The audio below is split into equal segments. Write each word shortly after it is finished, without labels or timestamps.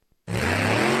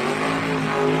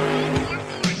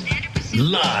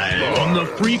Live on the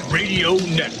Freak Radio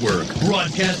Network,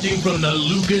 broadcasting from the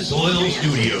Lucas Oil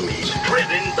Studios.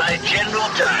 Driven by General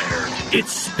Tire.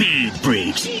 It's Speed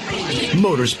Freaks.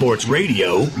 Motorsports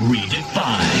Radio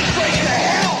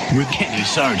redefined. With Kenny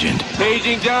Sargent.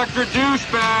 Paging Dr.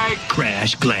 Douchebag.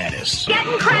 Crash Gladys. Get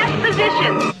in crash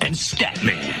position. And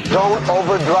Statman. Don't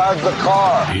overdrive the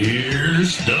car.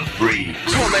 Here's the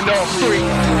Freaks. Come on, no freak.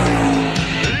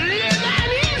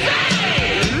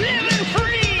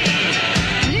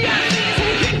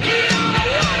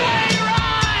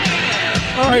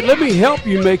 All right, let me help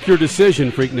you make your decision,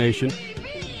 Freak Nation.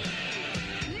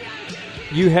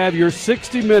 You have your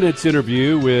 60 Minutes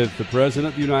interview with the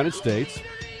President of the United States.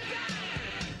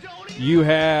 You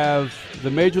have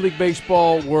the Major League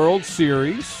Baseball World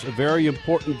Series, a very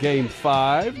important Game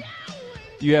 5.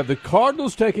 You have the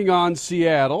Cardinals taking on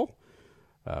Seattle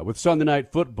with Sunday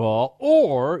Night Football.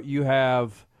 Or you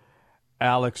have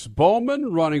Alex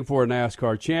Bowman running for a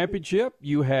NASCAR championship.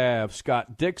 You have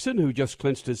Scott Dixon, who just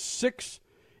clinched his 6th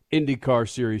IndyCar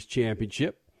Series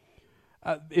championship.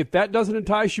 If that doesn't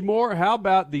entice you more, how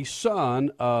about the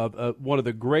son of one of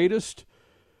the greatest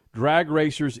drag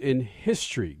racers in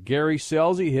history, Gary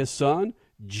Scelzi, his son,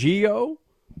 Giovanni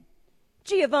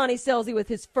Scelzi with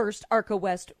his first ARCA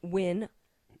West win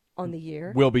on the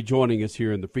year. Will be joining us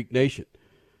here in the Freak Nation.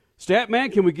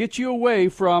 Statman, can we get you away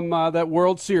from that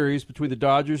World Series between the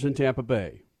Dodgers and Tampa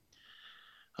Bay?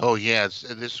 Oh, yes.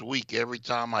 This week, every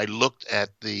time I looked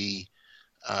at the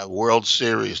World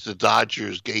Series, the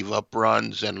Dodgers gave up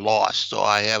runs and lost. So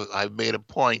I've made a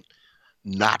point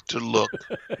not to look,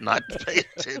 not to pay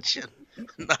attention,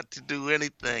 not to do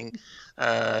anything,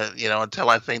 until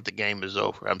I think the game is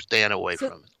over. I'm staying away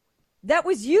from it. That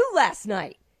was you last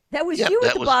night. That was you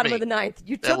at the bottom of the ninth.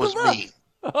 You took a look. Me.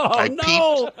 Oh, I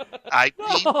no.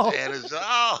 peeped, and it's,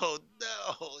 oh,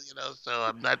 no, so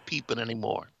I'm not peeping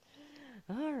anymore.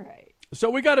 All right.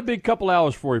 So we got a big couple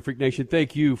hours for you, Freak Nation.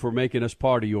 Thank you for making us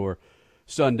part of your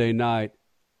Sunday night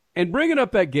and bringing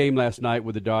up that game last night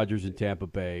with the Dodgers in Tampa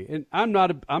Bay. And I'm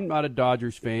not a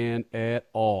Dodgers fan at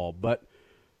all, but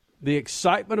the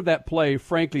excitement of that play,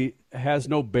 frankly, has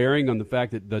no bearing on the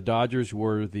fact that the Dodgers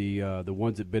were the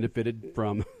ones that benefited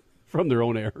from their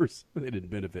own errors. They didn't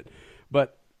benefit,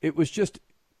 but it was just,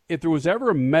 if there was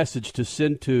ever a message to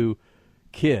send to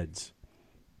kids,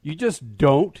 you just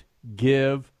don't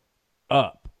give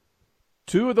up.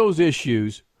 Two of those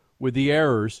issues with the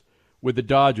errors with the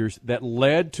Dodgers that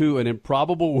led to an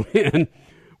improbable win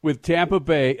with Tampa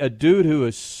Bay, a dude who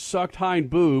has sucked hind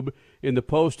boob in the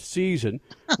postseason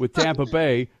with Tampa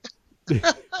Bay,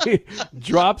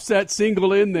 drops that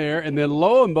single in there, and then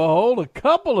lo and behold, a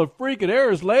couple of freaking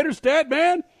errors later,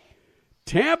 Statman,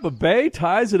 Tampa Bay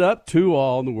ties it up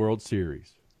 2-2 in the World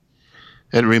Series.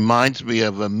 It reminds me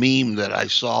of a meme that I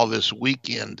saw this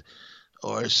weekend,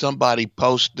 or somebody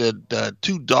posted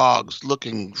two dogs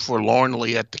looking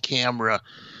forlornly at the camera,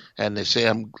 and they say,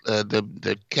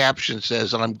 the caption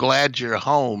says, "I'm glad you're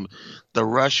home. The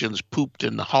Russians pooped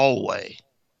in the hallway."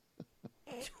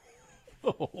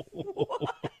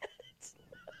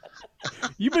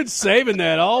 You've been saving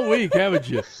that all week, haven't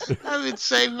you? I've been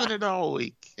saving it all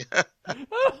week.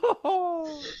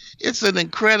 It's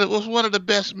one of the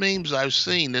best memes I've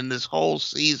seen in this whole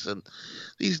season.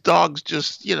 These dogs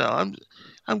just,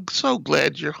 I'm so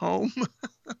glad you're home.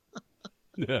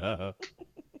 Yeah.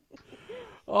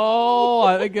 Oh,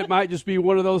 I think it might just be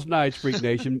one of those nights, Freak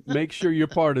Nation. Make sure you're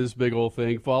part of this big old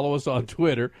thing. Follow us on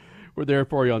Twitter. We're there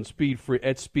for you on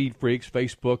at Speed Freaks,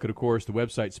 Facebook, and, of course, the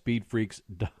website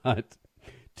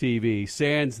speedfreaks.tv.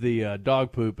 Sans the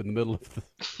dog poop in the middle of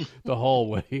the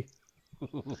hallway.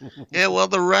 Yeah, well,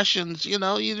 the Russians, you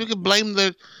can blame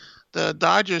the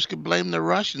Dodgers could blame the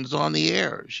Russians on the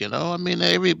errors, I mean,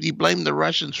 you blame the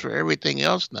Russians for everything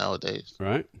else nowadays.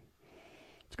 Right.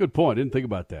 It's a good point. I didn't think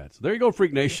about that. So there you go,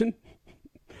 Freak Nation.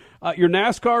 Your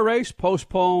NASCAR race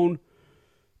postponed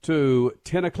to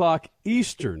 10 o'clock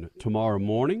Eastern tomorrow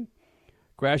morning.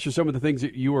 Crash, some of the things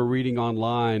that you were reading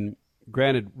online,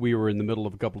 granted, we were in the middle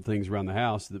of a couple of things around the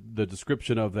house. The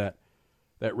description of that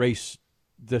race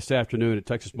this afternoon at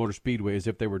Texas Motor Speedway as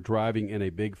if they were driving in a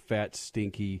big, fat,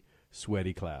 stinky,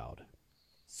 sweaty cloud.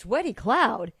 Sweaty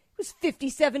cloud? It was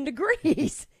 57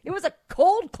 degrees. It was a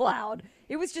cold cloud.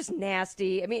 It was just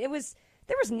nasty. I mean, there was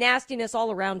nastiness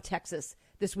all around Texas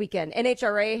this weekend.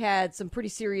 NHRA had some pretty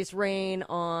serious rain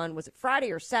on, was it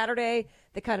Friday or Saturday,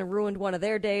 that kind of ruined one of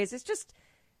their days. This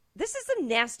is a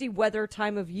nasty weather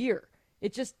time of year.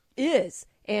 It just is.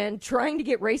 And trying to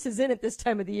get races in at this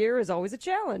time of the year is always a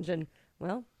challenge. And,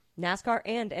 well, NASCAR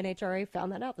and NHRA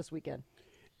found that out this weekend.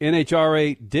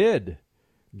 NHRA did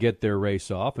get their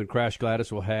race off. And Crash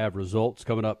Gladys will have results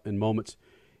coming up in moments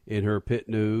in her pit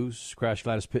news, Crash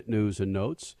Gladys pit news and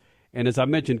notes. And as I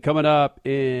mentioned, coming up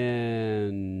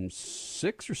in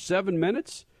 6 or 7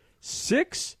 minutes,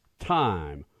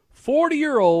 6-time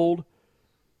 40-year-old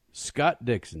Scott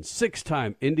Dixon,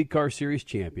 6-time IndyCar Series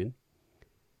champion,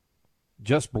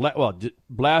 just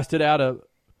blasted out a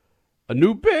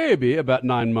new baby about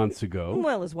 9 months ago.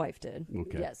 Well, his wife did.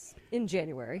 Okay. Yes, in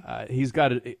January. He's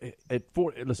got it at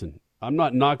 4. Listen, I'm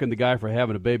not knocking the guy for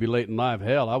having a baby late in life.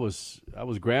 Hell, I was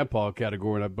grandpa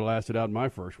category and I blasted out my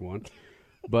first one.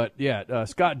 But yeah,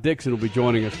 Scott Dixon will be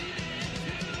joining us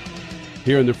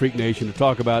here in the Freak Nation to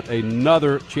talk about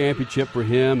another championship for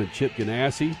him and Chip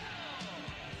Ganassi.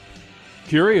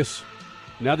 Curious,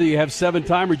 now that you have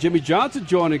 7-timer Jimmy Johnson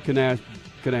joining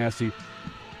Ganassi,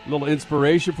 a little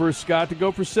inspiration for Scott to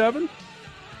go for 7.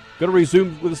 Going to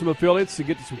resume with some affiliates to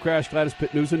get to some Crash Gladys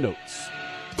pit news and notes.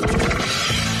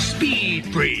 Speed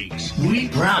Freaks, we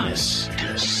promise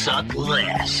to suck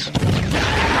less.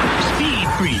 Speed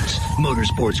Freaks,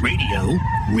 Motorsports Radio,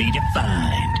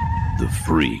 redefined. The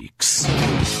Freaks.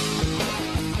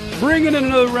 Bringing in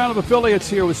another round of affiliates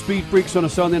here with Speed Freaks on a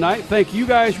Sunday night. Thank you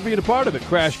guys for being a part of it.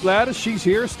 Crash Gladys, she's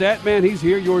here. Statman, he's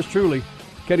here. Yours truly,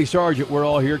 Kenny Sargent, we're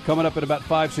all here. Coming up in about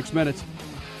 5-6 minutes.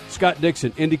 Scott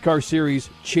Dixon, IndyCar Series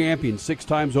champion 6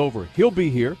 times over. He'll be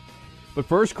here. But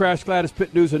first, Crash Gladys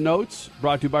pit news and notes,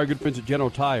 brought to you by our good friends at General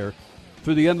Tire.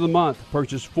 Through the end of the month,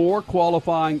 purchase 4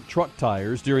 qualifying truck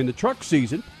tires during the truck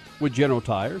season with General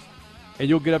Tires, and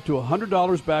you'll get up to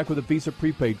 $100 back with a Visa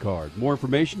prepaid card. More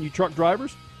information, you truck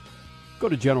drivers, go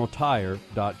to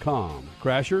GeneralTire.com.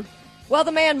 Crasher? Well,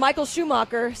 the man Michael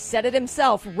Schumacher said it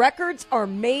himself. Records are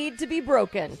made to be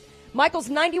broken. Michael's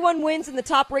 91 wins in the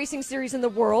top racing series in the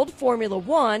world, Formula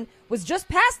One, was just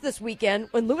passed this weekend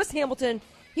when Lewis Hamilton,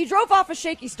 he drove off a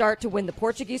shaky start to win the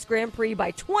Portuguese Grand Prix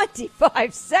by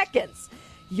 25 seconds.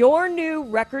 Your new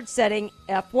record-setting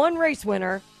F1 race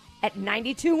winner at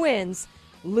 92 wins,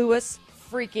 Lewis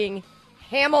freaking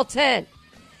Hamilton.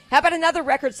 How about another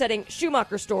record-setting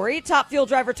Schumacher story? Top Fuel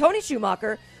driver Tony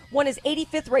Schumacher won his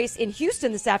 85th race in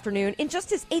Houston this afternoon in just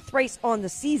his 8th race on the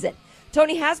season.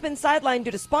 Tony has been sidelined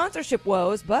due to sponsorship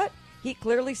woes, but he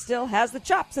clearly still has the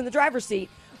chops in the driver's seat.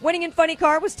 Winning in funny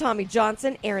car was Tommy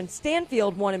Johnson. Aaron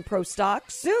Stanfield won in pro stock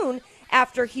soon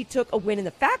after he took a win in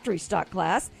the factory stock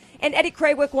class. And Eddie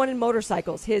Krawiec won in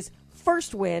motorcycles, his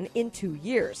first win in 2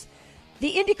 years.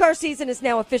 The IndyCar season is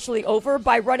now officially over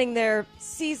by running their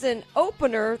season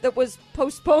opener that was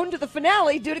postponed to the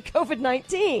finale due to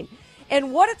COVID-19.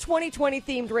 And what a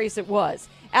 2020-themed race it was.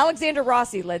 Alexander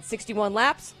Rossi led 61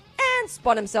 laps and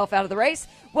spun himself out of the race.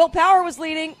 Will Power was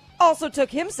leading, also took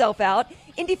himself out.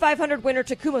 Indy 500 winner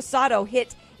Takuma Sato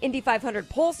hit Indy 500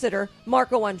 pole sitter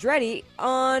Marco Andretti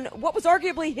on what was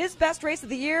arguably his best race of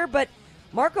the year, but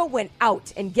Marco went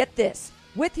out, and get this,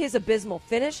 with his abysmal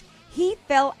finish, he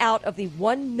fell out of the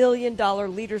 $1 million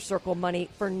leader circle money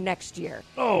for next year.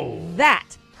 Oh. That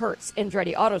hurts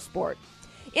Andretti Autosport.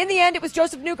 In the end, it was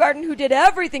Joseph Newgarden who did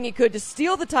everything he could to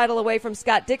steal the title away from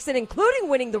Scott Dixon, including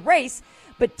winning the race,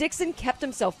 but Dixon kept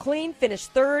himself clean,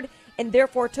 finished 3rd, and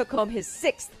therefore took home his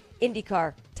 6th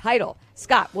IndyCar title.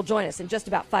 Scott will join us in just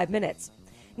about 5 minutes.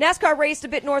 NASCAR raced a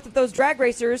bit north of those drag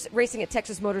racers, racing at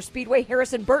Texas Motor Speedway.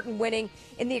 Harrison Burton winning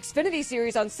in the Xfinity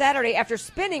Series on Saturday after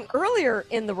spinning earlier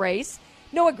in the race,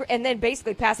 and then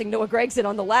basically passing Noah Gragson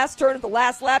on the last turn of the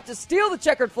last lap to steal the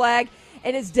checkered flag,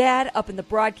 and his dad up in the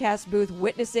broadcast booth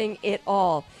witnessing it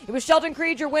all. It was Sheldon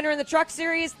Creed, your winner in the Truck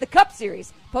Series. The Cup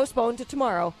Series, postponed to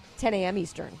tomorrow, 10 a.m.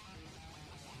 Eastern.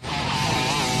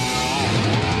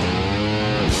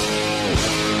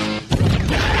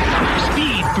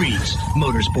 Speed Freaks,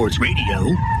 Motorsports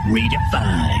Radio,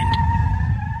 redefined.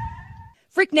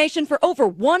 Freak Nation, for over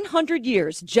 100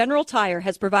 years, General Tire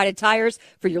has provided tires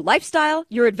for your lifestyle,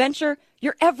 your adventure,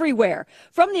 your everywhere.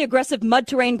 From the aggressive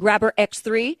mud-terrain Grabber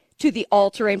X3 to the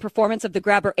all-terrain performance of the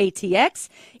Grabber ATX,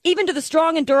 even to the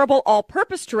strong and durable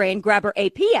all-purpose terrain Grabber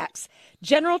APX.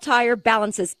 General Tire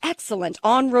balances excellent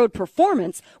on-road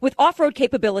performance with off-road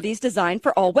capabilities designed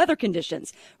for all weather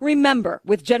conditions. Remember,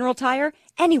 with General Tire,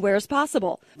 anywhere is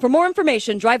possible. For more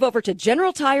information, drive over to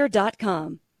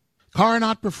GeneralTire.com. Car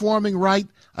not performing right,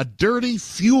 a dirty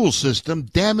fuel system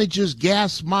damages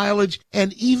gas mileage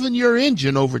and even your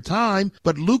engine over time,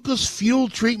 but Lucas Fuel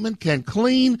Treatment can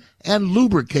clean and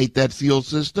lubricate that fuel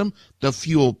system, the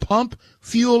fuel pump,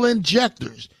 fuel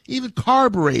injectors, even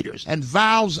carburetors and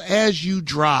valves as you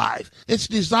drive. It's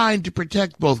designed to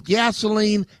protect both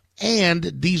gasoline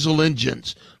and diesel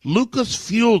engines. Lucas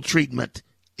Fuel Treatment.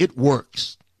 It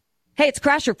works. Hey, it's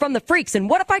Crasher from the Freaks, and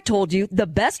what if I told you the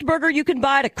best burger you can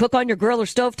buy to cook on your grill or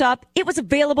stovetop, it was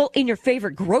available in your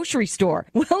favorite grocery store?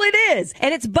 Well, it is,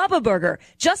 and it's Bubba Burger.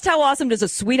 Just how awesome does a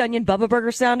sweet onion Bubba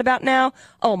Burger sound about now?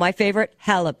 Oh, my favorite,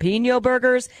 jalapeno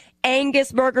burgers,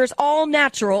 Angus burgers, all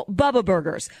natural Bubba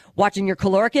Burgers. Watching your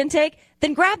caloric intake?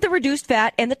 Then grab the reduced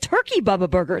fat and the turkey Bubba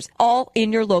Burgers, all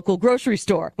in your local grocery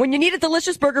store. When you need a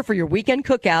delicious burger for your weekend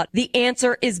cookout, the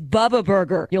answer is Bubba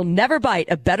Burger. You'll never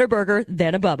bite a better burger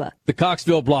than a Bubba. The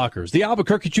Coxville Blockers, the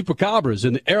Albuquerque Chupacabras,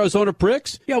 and the Arizona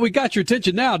Pricks? Yeah, we got your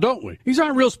attention now, don't we? These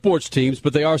aren't real sports teams,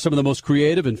 but they are some of the most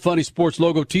creative and funny sports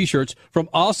logo t-shirts from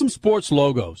Awesome Sports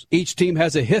Logos. Each team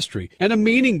has a history and a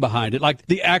meaning behind it, like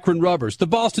the Akron Rubbers, the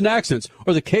Boston Accents,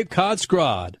 or the Cape Cod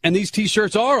Scrod. And these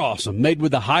t-shirts are awesome, made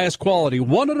with the highest quality,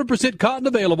 100% cotton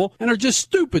available, and are just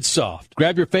stupid soft.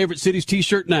 Grab your favorite city's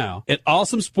t-shirt now at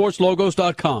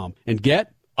awesomesportslogos.com and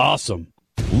get awesome.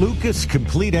 Lucas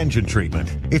Complete Engine Treatment.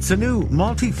 It's a new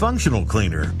multifunctional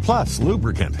cleaner plus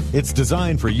lubricant. It's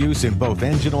designed for use in both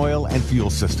engine oil and fuel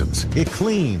systems. It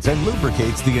cleans and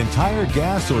lubricates the entire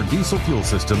gas or diesel fuel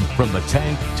system from the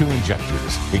tank to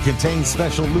injectors. It contains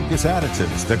special Lucas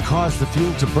additives that cause the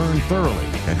fuel to burn thoroughly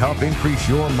and help increase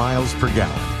your miles per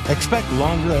gallon. Expect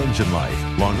longer engine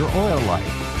life, longer oil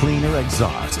life, cleaner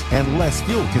exhaust, and less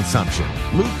fuel consumption.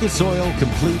 Lucas Oil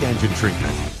Complete Engine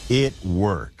Treatment. It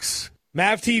works.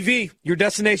 MAV TV, your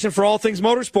destination for all things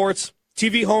motorsports.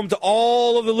 TV home to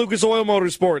all of the Lucas Oil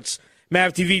Motorsports.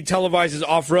 MAV TV televises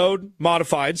off-road,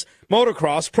 modifieds,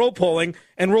 motocross, pro polling,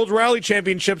 and World Rally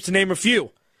Championships, to name a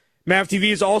few. MAV TV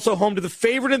is also home to the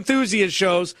favorite enthusiast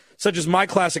shows such as My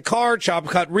Classic Car, Chop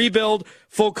Cut Rebuild,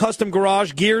 Full Custom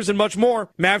Garage, Gears, and much more.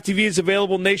 MAV TV is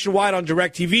available nationwide on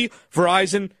DirecTV,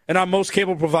 Verizon, and on most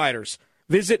cable providers.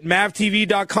 Visit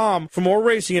MAVTV.com for more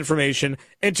racing information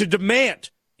and to demand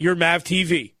your MAV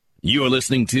TV. You're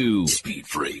listening to Speed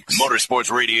Freaks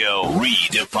Motorsports Radio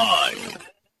Redefined.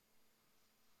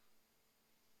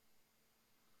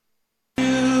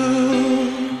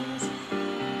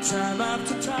 Time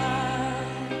after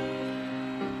time,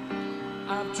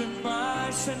 I've done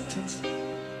my sentence,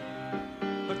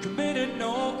 but committed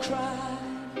no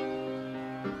crime,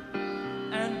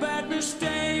 and bad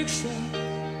mistakes,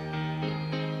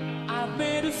 I've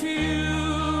made a few.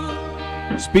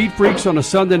 Speed Freaks on a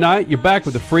Sunday night. You're back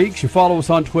with the Freaks. You follow us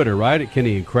on Twitter, right? At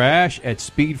Kenny and Crash, at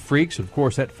Speed Freaks, and of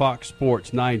course at Fox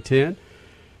Sports 910.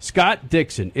 Scott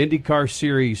Dixon, IndyCar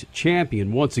Series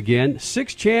champion once again.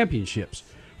 6 championships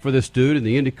for this dude in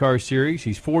the IndyCar Series.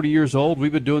 He's 40 years old.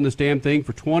 We've been doing this damn thing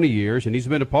for 20 years, and he's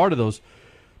been a part of those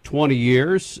 20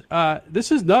 years.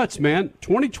 This is nuts, man.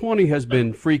 2020 has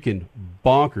been freaking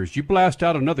bonkers. You blast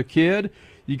out another kid,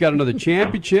 you got another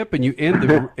championship, and you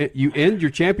end your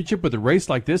championship with a race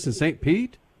like this in St.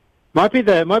 Pete. Might be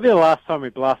the last time we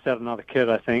blast out another kid.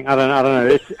 I think. I don't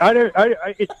know.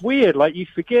 It's weird. Like, you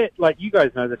forget. Like, you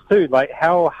guys know this too. Like,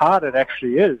 how hard it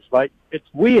actually is. Like, it's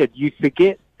weird. You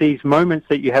forget these moments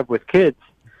that you have with kids.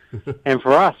 And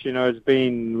for us, it's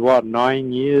been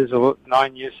 9 years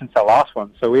since our last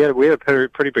one. So we had a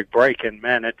pretty big break, and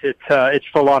man, it's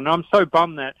full on. I'm so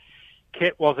bummed that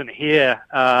Kit wasn't here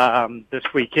this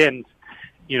weekend.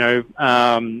 He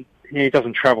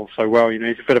doesn't travel so well. He's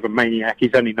a bit of a maniac.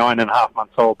 He's only 9.5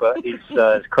 months old, but he's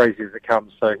as crazy as it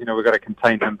comes. So we've got to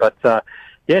contain him. But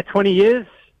 20 years,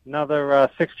 another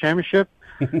 6 championship,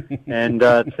 and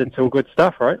it's all good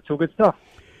stuff, right? It's all good stuff.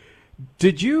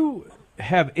 Did you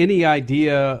have any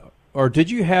idea, or did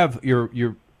you have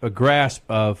a grasp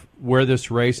of where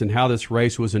this race and how this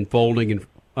race was unfolding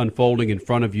in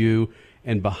front of you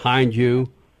and behind you?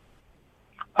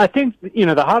 I think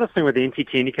the hardest thing with the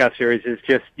NTT IndyCar Series is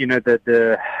just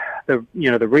the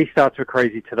restarts were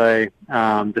crazy today.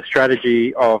 The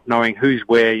strategy of knowing who's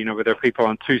where, whether people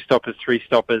on 2 stoppers, 3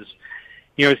 stoppers,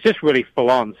 it's just really full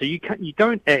on. So you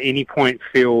don't at any point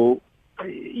feel.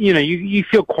 You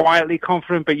feel quietly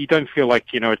confident, but you don't feel like,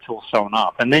 it's all sewn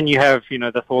up. And then you have,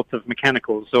 the thoughts of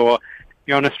mechanicals, or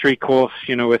you're on a street course,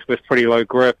 with pretty low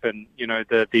grip, and,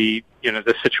 the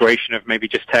situation of maybe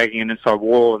just tagging an inside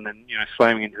wall and then,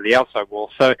 slamming into the outside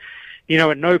wall. So,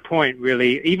 at no point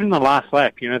really, even the last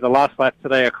lap, the last lap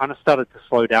today, I kind of started to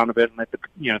slow down a bit and let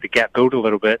the gap build a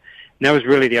little bit. And that was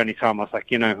really the only time I was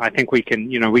like, I think we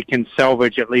can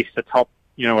salvage at least the top,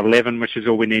 11, which is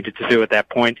all we needed to do at that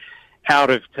point,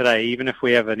 out of today, even if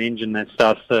we have an engine that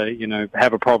starts to,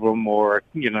 have a problem, or,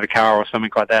 the car or something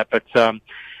like that. But,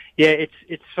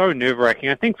 it's so nerve-wracking.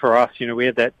 I think for us, we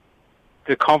had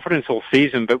the confidence all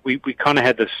season, but we kind of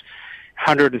had this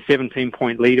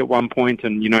 117-point lead at one point,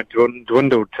 and, it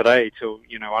dwindled today to,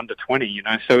 under 20,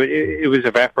 So it was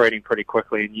evaporating pretty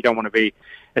quickly, and you don't want to be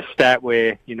a stat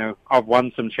where, I've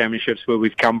won some championships where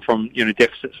we've come from,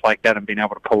 deficits like that and been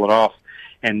able to pull it off.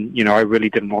 And, I really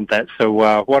didn't want that. So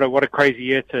what a crazy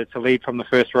year to lead from the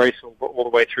first race all the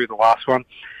way through the last one.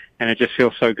 And it just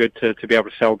feels so good to be able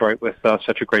to celebrate with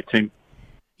such a great team.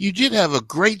 You did have a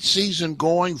great season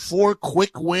going, 4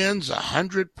 quick wins,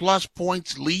 100-plus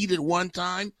points lead at one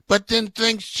time, but then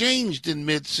things changed in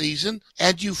mid-season,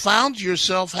 and you found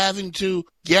yourself having to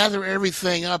gather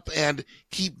everything up and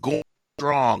keep going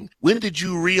strong. When did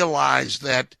you realize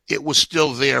that it was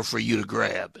still there for you to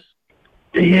grab?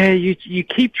 Yeah, you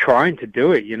keep trying to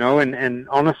do it, and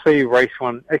honestly, race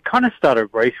one, it kind of started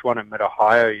race one at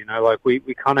Mid-Ohio, like we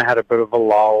kind of had a bit of a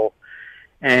lull.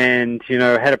 And,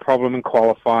 had a problem in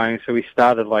qualifying, so we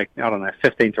started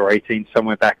 15th or 18th,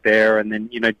 somewhere back there, and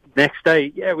then, next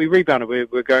day, we rebounded.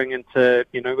 We're going into,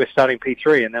 we're starting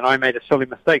P3, and then I made a silly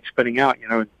mistake spinning out,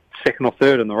 second or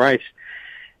third in the race,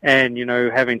 and,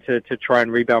 having to try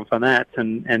and rebound from that,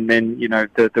 and then,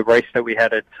 the race that we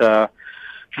had at,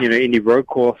 Indy Road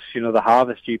Course, the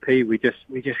Harvest GP, we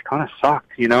just kind of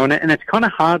sucked, and it's kind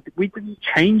of hard. We didn't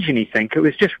change anything. It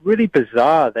was just really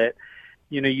bizarre that,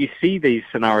 you see these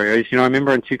scenarios. I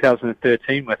remember in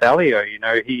 2013 with Elio,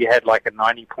 he had like a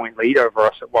 90-point lead over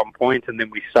us at one point, and then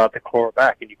we start to claw it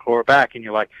back, and you claw it back, and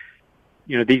you're like,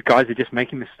 these guys are just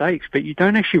making mistakes, but you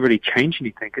don't actually really change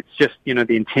anything. It's just,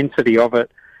 the intensity of it,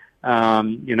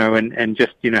 and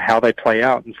just, how they play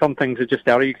out. And some things are just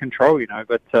out of your control,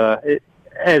 but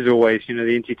as always, the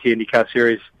NTT IndyCar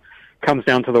Series comes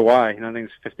down to the wire. I think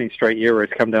it's 15th straight year where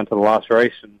it's come down to the last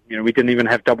race, and we didn't even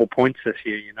have double points this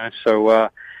year. So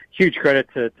huge credit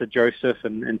to Joseph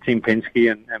and Team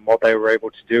Penske and what they were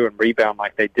able to do and rebound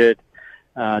like they did.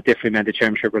 Definitely made the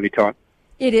championship really tight.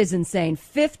 It is insane.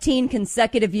 15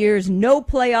 consecutive years, no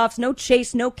playoffs, no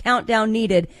chase, no countdown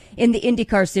needed in the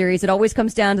IndyCar Series. It always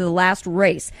comes down to the last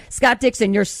race. Scott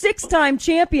Dixon, you're 6-time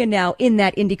champion now in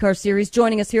that IndyCar Series,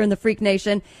 joining us here in the Freak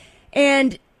Nation.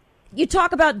 And you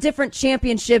talk about different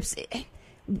championships.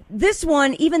 This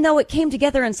one, even though it came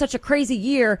together in such a crazy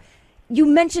year, you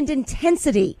mentioned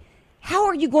intensity. How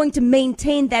are you going to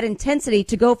maintain that intensity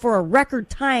to go for a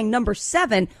record-tying number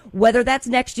 7, whether that's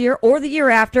next year or the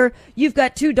year after? You've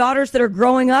got 2 daughters that are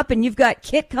growing up, and you've got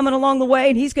Kit coming along the way,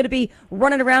 and he's going to be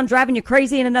running around driving you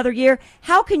crazy in another year.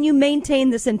 How can you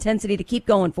maintain this intensity to keep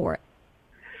going for it?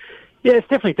 Yeah, it's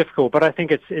definitely difficult, but I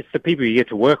think it's the people you get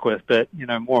to work with. But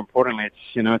more importantly,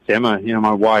 it's Emma.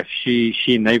 My wife. She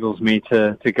enables me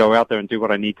to go out there and do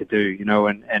what I need to do.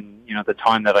 And the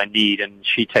time that I need, and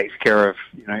she takes care of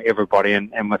everybody.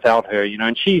 And without her,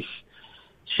 and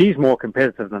she's more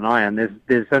competitive than I am.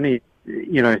 There's only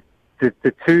the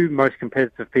 2 most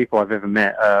competitive people I've ever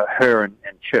met are her and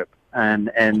Chip, and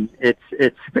it's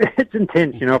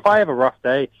intense. If I have a rough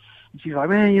day. She's like,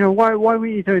 man, why were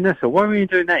you doing this or why were you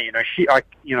doing that?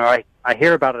 I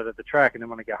hear about it at the track, and then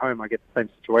when I get home, I get the same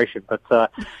situation. But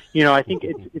I think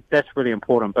that's really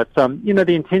important. But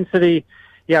the intensity,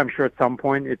 yeah, I'm sure at some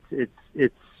point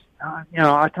it's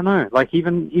I don't know. Like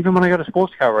even when I go to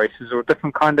sports car races or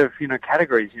different kind of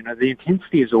categories, the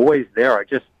intensity is always there.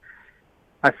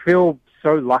 I feel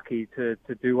so lucky to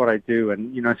do what I do,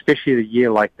 and especially a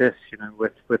year like this,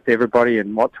 with everybody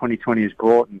and what 2020 has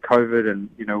brought and COVID, and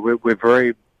we're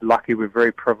very lucky, we're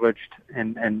very privileged,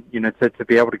 and to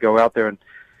be able to go out there and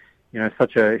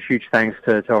such a huge thanks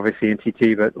to obviously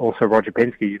NTT, but also Roger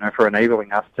Penske, for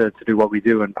enabling us to do what we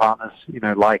do, and partners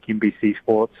like NBC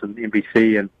Sports and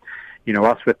NBC and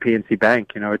us with PNC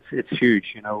Bank. It's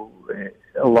huge.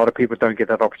 A lot of people don't get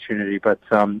that opportunity, but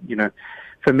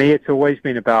for me, it's always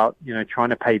been about, trying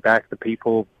to pay back the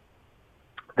people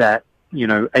that,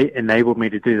 enabled me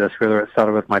to do this, whether it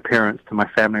started with my parents to my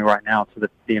family right now to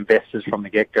the investors from the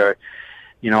get-go.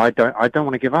 I don't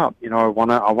want to give up. I want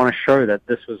to show that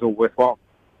this was all worthwhile.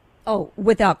 Oh,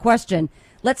 without question.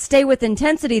 Let's stay with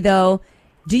intensity, though.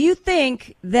 Do you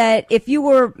think that if you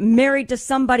were married to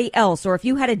somebody else, or if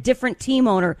you had a different team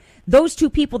owner, those 2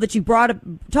 people that you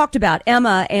talked about,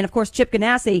 Emma and, of course, Chip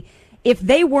Ganassi, if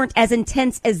they weren't as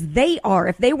intense as they are,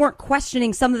 if they weren't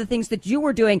questioning some of the things that you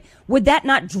were doing, would that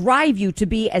not drive you to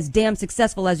be as damn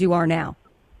successful as you are now?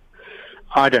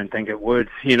 I don't think it would,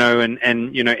 and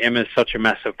Emma's such a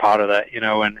massive part of that,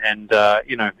 and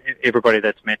everybody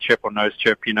that's met Chip or knows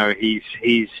Chip,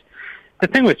 he's the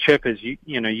thing with Chip is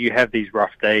you have these rough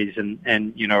days, and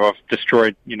I've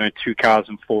destroyed 2 cars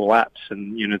in 4 laps,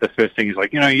 and the first thing is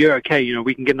like, you're okay,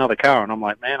 we can get another car, and I'm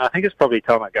like, man, I think it's probably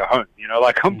time I go home.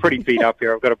 I'm pretty beat up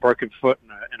here. I've got a broken foot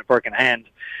and a broken hand,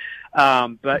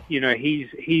 But,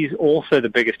 he's also the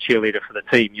biggest cheerleader for the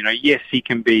team. Yes, he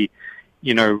can be,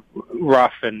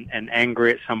 rough and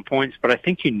angry at some points, but I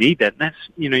think you need that. And that's,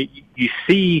 you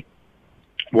see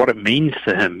what it means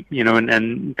to him,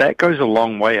 and that goes a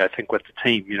long way, I think, with the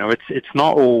team. It's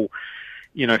not all,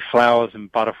 flowers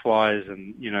and butterflies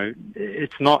and,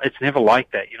 it's never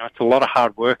like that. It's a lot of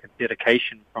hard work and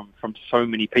dedication from so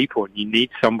many people, and you need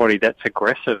somebody that's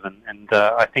aggressive. And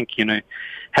I think,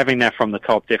 having that from the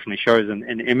top definitely shows.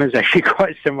 And Emma's actually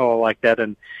quite similar like that.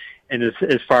 And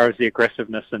as far as the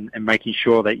aggressiveness and making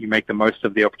sure that you make the most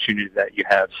of the opportunity that you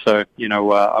have. So,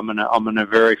 I'm in a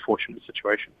very fortunate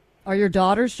situation. Are your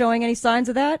daughters showing any signs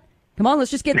of that? Come on,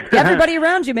 let's just get everybody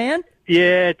around you, man.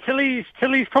 Yeah, Tilly's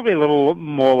probably a little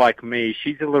more like me.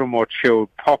 She's a little more chilled.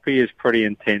 Poppy is pretty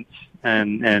intense,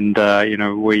 and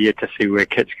we're yet to see where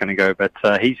Kit's going to go. But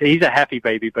he's a happy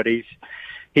baby, but he's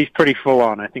pretty full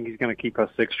on. I think he's going to keep us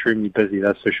extremely busy.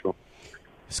 That's for sure.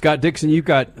 Scott Dixon, you've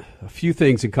got a few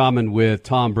things in common with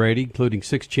Tom Brady, including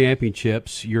 6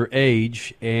 championships, your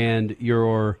age, and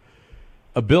your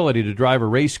ability to drive a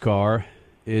race car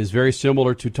is very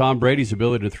similar to Tom Brady's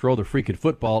ability to throw the freaking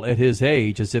football at his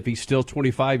age as if he's still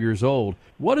 25 years old.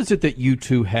 What is it that you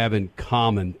two have in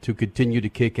common to continue to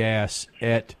kick ass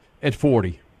at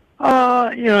 40?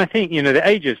 I think, the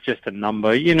age is just a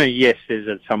number. Yes, there's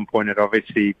at some point it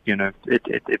obviously,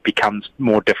 it becomes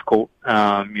more difficult.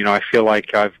 I feel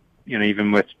like I've,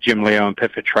 even with Jim Leo and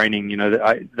Pifford training,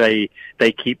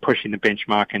 they keep pushing the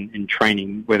benchmark in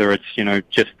training, whether it's,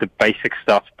 just the basic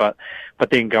stuff, but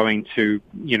then going to,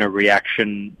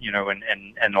 reaction,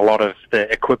 and a lot of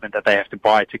the equipment that they have to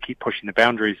buy to keep pushing the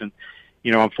boundaries. And,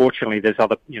 unfortunately there's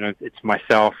other, it's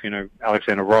myself,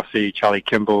 Alexander Rossi, Charlie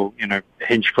Kimball,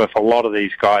 Hinchcliffe, a lot of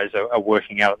these guys are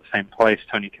working out at the same place,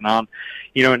 Tony Kanaan,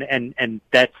 and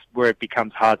that's where it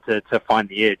becomes hard to find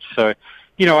the edge. So,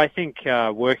 I think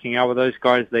working out with those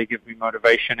guys, they give me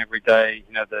motivation every day.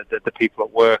 The people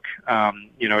at work,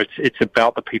 it's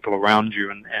about the people around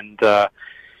you, and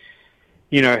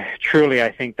truly,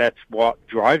 I think that's what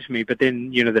drives me. But then,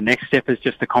 the next step is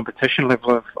just the competition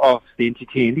level of the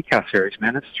NTT IndyCar Series.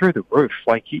 Man, it's through the roof.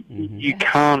 Like you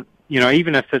can't,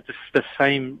 even if it's the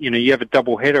same, you have a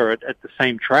double header at the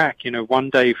same track.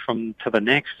 One day to the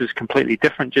next is completely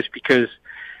different, just because.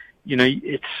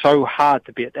 It's so hard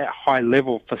to be at that high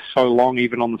level for so long,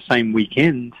 even on the same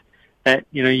weekend, that,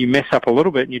 you mess up a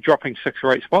little bit and you're dropping 6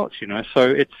 or 8 spots, So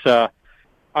it's,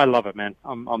 I love it, man.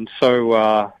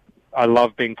 I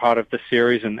love being part of the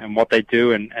series and what they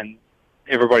do, and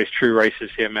everybody's true racers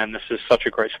here, man. This is such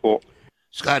a great sport.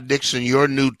 Scott Dixon, your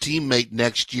new teammate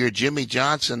next year, Jimmy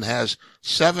Johnson, has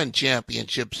 7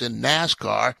 championships in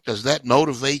NASCAR. Does that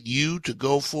motivate you to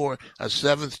go for a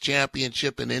 7th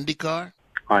championship in IndyCar?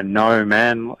 I know,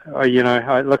 man.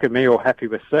 I look at me all happy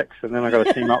with 6, and then I got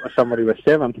to team up with somebody with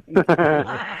 7.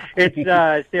 It's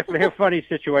definitely a funny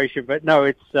situation, but no,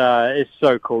 it's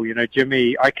so cool.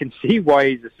 Jimmy, I can see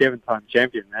why he's a 7-time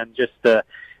champion, and just the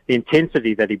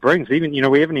intensity that he brings. Even,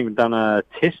 we haven't even done a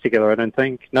test together, I don't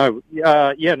think. No,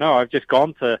 I've just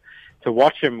gone to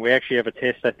watch him. We actually have a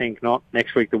test, I think, not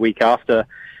next week, the week after,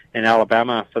 in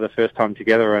Alabama for the first time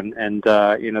together, and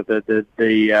the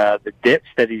depths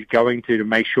that he's going to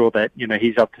make sure that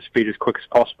he's up to speed as quick as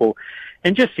possible,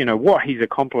 and just what he's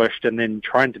accomplished, and then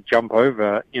trying to jump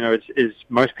over is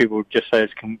most people just say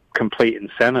it's complete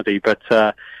insanity, but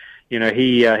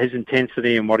his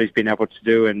intensity and what he's been able to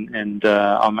do, and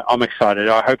I'm excited.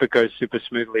 I hope it goes super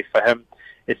smoothly for him.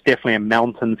 It's definitely a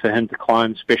mountain for him to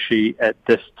climb, especially at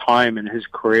this time in his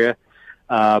career.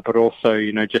 But also,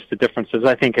 just the differences.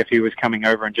 I think if he was coming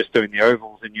over and just doing the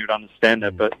ovals, then you'd understand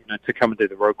it. But, to come and do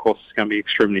the road course is going to be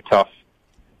extremely tough.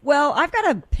 Well, I've got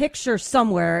a picture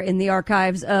somewhere in the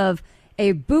archives of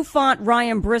a bouffant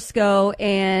Ryan Briscoe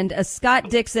and a Scott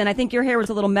Dixon. I think your hair was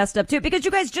a little messed up, too, because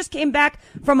you guys just came back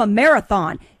from a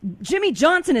marathon. Jimmy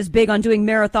Johnson is big on doing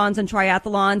marathons and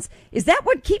triathlons. Is that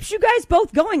what keeps you guys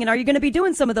both going? And are you going to be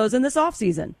doing some of those in this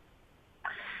offseason?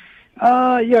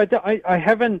 I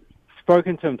haven't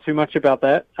spoken to him too much about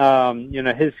that.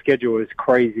 His schedule is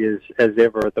crazy as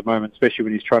ever at the moment, especially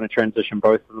when he's trying to transition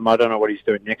both of them. I don't know what he's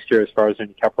doing next year as far as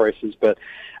any cup races, but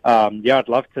I'd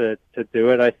love to do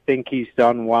it. I think he's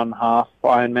done 1 half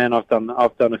Ironman.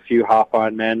 I've done a few half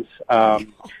Ironmans.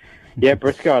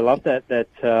 Briscoe, I love that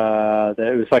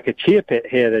it was like a cheer pit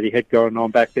hair that he had going on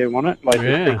back there, wasn't it? Like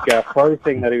the big fro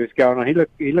thing that he was going on.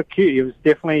 He looked cute. He was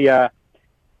definitely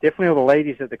all the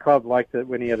ladies at the club liked it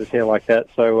when he had his hair like that.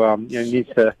 So, he needs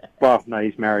to, well, no,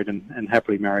 he's married and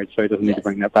happily married, so he doesn't need to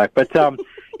bring that back. But,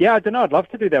 Yeah, I don't know. I'd love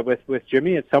to do that with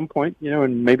Jimmy at some point,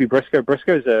 and maybe Briscoe.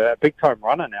 Briscoe's a big-time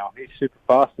runner now. He's super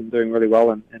fast and doing really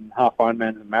well in half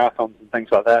Ironmans and marathons and things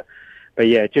like that. But,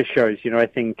 yeah, it just shows, I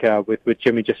think with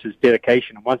Jimmy, just his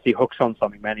dedication. And once he hooks on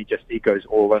something, man, he goes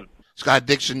all in. Scott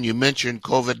Dixon, you mentioned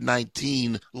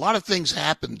COVID-19. A lot of things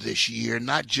happened this year,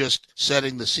 not just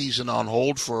setting the season on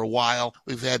hold for a while.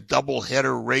 We've had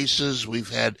double-header races.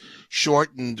 We've had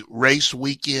shortened race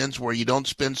weekends where you don't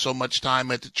spend so much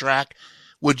time at the track.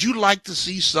 Would you like to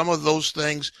see some of those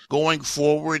things going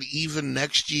forward even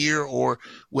next year or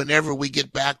whenever we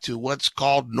get back to what's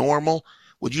called normal?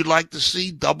 Would you like to see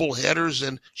double-headers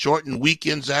and shortened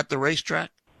weekends at the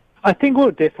racetrack? I think we'll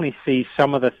definitely see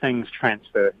some of the things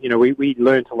transfer. We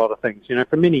learned a lot of things.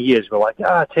 For many years we're like,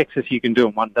 Texas, you can do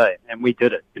in one day. And we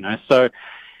did it, So,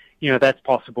 that's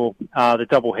possible. The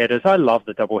double headers, I love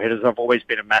the double headers. I've always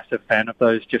been a massive fan of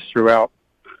those just throughout.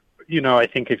 I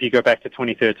think if you go back to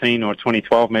 2013 or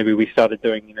 2012, maybe we started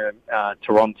doing,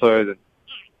 Toronto,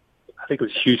 I think it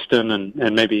was Houston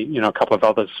and maybe, a couple of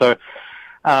others. So,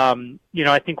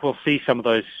 I think we'll see some of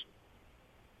those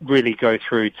really go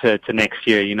through to next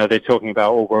year. They're talking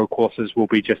about all road courses will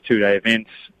be just 2-day events.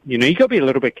 You got to be a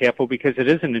little bit careful because it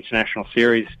is an international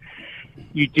series.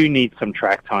 You do need some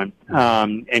track time,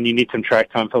 and you need some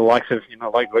track time for the likes of,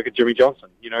 look at Jimmy Johnson.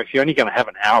 If you're only going to have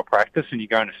an hour practice and you're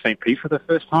going to St. Pete for the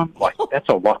first time, that's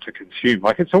a lot to consume.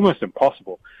 It's almost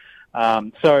impossible.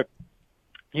 So,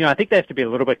 I think they have to be a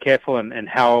little bit careful in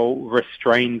how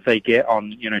restrained they get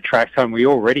on, track time. We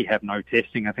already have no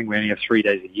testing. I think we only have 3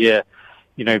 days a year.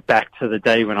 Back to the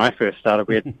day when I first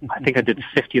started, I think I did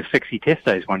 50 or 60 test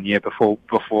days one year before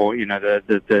or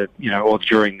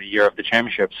during the year of the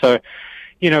championship. So,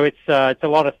 it's a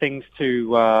lot of things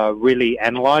to really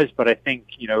analyze, but I think,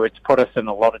 it's put us in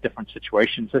a lot of different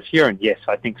situations this year. And yes,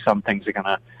 I think some things are going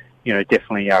to,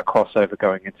 definitely cross over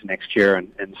going into next year,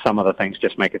 and some other things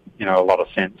just make it, a lot of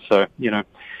sense. So,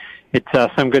 it's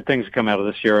some good things that come out of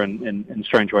this year in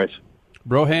strange ways.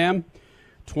 Broham,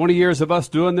 20 years of us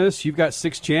doing this. You've got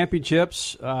 6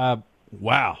 championships.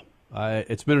 Wow.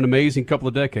 It's been an amazing couple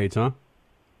of decades, huh?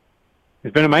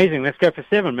 It's been amazing. Let's go for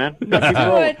 7, man.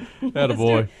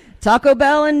 Attaboy. Taco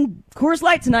Bell and Coors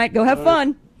Light tonight. Go have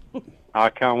fun. I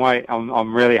can't wait.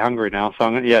 I'm really hungry now. So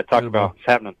Taco Bell. It's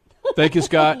happening. Thank you,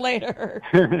 Scott. Later.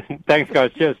 Thanks,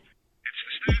 guys. Cheers.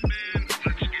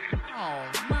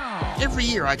 Every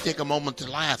year I take a moment to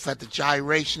laugh at the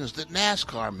gyrations that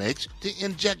NASCAR makes to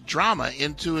inject drama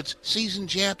into its season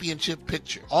championship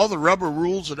picture. All the rubber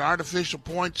rules and artificial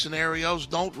point scenarios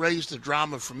don't raise the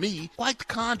drama for me. Quite the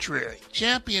contrary.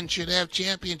 Champions should have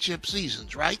championship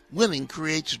seasons, right? Winning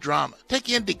creates drama. Take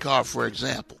IndyCar, for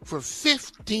example. For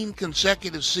 15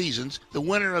 consecutive seasons, the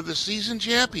winner of the season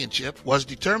championship was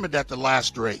determined at the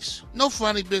last race. No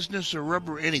funny business or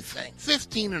rubber anything.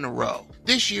 15 in a row.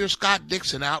 This year, Scott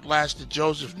Dixon outlasted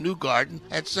Joseph Newgarden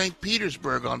at St.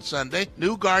 Petersburg on Sunday.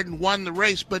 Newgarden won the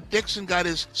race, but Dixon got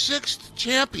his 6th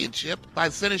championship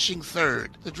by finishing 3rd.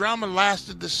 The drama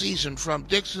lasted the season from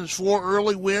Dixon's 4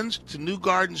 early wins to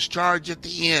Newgarden's charge at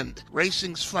the end.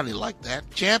 Racing's funny like that.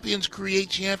 Champions create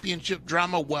championship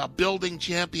drama while building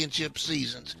championship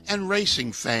seasons. And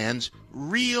racing fans,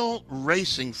 real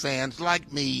racing fans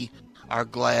like me, are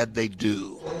glad they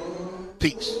do.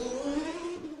 Peace.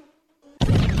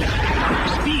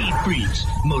 Speed Freaks,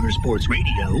 Motorsports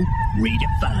Radio,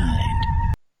 redefined.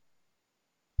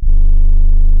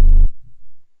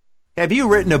 Have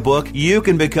you written a book? You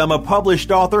can become a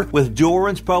published author with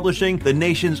Dorrance Publishing, the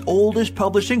nation's oldest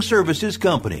publishing services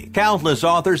company. Countless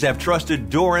authors have trusted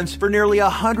Dorrance for nearly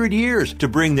 100 years to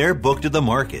bring their book to the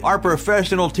market. Our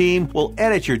professional team will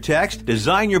edit your text,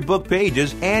 design your book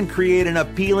pages, and create an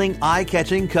appealing,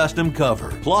 eye-catching custom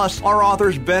cover. Plus, our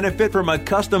authors benefit from a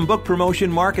custom book promotion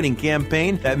marketing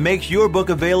campaign that makes your book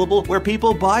available where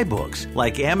people buy books,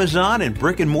 like Amazon and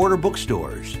brick-and-mortar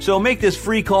bookstores. So make this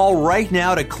free call right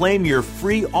now to claim your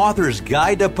free author's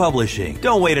guide to publishing.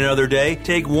 Don't wait another day.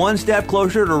 Take one step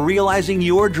closer to realizing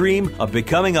your dream of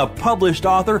becoming a published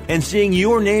author and seeing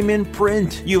your name in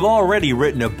print. You've already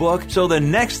written a book, so the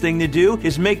next thing to do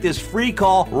is make this free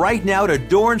call right now to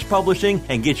Dorrance Publishing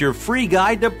and get your free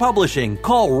guide to publishing.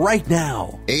 Call right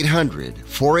now.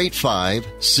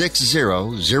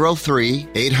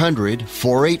 800-485-6003.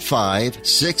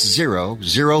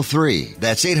 800-485-6003.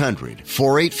 That's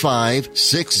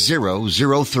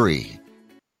 800-485-6003.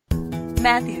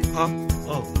 Matthew. Huh?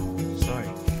 Oh, sorry.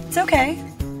 It's okay.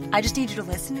 I just need you to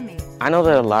listen to me. I know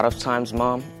that a lot of times,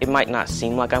 Mom, it might not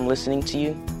seem like I'm listening to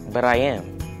you, but I am.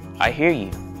 I hear you.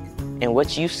 And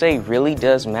what you say really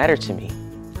does matter to me.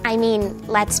 I mean,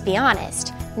 let's be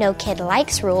honest. No kid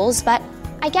likes rules, but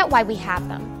I get why we have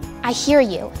them. I hear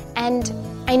you, and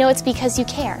I know it's because you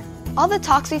care. All the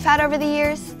talks we've had over the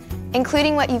years,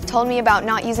 including what you've told me about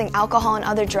not using alcohol and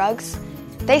other drugs,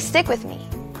 they stick with me.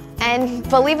 And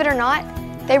believe it or not,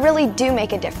 they really do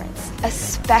make a difference,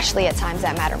 especially at times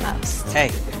that matter most.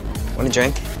 Hey, want a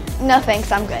drink? No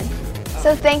thanks, I'm good.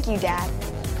 So thank you, Dad,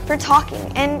 for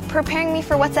talking and preparing me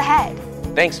for what's ahead.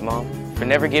 Thanks, Mom, for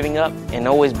never giving up and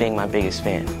always being my biggest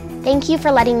fan. Thank you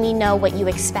for letting me know what you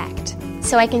expect,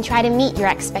 so I can try to meet your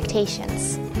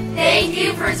expectations. Thank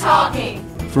you for talking.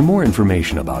 For more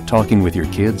information about talking with your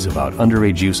kids about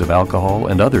underage use of alcohol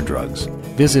and other drugs,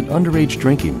 visit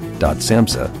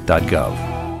underagedrinking.samhsa.gov.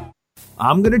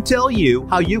 I'm going to tell you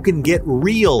how you can get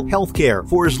real health care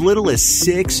for as little as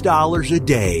 $6 a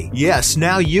day. Yes,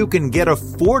 now you can get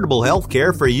affordable health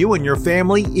care for you and your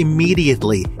family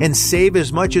immediately and save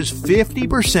as much as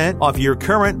 50% off your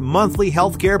current monthly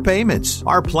health care payments.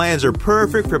 Our plans are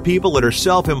perfect for people that are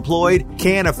self-employed,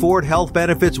 can't afford health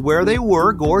benefits where they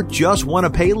work, or just want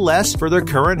to pay less for their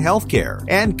current health care.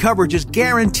 And coverage is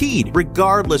guaranteed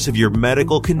regardless of your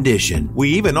medical condition. We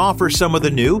even offer some of the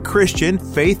new Christian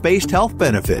faith-based health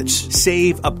benefits.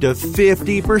 Save up to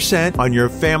 50% on your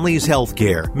family's health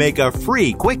care. Make a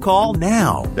free quick call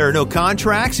now. There are no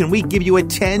contracts, and we give you a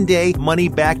 10-day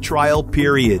money-back trial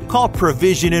period. Call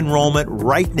Provision Enrollment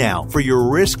right now for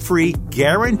your risk-free,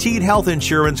 guaranteed health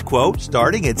insurance quote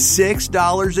starting at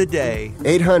 $6 a day.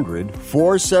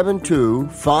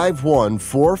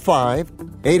 800-472-5145.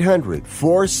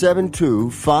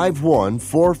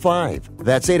 800-472-5145.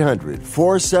 That's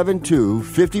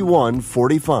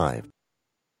 800-472-5145.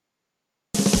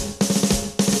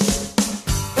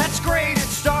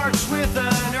 With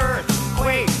an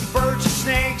earthquake, birds and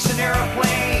snakes, an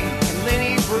airplane, and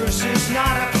Lenny Bruce is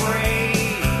not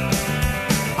afraid.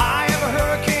 I have a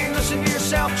hurricane, listen to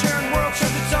yourself, churn world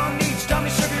serves its own needs, dummy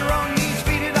serve your own needs,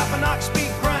 beat it up an ox,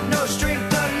 speak, grunt, no strength,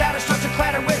 the ladder starts to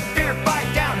clatter with fear,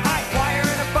 bite down, high wire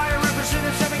in a fire,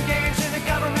 represented 7 games in the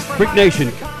government. Freak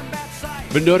Nation,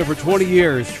 been doing it for 20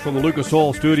 years from the Lucas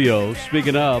Oil Studios.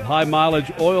 Speaking of, high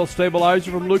mileage oil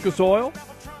stabilizer from Lucas Oil.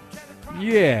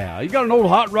 Yeah, you got an old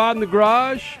hot rod in the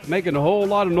garage making a whole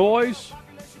lot of noise?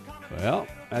 Well,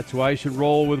 that's why you should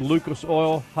roll with Lucas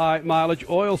Oil High Mileage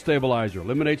Oil Stabilizer.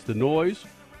 Eliminates the noise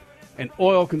and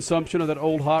oil consumption of that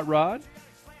old hot rod.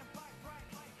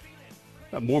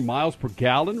 Got more miles per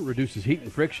gallon, reduces heat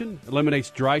and friction, eliminates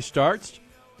dry starts.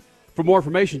 For more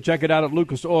information, check it out at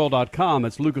lucasoil.com.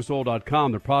 That's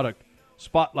lucasoil.com, the product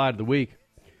spotlight of the week.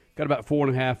 Got about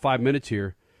 5 minutes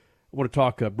here. I want to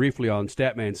talk briefly on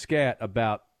Statman Scat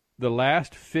about the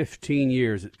last 15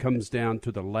 years. It comes down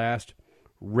to the last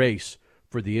race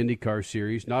for the IndyCar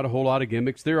Series. Not a whole lot of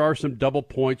gimmicks. There are some double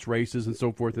points races and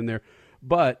so forth in there,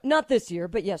 but not this year.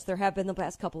 But yes, there have been the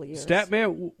past couple of years.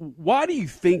 Statman, why do you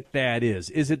think that is?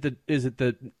 Is it the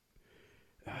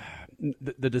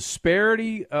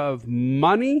disparity of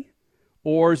money,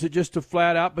 or is it just a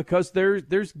flat out because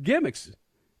there's gimmicks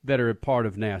that are a part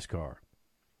of NASCAR?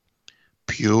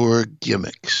 Pure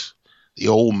gimmicks. The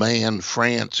old man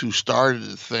France who started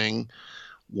the thing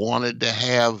wanted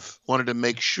to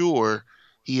make sure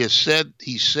he said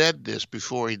this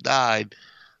before he died,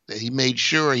 that he made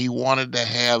sure he wanted to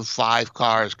have 5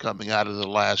 cars coming out of the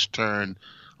last turn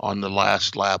on the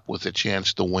last lap with a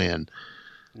chance to win.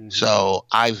 Mm-hmm. So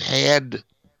I've had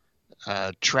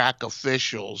track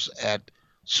officials at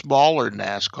smaller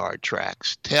NASCAR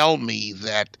tracks tell me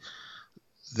that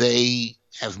they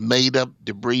have made up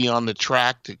debris on the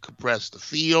track to compress the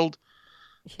field.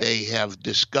 They have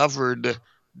discovered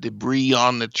debris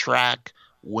on the track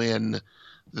when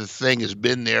the thing has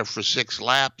been there for 6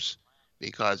 laps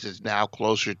because it's now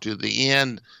closer to the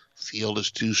end. Field is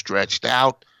too stretched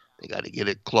out. They got to get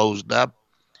it closed up.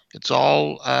 It's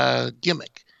all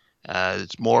gimmick.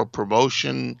 It's more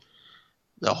promotion.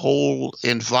 The whole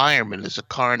environment is a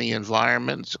carny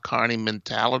environment. It's a carny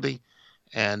mentality.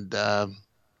 And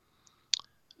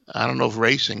I don't know if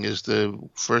racing is the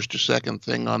first or second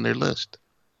thing on their list.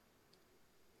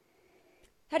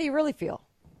 How do you really feel?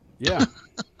 Yeah.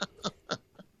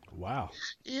 Wow.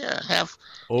 Yeah,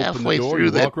 Open halfway the door, through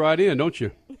you that, walk right in, don't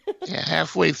you? Yeah,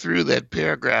 halfway through that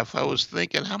paragraph, I was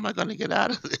thinking, how am I going to get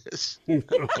out of this?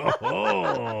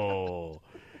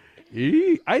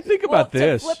 I think about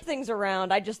this. To flip things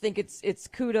around, I just think it's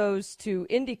kudos to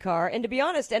IndyCar. And to be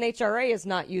honest, NHRA is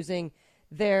not using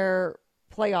their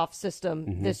playoff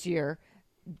system this year.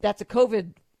 That's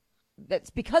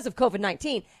because of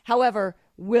COVID-19. However,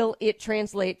 will it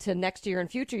translate to next year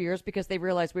and future years because they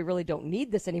realize we really don't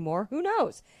need this anymore? Who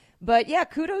knows? But yeah,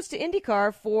 kudos to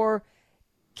IndyCar for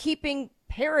keeping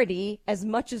parity as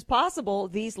much as possible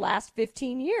these last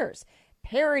 15 years.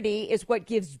 Parity is what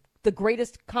gives the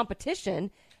greatest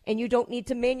competition, and you don't need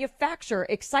to manufacture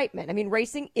excitement. I mean,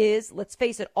 racing is, let's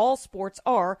face it, all sports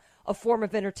are a form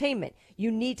of entertainment.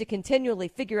 You need to continually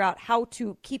figure out how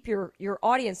to keep your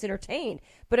audience entertained.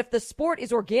 But if the sport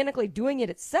is organically doing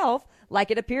it itself, like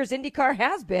it appears IndyCar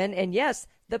has been, and yes,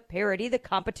 the parity, the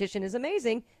competition is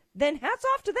amazing, then hats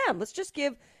off to them. Let's just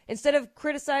give, instead of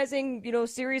criticizing,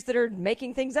 series that are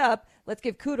making things up, let's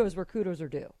give kudos where kudos are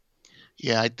due.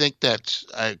 Yeah, I think that's,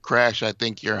 Crash, I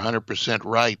think you're 100%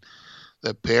 right.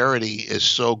 The parity is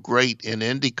so great in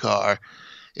IndyCar.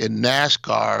 In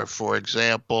NASCAR, for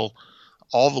example,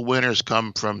 all the winners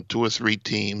come from 2 or 3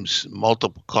 teams,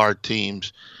 multiple car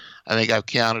teams. I think I've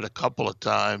counted a couple of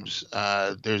times.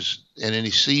 There's in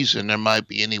any season, there might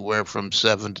be anywhere from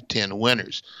 7 to 10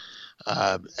 winners.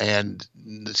 And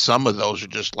some of those are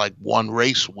just like one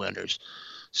race winners.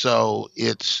 So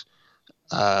it's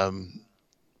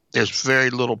there's very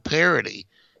little parity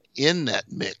in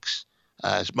that mix.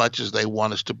 As much as they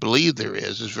want us to believe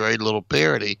there's very little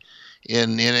parity.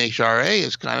 In NHRA,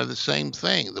 it's kind of the same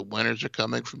thing. The winners are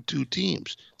coming from 2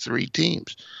 teams, 3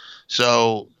 teams.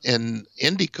 So in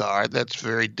IndyCar, that's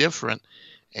very different.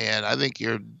 And I think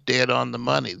you're dead on the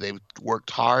money. They've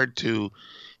worked hard to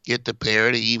get the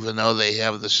parity, even though they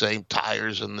have the same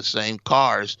tires and the same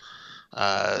cars.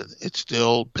 It's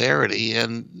still parity.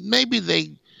 And maybe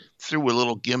they threw a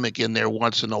little gimmick in there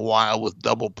once in a while with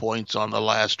double points on the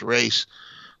last race.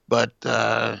 But,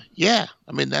 yeah,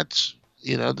 I mean, that's,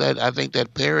 that I think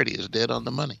that parity is dead on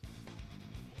the money.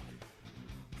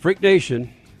 Freak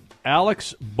Nation,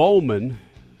 Alex Bowman,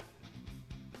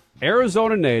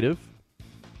 Arizona native.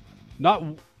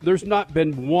 There's not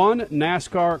been one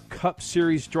NASCAR Cup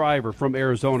Series driver from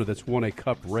Arizona that's won a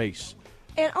Cup race.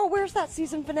 And, where's that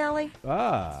season finale?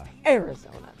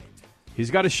 Arizona.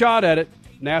 He's got a shot at it.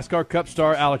 NASCAR Cup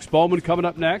star Alex Bowman coming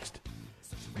up next.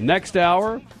 Next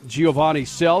hour, Giovanni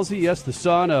Scelzi, yes, the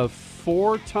son of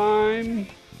 4-time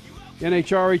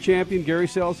NHRA champion Gary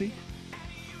Scelzi,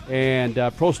 and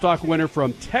Pro Stock winner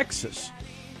from Texas,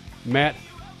 Matt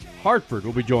Hartford,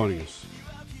 will be joining us.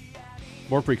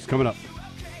 More Freaks coming up.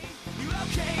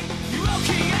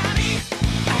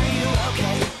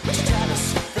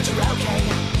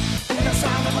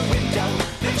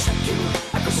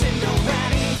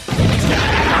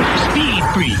 Speed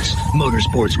Freaks,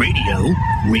 Motorsports Radio,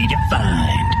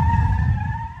 redefined.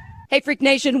 Hey, Freak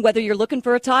Nation, whether you're looking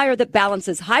for a tire that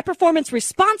balances high-performance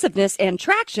responsiveness and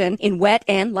traction in wet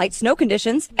and light snow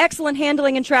conditions, excellent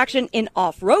handling and traction in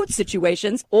off-road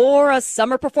situations, or a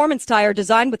summer performance tire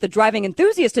designed with the driving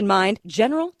enthusiast in mind,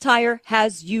 General Tire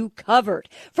has you covered.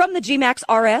 From the G-Max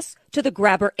RS to the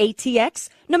Grabber ATX,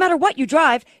 no matter what you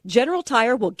drive, General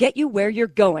Tire will get you where you're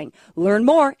going. Learn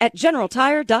more at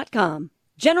GeneralTire.com.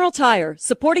 General Tire,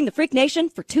 supporting the Freak Nation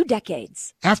for 2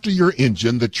 decades. After your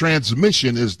engine, the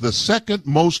transmission is the second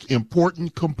most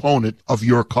important component of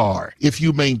your car. If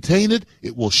you maintain it,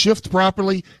 it will shift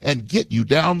properly and get you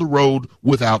down the road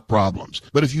without problems.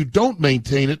 But if you don't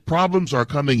maintain it, problems are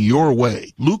coming your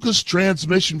way. Lucas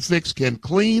Transmission Fix can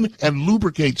clean and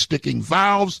lubricate sticking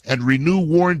valves and renew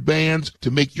worn bands to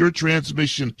make your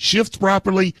transmission shift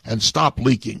properly and stop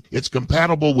leaking. It's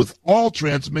compatible with all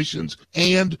transmissions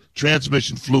and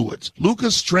transmission fluids.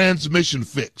 Lucas Transmission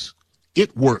Fix.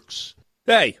 It works.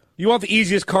 Hey, you want the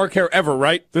easiest car care ever,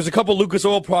 right? There's a couple Lucas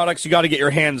Oil products you got to get your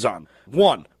hands on.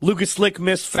 1, Lucas Slick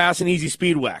Mist Fast and Easy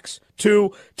Speed Wax.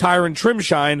 2, Tire and Trim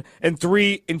Shine. And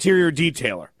 3, Interior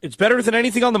Detailer. It's better than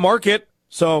anything on the market,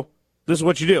 so this is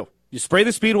what you do. You spray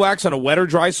the speed wax on a wet or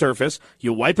dry surface,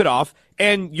 you wipe it off,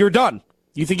 and you're done.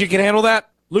 You think you can handle that?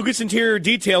 Lucas Interior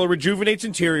Detailer rejuvenates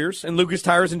interiors, and Lucas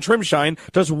Tires and Trim Shine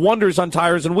does wonders on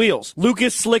tires and wheels.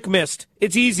 Lucas Slick Mist.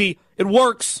 It's easy. It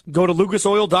works. Go to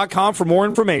lucasoil.com for more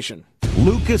information.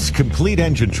 Lucas Complete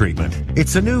Engine Treatment.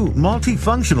 It's a new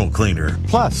multifunctional cleaner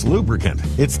plus lubricant.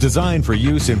 It's designed for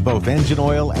use in both engine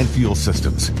oil and fuel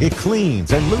systems. It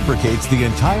cleans and lubricates the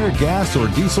entire gas or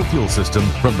diesel fuel system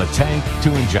from the tank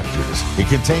to injectors. It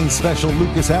contains special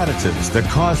Lucas additives that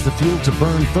cause the fuel to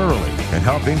burn thoroughly and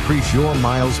help increase your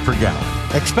miles per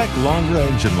gallon. Expect longer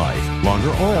engine life, longer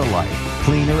oil life,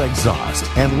 cleaner exhaust,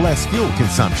 and less fuel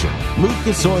consumption.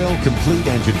 Lucas Oil Complete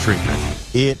Engine Treatment.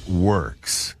 It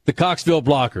works. The Coxville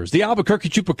Blockers, the Albuquerque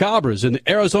Chupacabras, and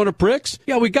the Arizona Pricks?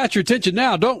 Yeah, we got your attention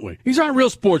now, don't we? These aren't real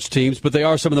sports teams, but they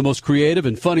are some of the most creative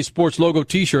and funny sports logo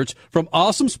t-shirts from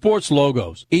Awesome Sports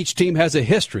Logos. Each team has a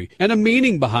history and a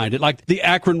meaning behind it, like the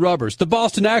Akron Rubbers, the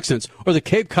Boston Accents, or the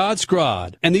Cape Cod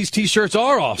Scrod. And these t-shirts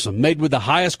are awesome, made with the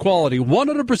highest quality,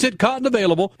 100% cotton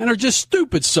available, and are just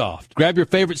stupid soft. Grab your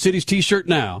favorite city's t-shirt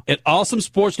now at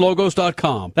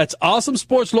awesomesportslogos.com. That's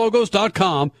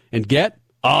awesomesportslogos.com and get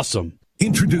awesome.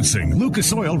 Introducing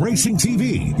Lucas Oil Racing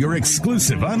TV, your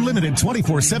exclusive unlimited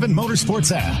 24/7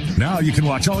 motorsports app. Now you can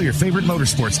watch all your favorite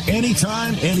motorsports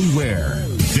anytime, anywhere.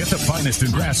 Get the finest in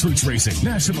grassroots racing,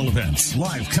 national events,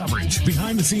 live coverage,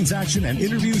 behind-the-scenes action, and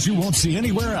interviews you won't see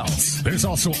anywhere else. There's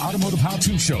also automotive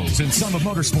how-to shows and some of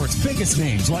motorsports' biggest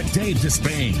names like Dave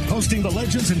Despain, hosting the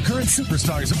legends and current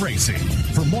superstars of racing.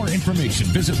 For more information,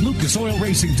 visit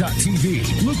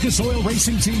lucasoilracing.tv. Lucas Oil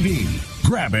Racing TV.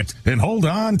 Grab it and hold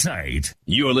on tight.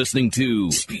 You're listening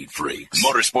to Speed Freaks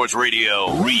Motorsports Radio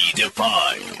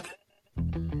Redefined.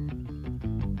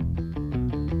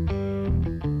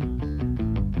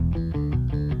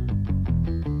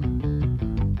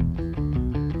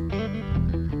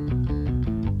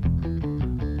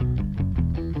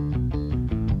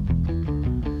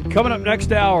 Coming up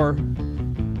next hour,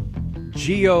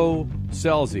 Giovanni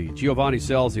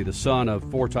Scelzi, the son of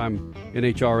four-time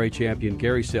NHRA champion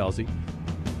Gary Scelzi.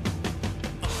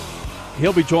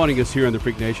 He'll be joining us here in the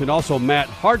Freak Nation. Also, Matt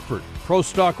Hartford, Pro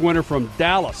Stock winner from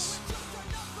Dallas.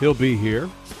 He'll be here.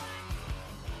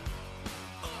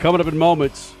 Coming up in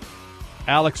moments,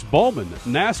 Alex Bowman,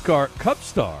 NASCAR Cup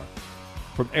star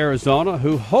from Arizona,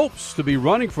 who hopes to be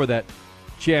running for that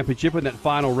championship in that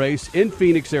final race in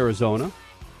Phoenix, Arizona.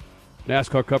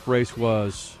 NASCAR Cup race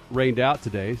was rained out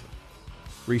today,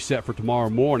 reset for tomorrow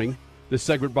morning. This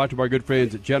segment brought to you by our good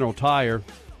friends at General Tire.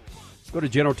 Go to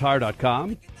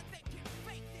GeneralTire.com.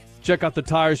 Check out the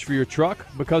tires for your truck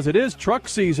because it is truck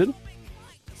season.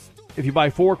 If you buy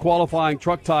 4 qualifying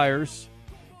truck tires,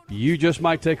 you just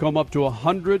might take home up to a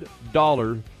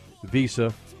 $100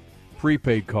 Visa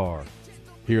prepaid card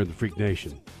here in the Freak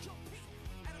Nation.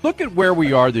 Look at where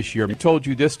we are this year. I told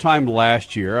you this time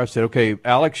last year, I said, okay,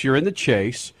 Alex, you're in the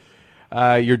chase.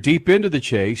 You're deep into the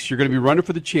chase. You're going to be running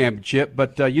for the championship.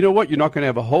 But you know what? You're not going to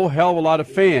have a whole hell of a lot of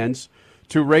fans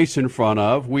to race in front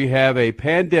of. We have a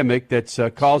pandemic that's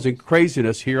causing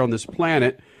craziness here on this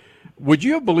planet. Would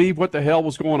you have believed what the hell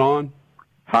was going on?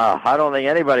 I don't think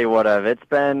anybody would have. It's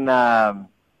been a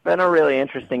really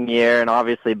interesting year, and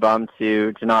obviously bummed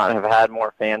to not have had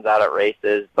more fans out at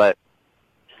races. But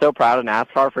so proud of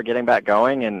NASCAR for getting back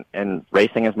going and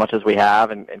racing as much as we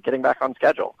have and getting back on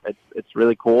schedule. It's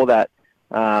really cool that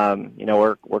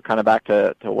we're kind of back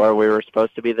to where we were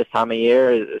supposed to be this time of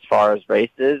year as far as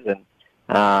races and.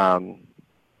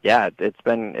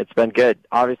 It's been good.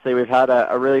 Obviously, we've had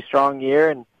a really strong year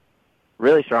and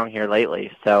really strong here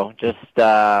lately. So just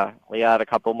we had a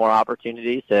couple more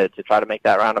opportunities to try to make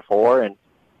that round of 4, and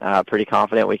pretty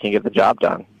confident we can get the job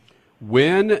done.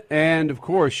 Win, and of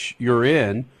course, you're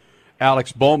in.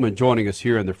 Alex Bowman joining us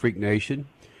here in the Freak Nation,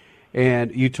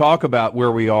 and you talk about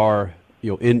where we are,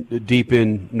 deep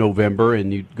in November,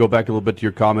 and you go back a little bit to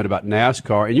your comment about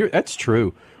NASCAR, and that's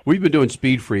true. We've been doing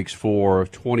Speed Freaks for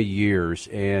 20 years,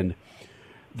 and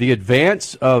the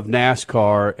advance of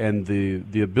NASCAR and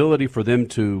the ability for them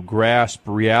to grasp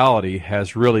reality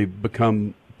has really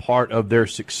become part of their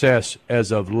success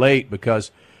as of late, because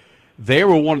they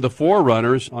were one of the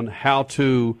forerunners on how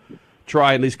to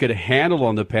try at least get a handle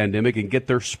on the pandemic and get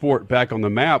their sport back on the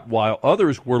map, while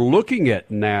others were looking at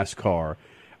NASCAR.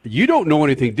 You don't know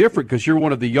anything different because you're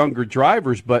one of the younger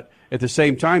drivers, but at the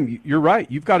same time, you're right.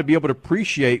 You've got to be able to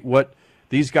appreciate what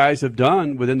these guys have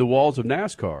done within the walls of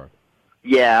NASCAR.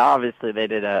 Yeah, obviously they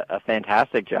did a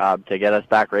fantastic job to get us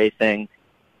back racing.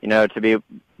 To be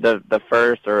the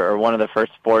first or one of the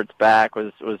first sports back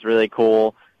was really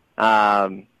cool.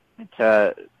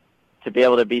 To be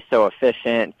able to be so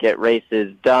efficient, get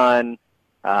races done,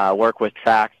 work with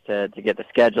tracks to get the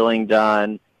scheduling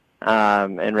done,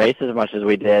 and race as much as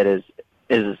we did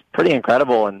is pretty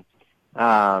incredible. And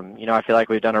I feel like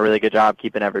we've done a really good job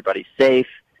keeping everybody safe.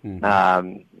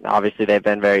 Mm-hmm. Obviously they've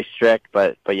been very strict,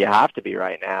 but you have to be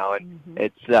right now. And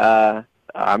it's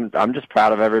I'm just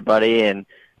proud of everybody and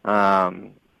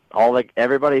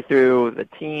everybody through the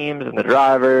teams and the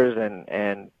drivers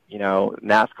and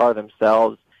NASCAR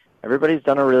themselves. Everybody's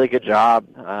done a really good job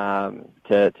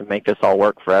to make this all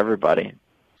work for everybody.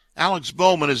 Alex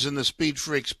Bowman is in the Speed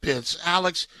Freaks pits.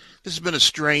 Alex, this has been a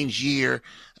strange year.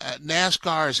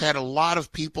 NASCAR has had a lot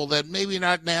of people that maybe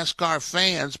not NASCAR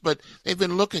fans, but they've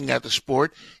been looking at the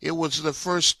sport. It was the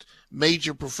first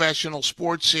major professional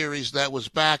sports series that was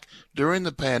back during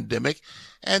the pandemic.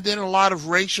 And then a lot of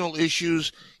racial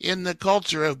issues in the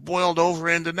culture have boiled over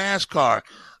into NASCAR.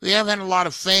 We haven't had a lot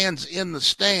of fans in the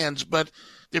stands, but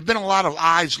there have been a lot of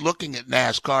eyes looking at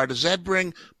NASCAR. Does that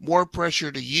bring more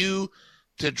pressure to you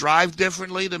to drive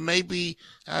differently, to maybe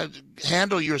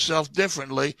handle yourself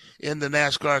differently in the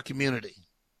NASCAR community?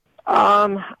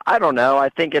 I don't know. I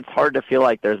think it's hard to feel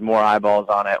like there's more eyeballs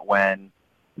on it when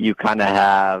you kind of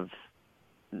have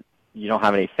you don't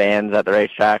have any fans at the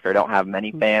racetrack or don't have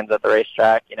many fans at the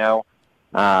racetrack, you're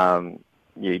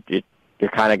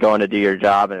kind of going to do your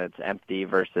job and it's empty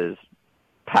versus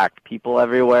packed people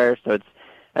everywhere. So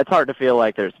it's hard to feel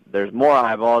like there's more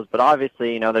eyeballs, but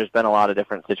obviously, there's been a lot of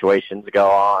different situations go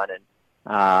on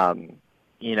and,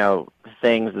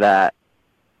 things that,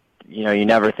 you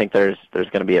never think there's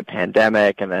going to be a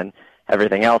pandemic and then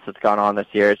everything else that's gone on this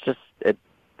year. It's just,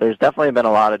 there's definitely been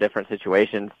a lot of different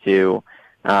situations to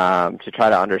try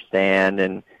to understand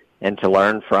and to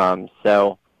learn from.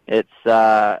 So it's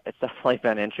definitely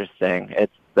been interesting.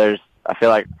 I feel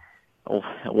like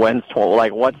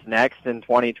what's next in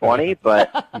 2020,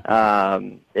 but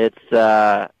I'm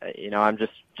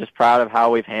just proud of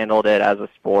how we've handled it as a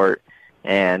sport,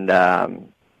 and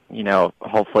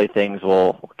hopefully things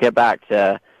will get back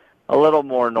to a little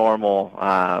more normal.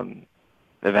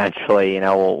 Eventually,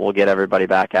 we'll get everybody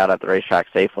back out at the racetrack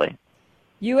safely.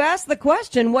 You asked the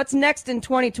question, what's next in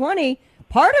 2020?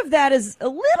 Part of that is a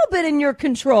little bit in your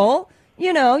control.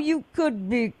 You could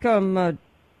become a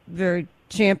very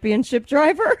championship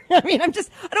driver. I mean, I don't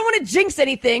want to jinx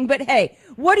anything, but hey,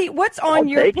 what's on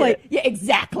your plate? Yeah,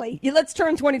 exactly. Let's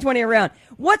turn 2020 around.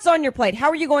 What's on your plate? How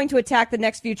are you going to attack the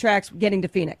next few tracks getting to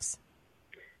Phoenix?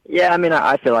 Yeah,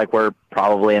 I feel like we're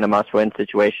probably in a must-win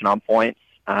situation on points.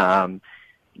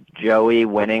 Joey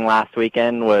winning last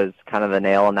weekend was kind of the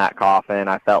nail in that coffin.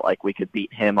 I felt like we could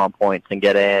beat him on points and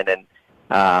get in,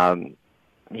 and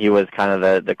he was kind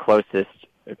of the closest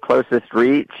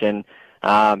reach, and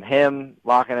him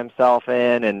locking himself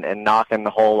in and knocking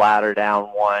the whole ladder down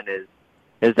one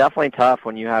is definitely tough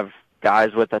when you have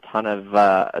guys with a ton of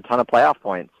playoff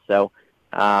points. So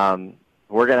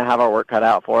we're going to have our work cut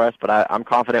out for us, but I'm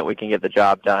confident we can get the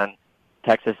job done.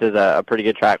 Texas is a pretty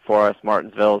good track for us.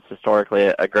 Martinsville is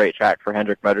historically a great track for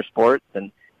Hendrick Motorsports,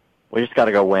 and we just got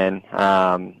to go win.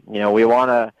 We want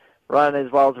to run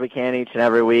as well as we can each and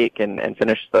every week and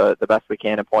finish the best we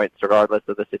can in points regardless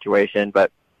of the situation,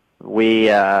 but we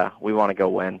want to go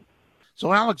win.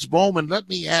 So, Alex Bowman, let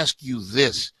me ask you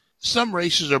this. Some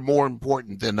races are more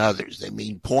important than others. They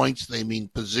mean points. They mean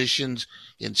positions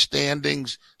in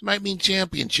standings. It might mean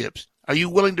championships. Are you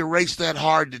willing to race that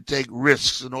hard to take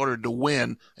risks in order to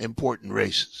win important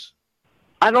races?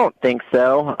 I don't think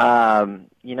so.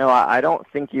 I don't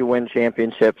think you win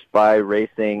championships by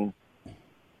racing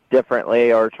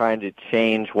differently or trying to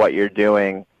change what you're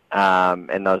doing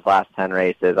in those last 10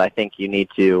 races. I think you need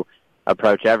to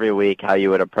approach every week how you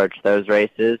would approach those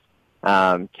races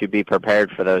to be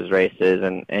prepared for those races.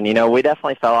 And we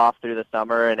definitely fell off through the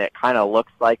summer, and it kind of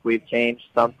looks like we've changed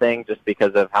something just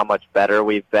because of how much better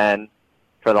we've been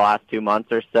for the last 2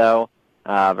 months or so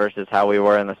versus how we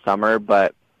were in the summer.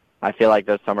 But I feel like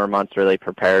those summer months really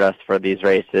prepared us for these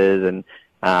races, and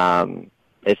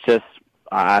it's just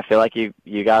I feel like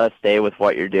you got to stay with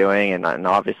what you're doing, and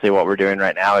obviously what we're doing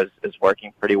right now is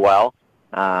working pretty well.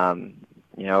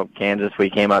 Kansas, we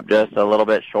came up just a little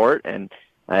bit short, and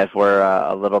if we're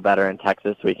a little better in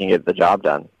Texas, we can get the job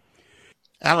done.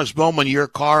 Alex Bowman, your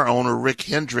car owner, Rick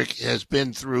Hendrick, has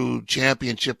been through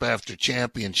championship after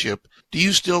championship. Do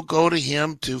you still go to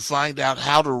him to find out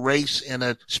how to race in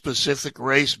a specific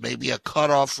race, maybe a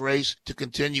cutoff race to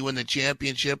continue in the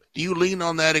championship? Do you lean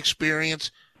on that experience?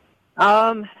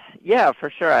 Yeah, for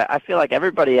sure. I feel like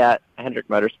everybody at Hendrick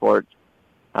Motorsports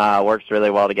works really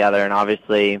well together, and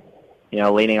obviously,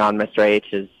 leaning on Mr.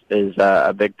 H is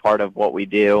a big part of what we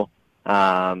do.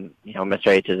 Mr.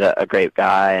 H is a great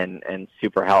guy and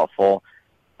super helpful,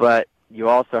 but you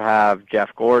also have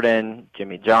Jeff Gordon,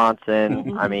 Jimmy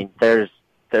Johnson. I mean, there's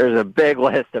a big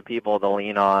list of people to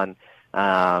lean on.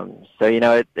 So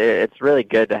it's really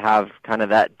good to have kind of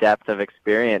that depth of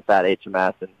experience at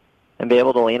HMS and be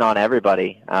able to lean on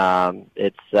everybody.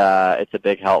 It's a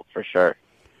big help for sure.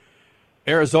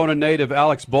 Arizona native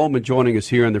Alex Bowman joining us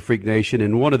here in the Freak Nation,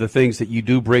 and one of the things that you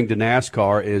do bring to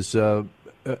NASCAR is a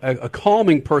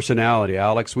calming personality.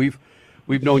 Alex, we've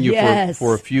known you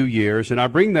for a few years, and I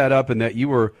bring that up in that you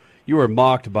were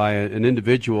mocked by an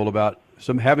individual about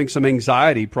having some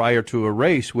anxiety prior to a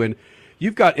race when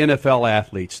you've got NFL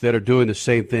athletes that are doing the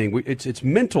same thing. It's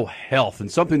mental health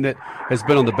and something that has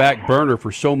been on the back burner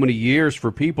for so many years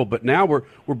for people, but now we're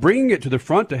bringing it to the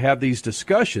front to have these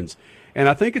discussions. And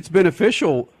I think it's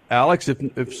beneficial, Alex,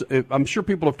 if I'm sure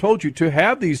people have told you to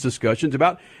have these discussions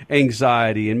about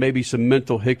anxiety and maybe some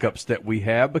mental hiccups that we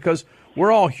have, because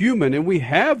we're all human and we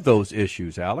have those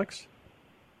issues, Alex.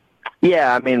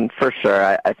 Yeah, I mean, for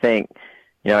sure. I think,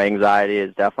 anxiety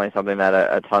is definitely something that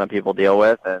a ton of people deal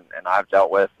with, and I've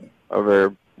dealt with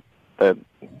for as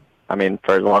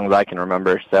long as I can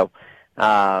remember. So,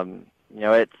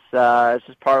 it's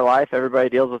just part of life. Everybody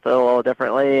deals with it a little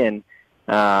differently, and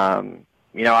I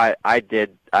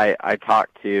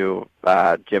talked to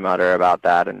Jim Utter about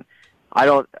that, and I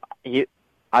don't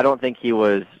think he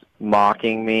was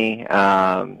mocking me.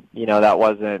 That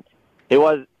wasn't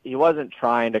he wasn't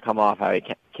trying to come off how he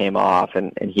came off,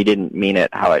 and he didn't mean it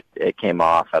how it came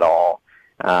off at all.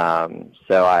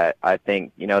 So I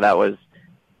think that was.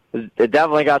 It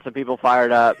definitely got some people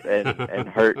fired up and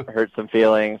hurt some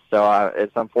feelings. So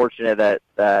it's unfortunate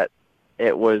that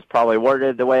it was probably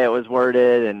worded the way it was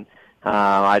worded, and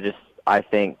I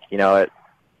think it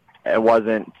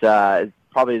wasn't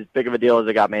probably as big of a deal as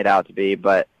it got made out to be.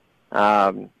 But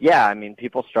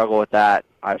people struggle with that.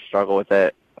 I struggle with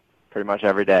it pretty much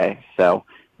every day. So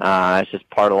it's just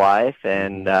part of life,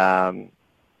 and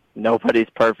nobody's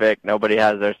perfect. Nobody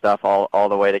has their stuff all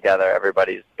the way together.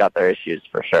 Everybody's got their issues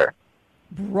for sure.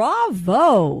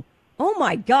 Bravo. Oh,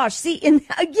 my gosh. See, I'm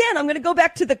going to go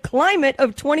back to the climate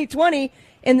of 2020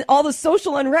 and all the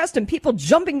social unrest and people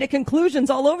jumping to conclusions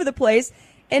all over the place.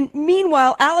 And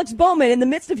meanwhile, Alex Bowman, in the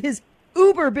midst of his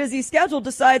uber busy schedule,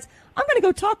 decides, I'm going to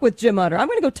go talk with Jim Utter. I'm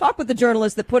going to go talk with the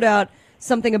journalist that put out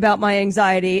something about my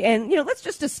anxiety. And, let's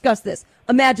just discuss this.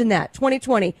 Imagine that,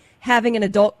 2020. Having an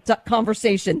adult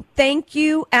conversation. Thank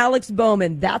you, Alex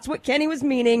Bowman. That's what Kenny was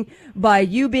meaning by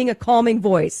you being a calming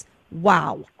voice.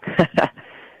 Wow.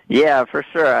 Yeah, for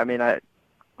sure. I mean, I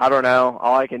don't know.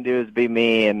 All I can do is be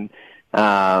me, and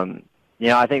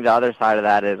I think the other side of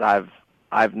that is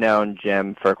I've known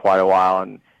Jim for quite a while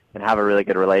and have a really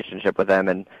good relationship with him,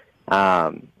 and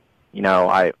I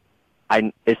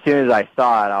as soon as I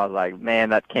saw it, I was like,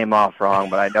 man, that came off wrong,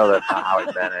 but I know that's not how he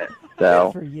meant it.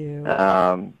 So, good for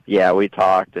you. We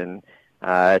talked, and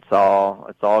it's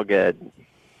all good.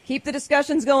 Keep the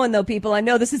discussions going, though, people. I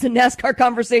know this is a NASCAR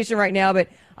conversation right now, but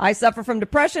I suffer from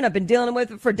depression. I've been dealing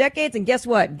with it for decades, and guess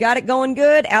what? Got it going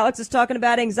good. Alex is talking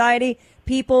about anxiety.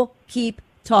 People keep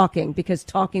talking because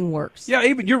talking works. Yeah,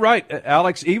 you're right,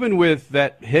 Alex. Even with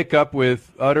that hiccup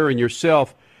with Utter and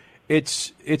yourself,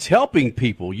 it's helping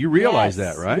people. You realize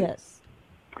that, right? Yes.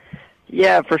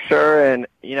 Yeah, for sure. And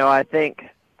I think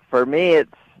for me,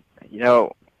 it's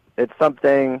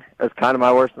something that's kind of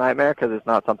my worst nightmare because it's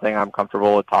not something I'm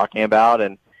comfortable with talking about.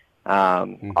 And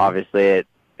obviously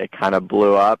it kind of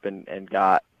blew up and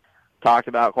got talked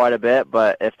about quite a bit.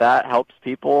 But if that helps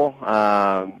people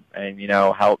and,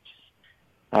 helps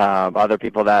other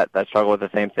people that struggle with the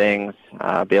same things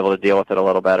be able to deal with it a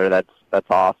little better, that's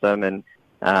awesome. And,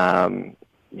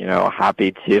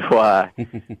 happy to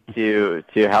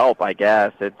help, I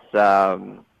guess. It's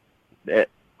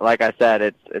like I said,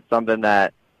 it's something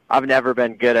that I've never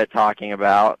been good at talking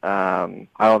about. I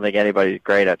don't think anybody's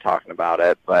great at talking about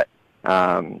it, but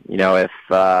if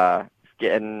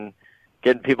getting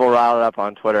people riled up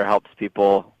on Twitter helps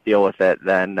people deal with it,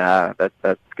 then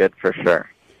that's good for sure.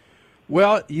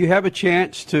 Well, you have a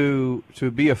chance to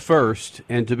be a first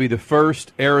and to be the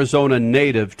first Arizona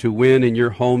native to win in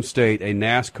your home state a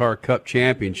NASCAR Cup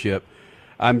championship.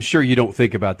 I'm sure you don't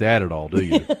think about that at all, do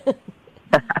you?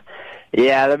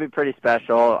 Yeah, that'd be pretty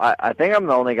special. I think I'm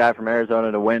the only guy from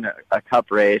Arizona to win a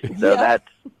Cup race, so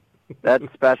that's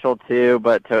special too.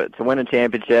 But to win a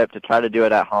championship, to try to do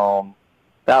it at home,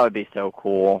 that would be so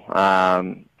cool.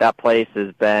 That place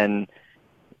has been,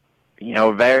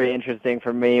 very interesting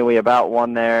for me. We about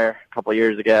won there a couple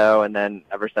years ago, and then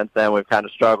ever since then we've kind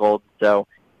of struggled. So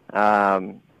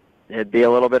it'd be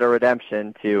a little bit of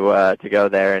redemption to go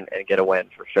there and get a win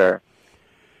for sure.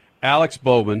 Alex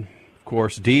Bowman, of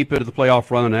course, deep into the playoff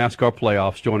run in the NASCAR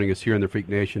playoffs, joining us here in the Freak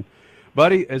Nation.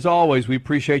 Buddy, as always, we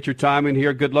appreciate your time in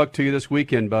here. Good luck to you this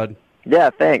weekend, bud.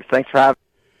 Yeah, thanks. Thanks for having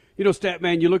me.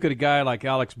 Statman, you look at a guy like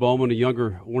Alex Bowman,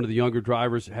 one of the younger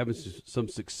drivers having some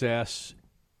success,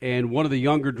 and one of the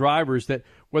younger drivers that,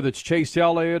 whether it's Chase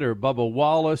Elliott or Bubba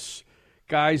Wallace,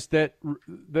 guys that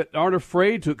aren't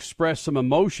afraid to express some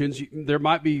emotions. There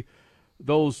might be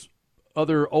those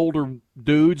other older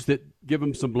dudes that give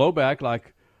them some blowback,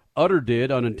 like Utter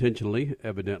did unintentionally,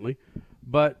 evidently.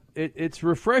 But it's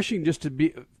refreshing just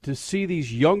to see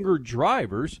these younger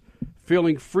drivers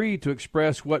feeling free to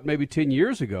express what maybe 10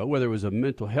 years ago, whether it was a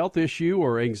mental health issue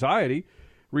or anxiety,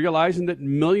 realizing that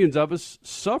millions of us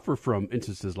suffer from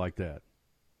instances like that.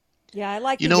 Yeah, I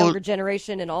like the younger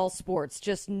generation in all sports,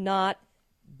 just not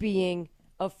being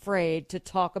afraid to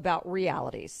talk about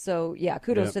realities. So, yeah,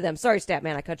 kudos to them. Sorry,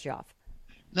 Statman, I cut you off.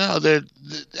 No,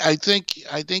 I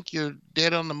think you're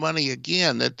dead on the money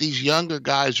again, that these younger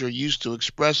guys are used to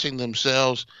expressing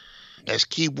themselves as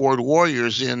keyboard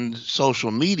warriors in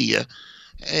social media,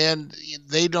 and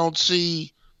they don't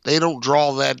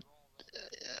draw that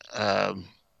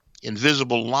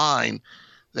invisible line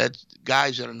that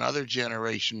guys in another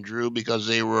generation drew because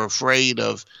they were afraid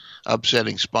of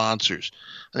upsetting sponsors.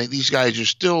 I think these guys are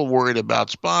still worried about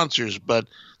sponsors, but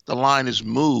the line has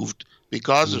moved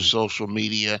because of social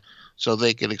media, so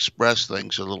they can express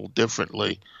things a little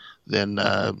differently than,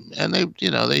 and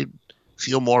they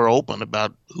feel more open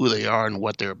about who they are and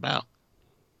what they're about.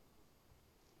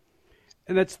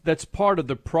 And that's part of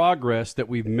the progress that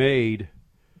we've made,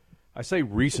 I say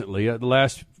recently, the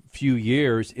last few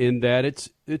years, in that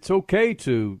it's okay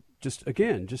to just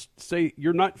say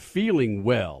you're not feeling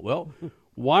well. Well,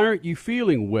 why aren't you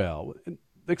feeling well?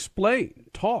 Explain,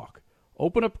 talk,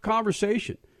 open up a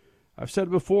conversation. I've said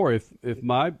it before, if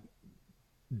my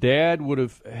dad would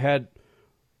have had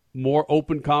more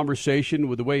open conversation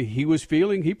with the way he was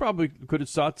feeling, he probably could have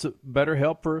sought some better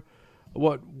help for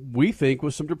what we think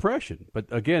was some depression. But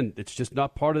again, it's just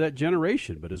not part of that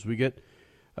generation. But as we get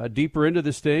deeper into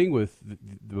this thing with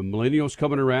the millennials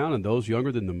coming around and those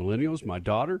younger than the millennials, my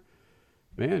daughter,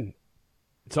 man,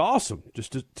 it's awesome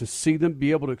just to see them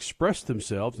be able to express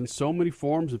themselves in so many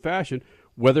forms and fashion,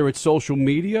 whether it's social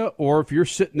media or if you're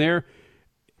sitting there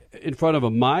in front of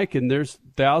a mic and there's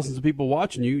thousands of people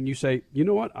watching you and you say, you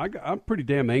know what, I'm pretty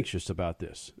damn anxious about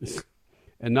this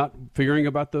and not worrying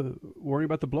about the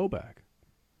blowback.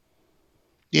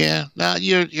 Yeah, no,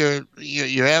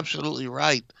 you're absolutely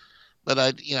right. But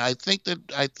I think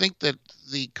that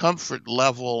the comfort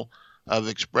level of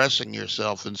expressing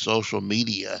yourself in social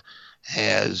media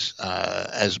has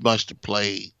as much to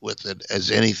play with it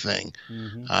as anything.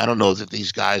 Mm-hmm. I don't know that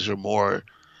these guys are more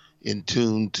in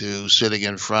tune to sitting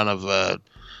in front of a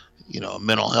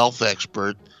mental health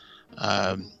expert.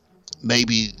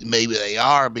 Maybe they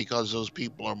are, because those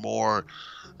people are more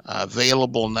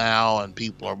available now and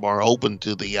people are more open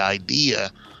to the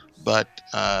idea. But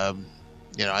I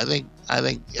think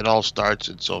it all starts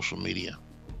in social media.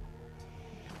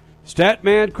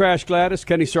 Statman, Crash Gladys,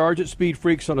 Kenny Sargent, Speed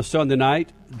Freaks on a Sunday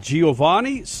night.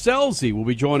 Giovanni Scelzi will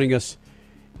be joining us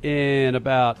in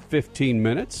about 15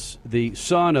 minutes. The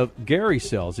son of Gary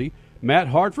Scelzi, Matt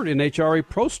Hartford, NHRA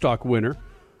Pro Stock winner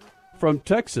from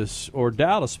Texas, or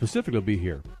Dallas specifically, will be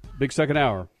here. Big second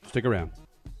hour. Stick around.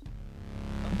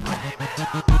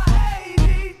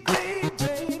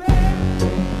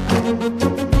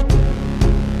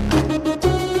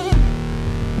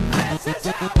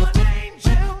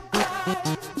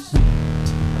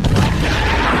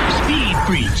 Speed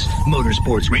Freaks,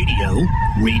 Motorsports Radio,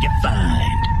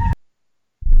 redefined.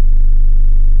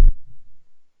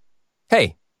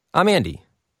 Hey, I'm Andy.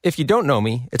 If you don't know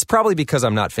me, it's probably because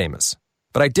I'm not famous.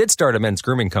 But I did start a men's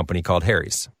grooming company called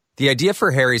Harry's. The idea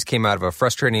for Harry's came out of a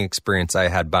frustrating experience I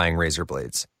had buying razor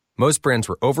blades. Most brands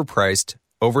were overpriced,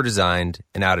 overdesigned,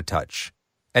 and out of touch.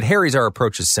 At Harry's, our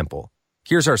approach is simple.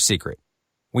 Here's our secret.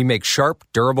 We make sharp,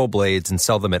 durable blades and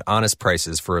sell them at honest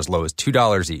prices for as low as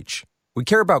 $2 each. We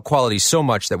care about quality so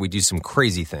much that we do some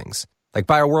crazy things, like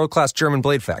buy a world-class German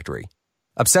blade factory.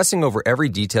 Obsessing over every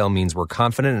detail means we're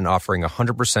confident in offering a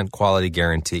 100% quality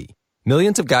guarantee.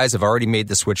 Millions of guys have already made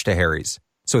the switch to Harry's,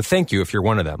 so thank you if you're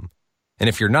one of them. And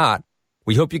if you're not,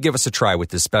 we hope you give us a try with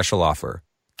this special offer.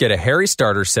 Get a Harry's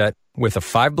starter set with a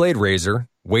 5-blade razor,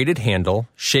 weighted handle,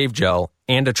 shave gel,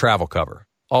 and a travel cover,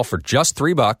 all for just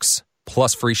 $3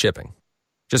 plus free shipping.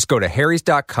 Just go to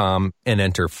harrys.com and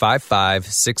enter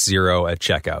 5560 at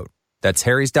checkout. That's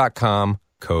harrys.com,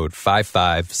 code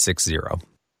 5560.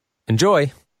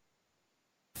 Enjoy.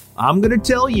 I'm going to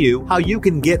tell you how you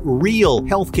can get real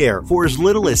healthcare for as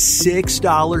little as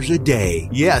 $6 a day.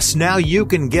 Yes, now you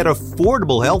can get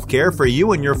affordable healthcare for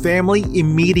you and your family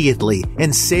immediately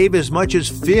and save as much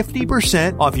as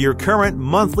 50% off your current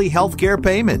monthly healthcare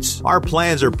payments. Our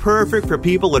plans are perfect for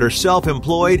people that are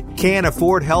self-employed, can't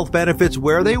afford health benefits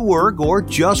where they work, or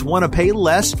just want to pay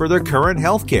less for their current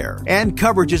healthcare. And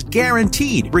coverage is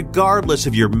guaranteed regardless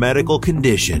of your medical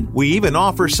condition. We even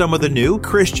offer some of the new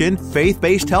Christian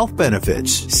faith-based health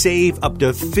benefits. Save up to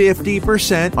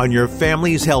 50% on your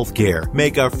family's health care.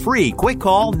 Make a free quick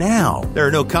call now. There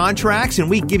are no contracts, and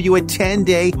we give you a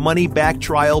 10-day money-back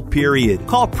trial period.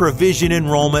 Call Provision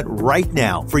Enrollment right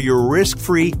now for your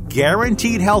risk-free,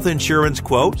 guaranteed health insurance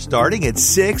quote starting at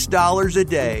 $6 a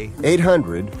day.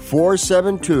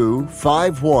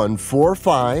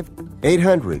 800-472-5145.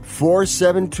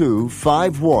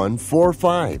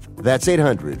 800-472-5145. That's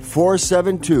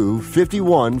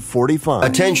 800-472-5145.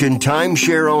 Attention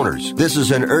timeshare owners. This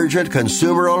is an urgent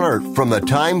consumer alert from the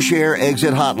Timeshare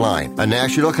Exit Hotline, a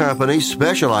national company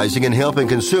specializing in helping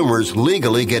consumers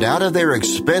legally get out of their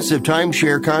expensive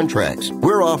timeshare contracts.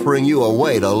 We're offering you a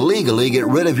way to legally get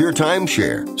rid of your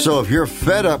timeshare. So if you're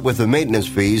fed up with the maintenance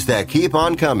fees that keep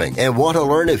on coming and want to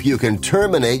learn if you can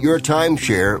terminate your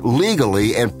timeshare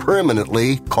legally and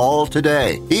permanently, call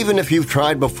today. Even if you've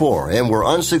tried before and were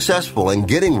unsuccessful in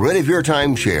getting rid of your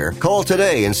timeshare, call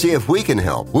today and see if we can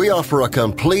help. We offer a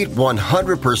complete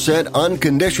 100%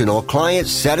 unconditional client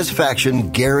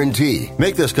satisfaction guarantee.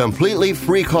 Make this completely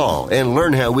free call and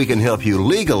learn how we can help you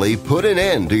legally put an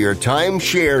end to your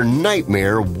timeshare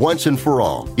nightmare once and for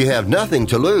all. You have nothing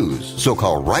to lose, so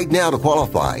call right now to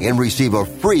qualify and receive a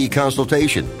free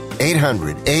consultation.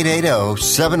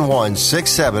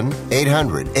 800-880-7167,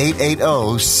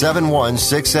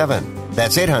 800-880-7167.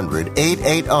 That's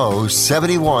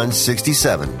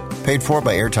 800-880-7167. Paid for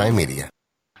by Airtime Media.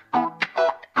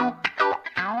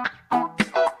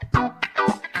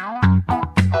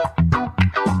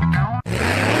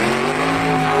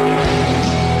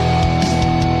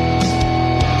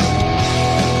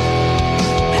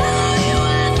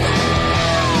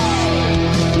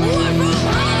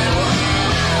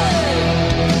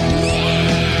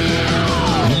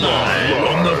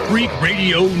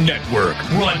 Radio Network,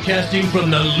 broadcasting from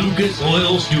the Lucas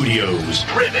Oil Studios.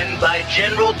 Driven by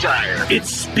General Tire. It's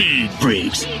Speed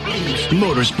Freaks.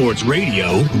 Motorsports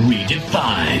Radio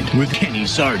redefined with Kenny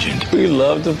Sargent. We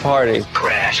love to party.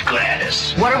 Crash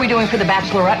Gladys. What are we doing for the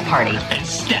bachelorette party? And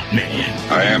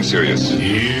Statman. I am serious.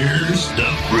 Here's the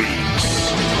Freaks.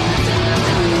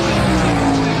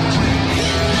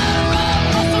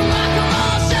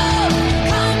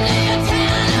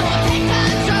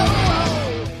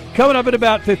 Coming up in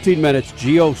about 15 minutes,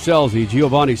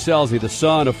 Giovanni Scelzi, the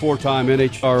son of four-time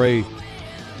NHRA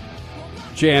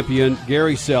champion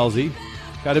Gary Scelzi,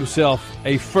 got himself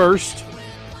a first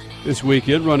this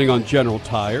weekend running on General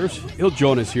Tires. He'll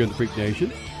join us here in the Freak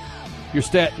Nation. Your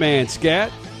stat man,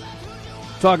 Scat,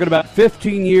 talking about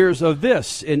 15 years of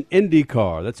this in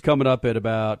IndyCar. That's coming up at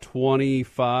about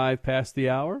 25 past the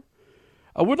hour.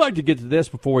 I would like to get to this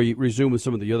before we resume with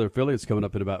some of the other affiliates coming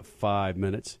up in about 5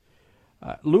 minutes.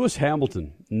 Lewis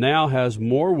Hamilton now has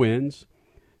more wins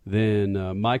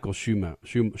than Michael Schumacher.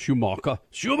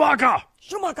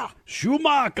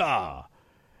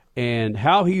 And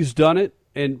how he's done it,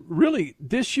 and really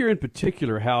this year in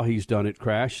particular, how he's done it,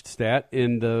 Crash Stat,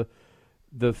 in the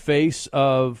face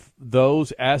of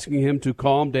those asking him to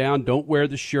calm down, don't wear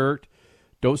the shirt,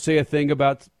 don't say a thing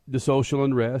about the social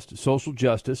unrest, social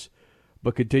justice,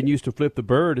 but continues to flip the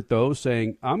bird at those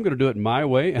saying, I'm going to do it my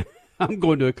way. I'm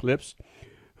going to eclipse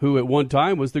who at one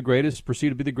time was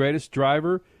perceived to be the greatest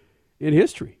driver in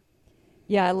history.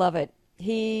 Yeah, I love it.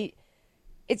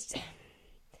 It's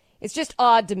just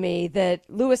odd to me that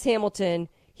Lewis Hamilton,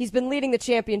 he's been leading the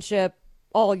championship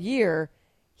all year.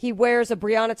 He wears a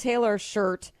Breonna Taylor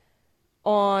shirt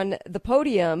on the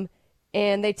podium,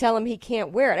 and they tell him he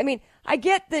can't wear it. I mean, I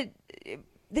get that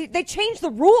they changed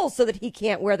the rules so that he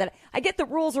can't wear that. I get the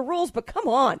rules are rules, but come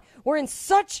on. We're in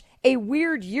such a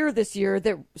weird year this year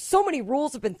that so many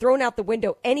rules have been thrown out the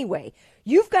window anyway.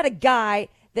 You've got a guy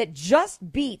that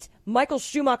just beat Michael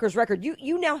Schumacher's record.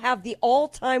 You now have the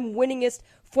all-time winningest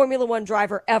Formula One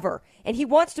driver ever, and he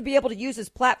wants to be able to use his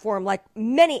platform like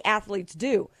many athletes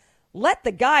do. Let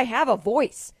the guy have a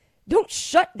voice. Don't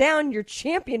shut down your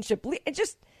championship.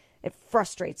 It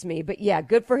frustrates me, but yeah,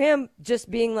 good for him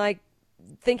just being like,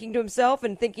 thinking to himself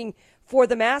and thinking for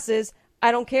the masses,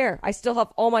 I don't care. I still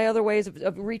have all my other ways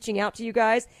of reaching out to you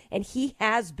guys, and he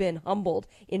has been humbled,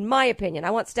 in my opinion.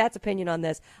 I want Stat's opinion on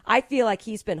this. I feel like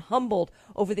he's been humbled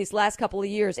over these last couple of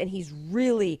years, and he's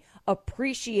really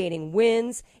appreciating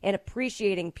wins and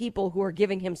appreciating people who are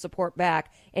giving him support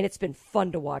back, and it's been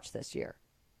fun to watch this year.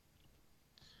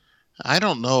 I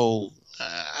don't know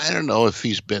if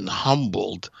he's been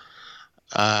humbled.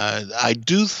 I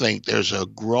do think there's a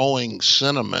growing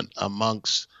sentiment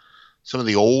amongst some of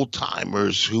the old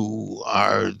timers who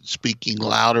are speaking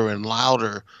louder and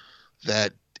louder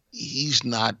that he's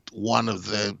not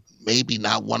maybe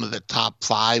not one of the top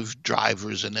 5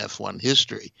 drivers in F1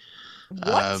 history.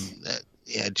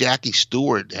 Jackie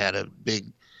Stewart had a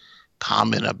big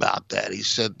comment about that. He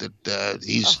said that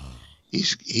he's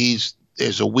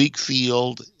there's a weak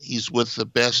field. He's with the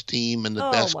best team and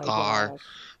the best car. Gosh.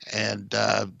 And,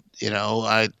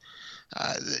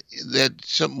 that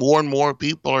some more and more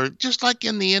people are just like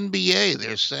in the NBA.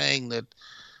 They're saying that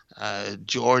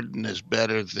Jordan is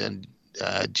better than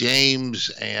James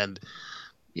and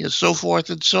so forth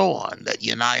and so on. That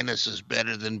Unitas is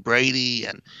better than Brady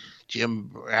and Jim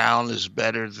Brown is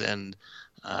better than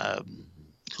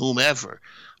whomever.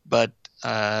 But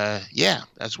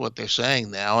that's what they're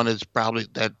saying now, and it's probably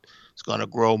that it's going to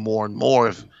grow more and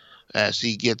more as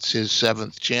he gets his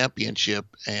 7th championship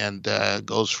and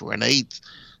goes for an 8th.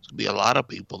 There's going to be a lot of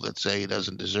people that say he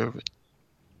doesn't deserve it.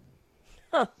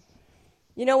 Huh.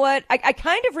 You know what? I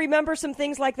kind of remember some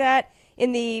things like that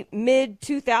in the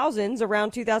mid-2000s,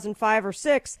 around 2005 or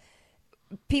 6,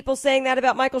 people saying that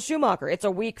about Michael Schumacher. It's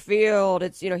a weak field.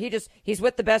 It's, he's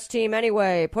with the best team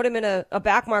anyway. Put him in a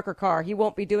backmarker car. He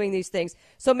won't be doing these things.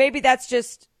 So maybe that's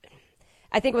just,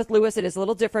 I think with Lewis it is a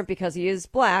little different because he is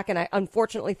black, and I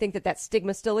unfortunately think that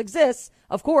stigma still exists,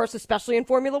 of course, especially in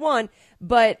Formula One.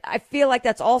 But I feel like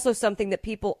that's also something that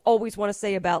people always want to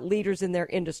say about leaders in their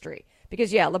industry.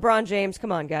 Because, LeBron James,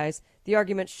 come on, guys. The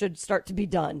argument should start to be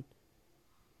done.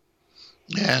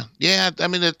 Yeah. I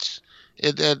mean,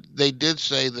 they did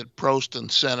say that Prost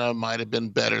and Senna might have been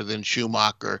better than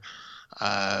Schumacher,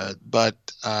 but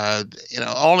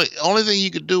only thing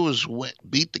you could do is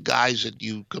beat the guys that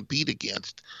you compete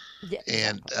against. Yeah.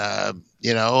 And I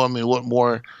mean, what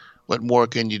more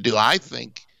can you do? I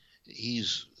think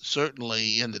he's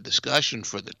certainly in the discussion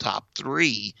for the top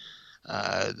 3.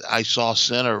 I saw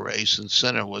Senna race, and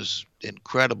Senna was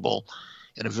incredible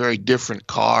in a very different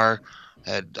car.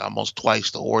 Had almost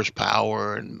twice the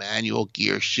horsepower and manual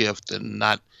gear shift and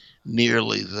not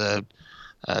nearly the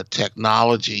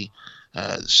technology.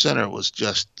 Senna was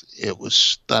it was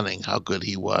stunning how good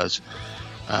he was.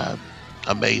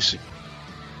 Amazing.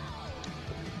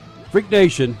 Freak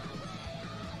Nation.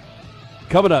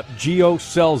 Coming up,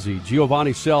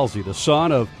 Giovanni Scelzi, the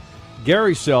son of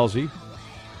Gary Scelzi,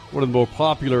 one of the more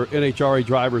popular NHRA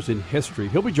drivers in history.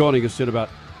 He'll be joining us in about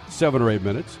 7 or 8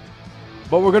 minutes.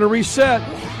 But we're going to reset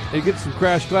and get some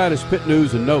Crash Gladys pit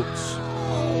news and notes.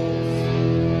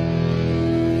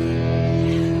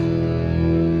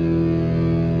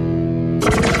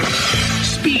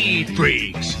 Speed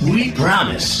Freaks, we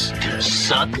promise to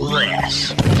suck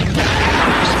less.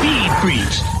 Speed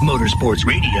Freaks, Motorsports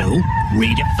Radio,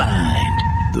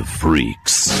 redefined. The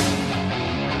Freaks.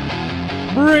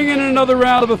 Bringing in another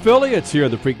round of affiliates here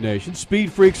in the Freak Nation.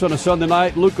 Speed Freaks on a Sunday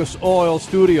night, Lucas Oil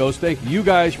Studios. Thank you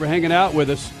guys for hanging out with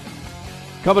us.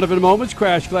 Coming up in moments,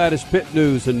 Crash Gladys pit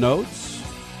news and notes.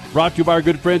 Brought to you by our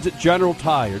good friends at General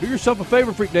Tire. Do yourself a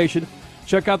favor, Freak Nation.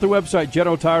 Check out their website,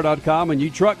 GeneralTire.com. And you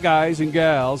truck guys and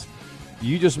gals,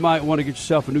 you just might want to get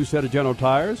yourself a new set of General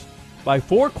Tires. Buy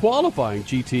 4 qualifying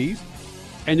GTs,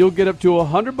 and you'll get up to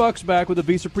 $100 back with a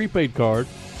Visa prepaid card.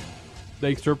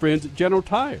 Thanks to our friends at General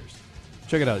Tires.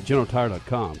 Check it out at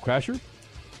GeneralTire.com. Crasher?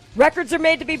 Records are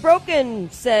made to be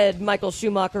broken, said Michael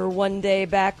Schumacher one day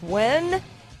back when.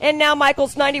 And now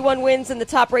Michael's 91 wins in the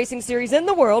top racing series in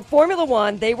the world, Formula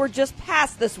One, they were just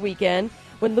passed this weekend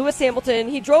when Lewis Hamilton,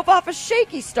 he drove off a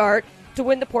shaky start to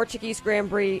win the Portuguese Grand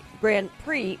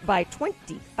Prix by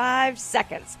 25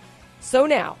 seconds. So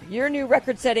now, your new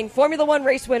record-setting Formula One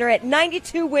race winner at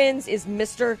 92 wins is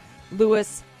Mr.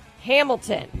 Lewis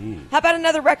Hamilton. How about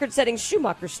another record-setting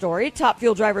Schumacher story? Top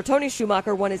Fuel driver Tony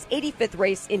Schumacher won his 85th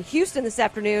race in Houston this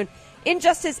afternoon in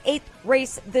just his 8th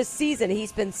race this season.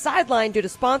 He's been sidelined due to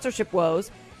sponsorship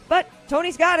woes, but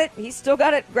Tony's got it. He's still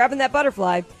got it, grabbing that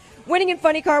butterfly. Winning in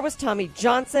funny car was Tommy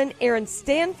Johnson. Aaron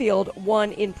Stanfield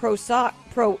won in pro stock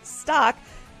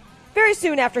very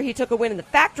soon after he took a win in the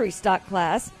factory stock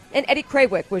class. And Eddie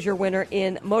Krawiec was your winner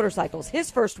in motorcycles, his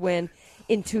first win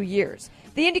in 2 years.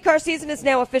 The IndyCar season is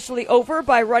now officially over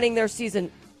by running their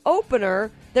season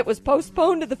opener that was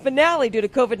postponed to the finale due to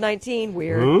COVID-19.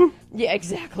 Weird. Huh? Yeah,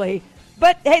 exactly.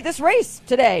 But, hey, this race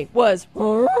today was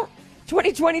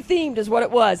 2020 themed is what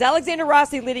it was. Alexander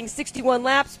Rossi leading 61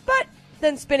 laps, but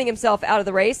then spinning himself out of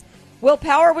the race. Will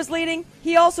Power was leading.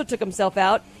 He also took himself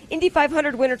out. Indy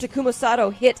 500 winner Takuma Sato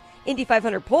hit Indy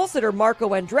 500 pole sitter Marco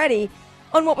Andretti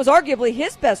on what was arguably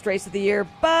his best race of the year,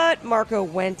 but Marco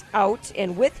went out,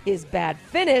 and with his bad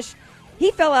finish,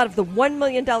 he fell out of the $1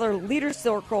 million Leaders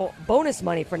Circle bonus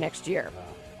money for next year.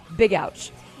 Big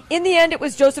ouch. In the end, it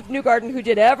was Joseph Newgarden who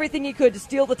did everything he could to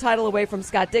steal the title away from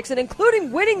Scott Dixon,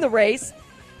 including winning the race,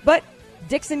 but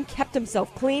Dixon kept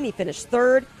himself clean. He finished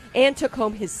third and took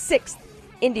home his 6th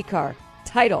IndyCar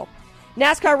title.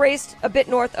 NASCAR raced a bit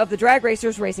north of the drag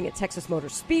racers, racing at Texas Motor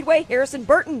Speedway. Harrison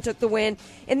Burton took the win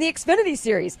in the Xfinity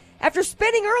Series after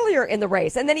spinning earlier in the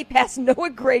race, and then he passed Noah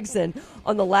Gragson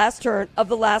on the last turn of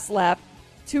the last lap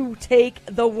to take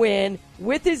the win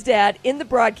with his dad in the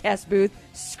broadcast booth,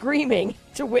 screaming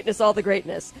to witness all the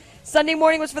greatness. Sunday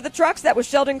morning was for the trucks. That was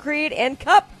Sheldon Creed and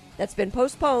Cup. That's been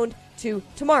postponed to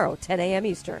tomorrow, 10 a.m.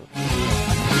 Eastern.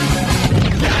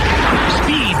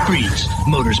 Speed Freaks,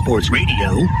 Motorsports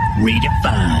Radio,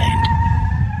 redefined.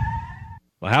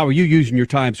 Well, how are you using your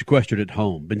time sequestered at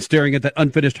home? Been staring at that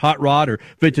unfinished hot rod or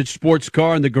vintage sports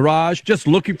car in the garage, just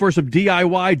looking for some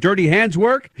DIY dirty hands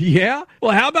work? Yeah?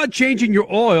 Well, how about changing your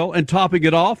oil and topping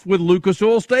it off with Lucas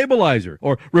Oil Stabilizer?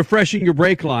 Or refreshing your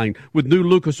brake line with new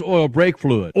Lucas Oil brake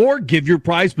fluid? Or give your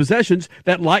prized possessions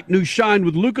that like new shine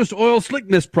with Lucas Oil Slick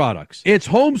Mist products? It's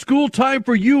homeschool time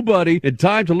for you, buddy, and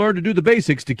time to learn to do the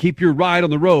basics to keep your ride on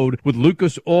the road with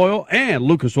Lucas Oil and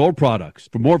Lucas Oil products.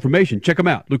 For more information, check them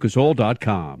out,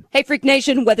 lucasoil.com. Hey, Freak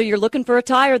Nation, whether you're looking for a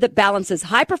tire that balances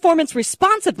high-performance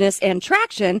responsiveness and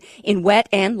traction in wet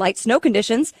and light snow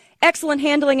conditions, excellent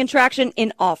handling and traction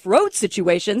in off-road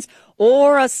situations,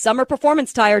 or a summer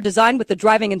performance tire designed with the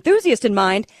driving enthusiast in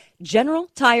mind, General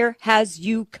Tire has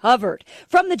you covered.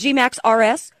 From the G-Max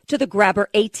RS to the Grabber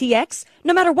ATX,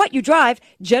 no matter what you drive,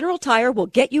 General Tire will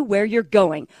get you where you're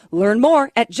going. Learn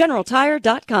more at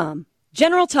GeneralTire.com.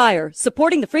 General Tire,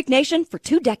 supporting the Freak Nation for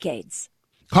 2 decades.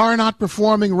 Car not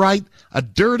performing right, a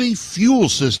dirty fuel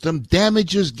system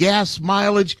damages gas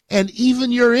mileage and even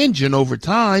your engine over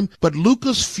time, but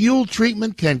Lucas Fuel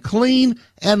Treatment can clean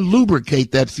and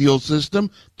lubricate that fuel system,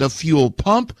 the fuel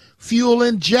pump, fuel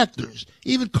injectors,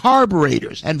 even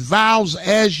carburetors and valves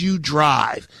as you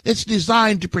drive. It's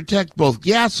designed to protect both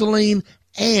gasoline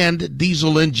and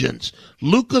diesel engines.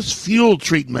 Lucas Fuel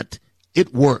Treatment,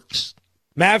 it works.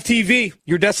 MAV TV,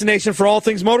 your destination for all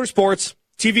things motorsports.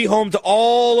 TV home to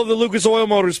all of the Lucas Oil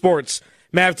Motorsports.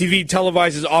 MAV TV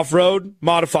televises off-road,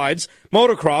 modifieds,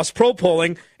 motocross, pro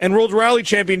polling, and World Rally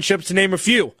Championships, to name a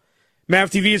few.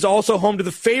 MAV TV is also home to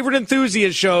the favorite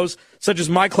enthusiast shows such as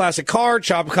My Classic Car,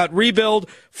 Chop Cut Rebuild,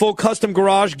 Full Custom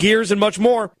Garage, Gears, and much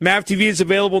more. MAV TV is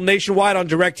available nationwide on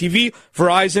DirecTV,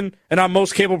 Verizon, and on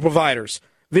most cable providers.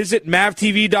 Visit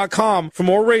MAVTV.com for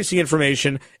more racing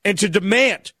information and to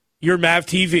demand your MAV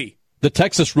TV. The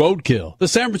Texas Roadkill, the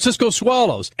San Francisco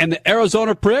Swallows, and the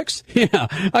Arizona Pricks? Yeah,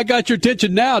 I got your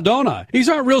attention now, don't I? These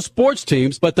aren't real sports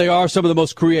teams, but they are some of the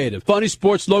most creative, funny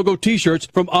sports logo t-shirts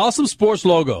from Awesome Sports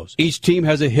Logos. Each team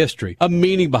has a history, a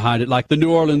meaning behind it, like the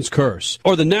New Orleans Curse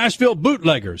or the Nashville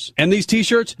Bootleggers. And these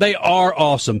t-shirts, they are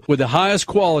awesome, with the highest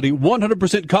quality,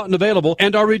 100% cotton available,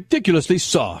 and are ridiculously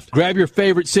soft. Grab your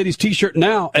favorite city's t-shirt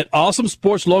now at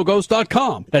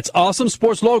awesomesportslogos.com. That's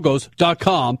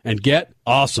awesomesportslogos.com and get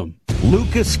awesome.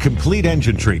 Lucas Complete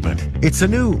Engine Treatment. It's a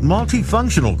new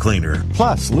multifunctional cleaner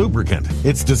plus lubricant.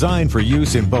 It's designed for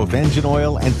use in both engine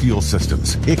oil and fuel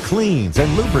systems. It cleans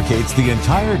and lubricates the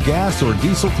entire gas or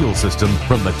diesel fuel system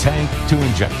from the tank to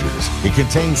injectors. It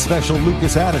contains special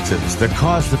Lucas additives that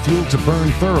cause the fuel to burn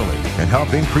thoroughly and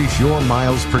help increase your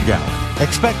miles per gallon.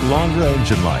 Expect longer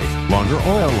engine life, longer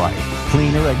oil life,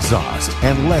 cleaner exhaust,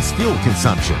 and less fuel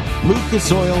consumption.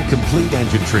 Lucas Oil Complete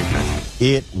Engine Treatment.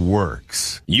 It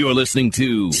works. You're listening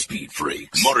to Speed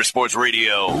Freaks, Motorsports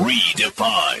Radio,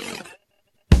 redefined.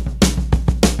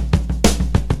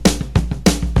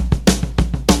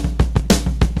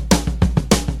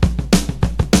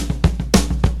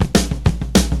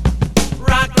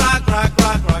 Rock, rock, rock,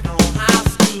 rock, rock and roll high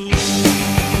school.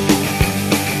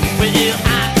 Well,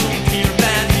 I don't care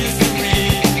about history.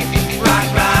 Rock,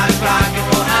 rock, rock and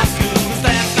roll high school. 'Cause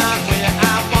that's not where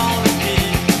I wanna be.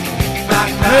 Rock,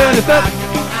 rock, Man, if rock and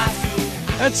roll high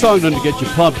school. that song doesn't get you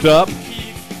pumped up.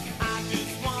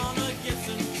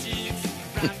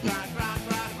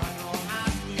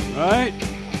 Right?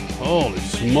 Holy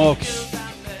smokes.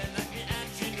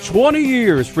 20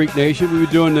 years, Freak Nation. We've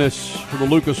been doing this for the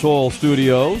Lucas Oil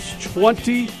Studios.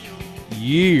 20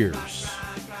 years.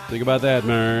 Think about that,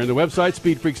 man. The website,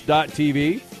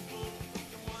 speedfreaks.tv.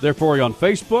 There for you on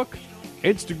Facebook,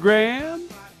 Instagram,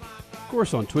 of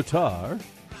course on Twitter.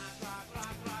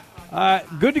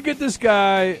 Good to get this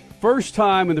guy first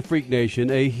time in the Freak Nation.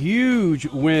 A huge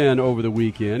win over the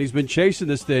weekend. He's been chasing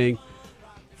this thing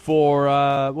for,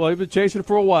 he's been chasing it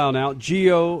for a while now.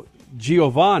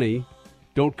 Giovanni,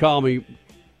 don't call me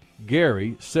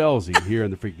Gary, Selzy here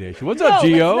in the Freak Nation. What's up,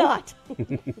 Gio?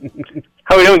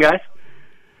 How we doing, guys?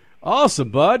 Awesome,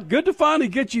 bud. Good to finally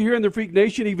get you here in the Freak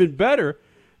Nation. Even better,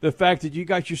 the fact that you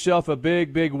got yourself a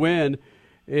big, big win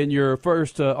in your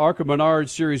first ARCA Menards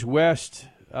Series West.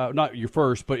 Not your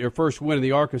first, but your first win in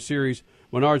the ARCA Series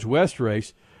Menards West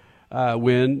race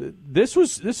win. This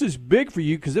is big for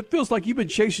you because it feels like you've been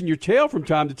chasing your tail from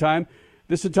time to time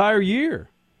this entire year.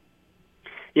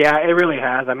 Yeah, it really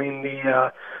has. I mean,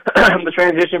 the the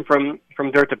transition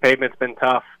from dirt to pavement's been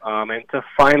tough, and to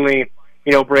finally,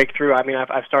 break through. I mean,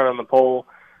 I've started on the pole,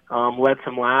 led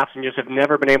some laps, and just have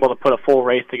never been able to put a full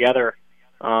race together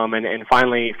and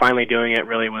finally doing it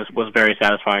really was very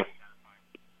satisfying.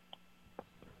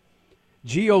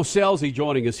 Gio Scelzi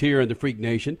joining us here in the Freak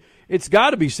Nation. It's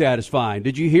got to be satisfying.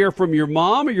 Did you hear from your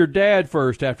mom or your dad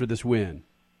first after this win?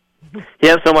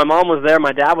 Yeah, so my mom was there.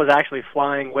 My dad was actually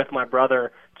flying with my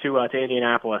brother to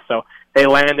Indianapolis. So they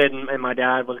landed, and my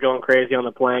dad was going crazy on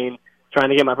the plane, trying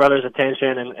to get my brother's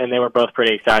attention, and they were both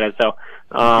pretty excited. So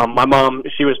my mom,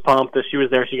 she was pumped that she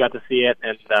was there. She got to see it,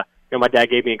 and my dad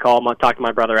gave me a call, talked to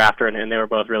my brother after, and they were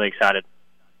both really excited.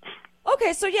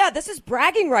 Okay, so yeah, this is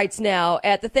bragging rights now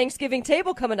at the Thanksgiving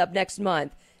table coming up next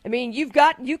month. I mean, you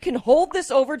can hold this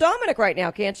over Dominic right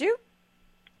now, can't you?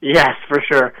 Yes, for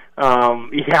sure.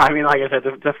 Yeah, I mean, like I said,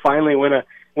 to finally win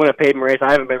a pavement race,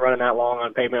 I haven't been running that long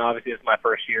on pavement. Obviously, it's my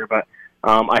first year, but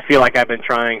I feel like I've been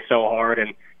trying so hard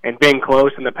and being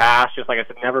close in the past. Just like I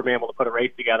said, never been able to put a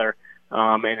race together,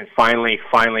 and it's finally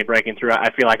breaking through.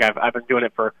 I feel like I've been doing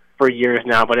it for years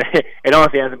now, but it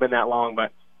honestly hasn't been that long.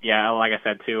 But yeah, like I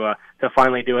said, to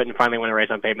finally do it and finally win a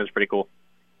race on pavement is pretty cool.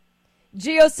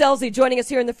 Gio Scelzi joining us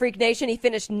here in the Freak Nation. He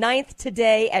finished 9th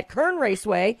today at Kern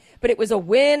Raceway, but it was a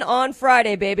win on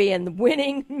Friday, baby, and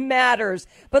winning matters.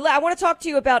 But I want to talk to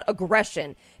you about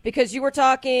aggression, because you were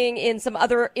talking in some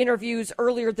other interviews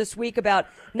earlier this week about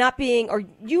not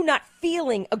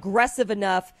feeling aggressive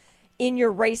enough in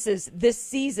your races this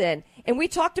season. And we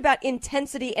talked about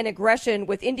intensity and aggression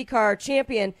with IndyCar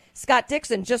champion Scott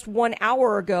Dixon just 1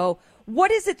 hour ago.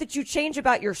 What is it that you change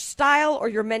about your style or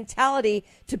your mentality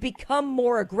to become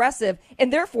more aggressive?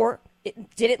 And therefore,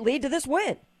 did it lead to this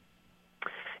win?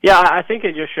 Yeah, I think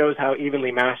it just shows how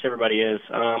evenly matched everybody is.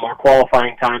 Our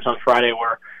qualifying times on Friday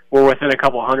were within a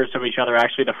couple hundredths of each other.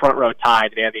 Actually, the front row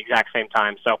tied. They had the exact same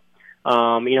time. So,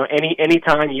 any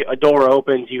time a door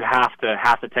opens, you have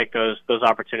to take those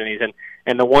opportunities,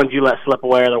 and the ones you let slip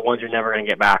away are the ones you're never going to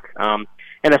get back.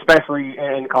 And especially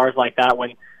in cars like that,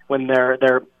 when they're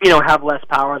have less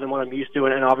power than what I'm used to,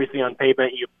 and obviously on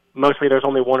pavement, mostly there's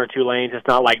only 1 or 2 lanes. It's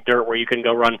not like dirt where you can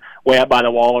go run way up by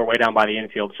the wall or way down by the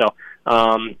infield. So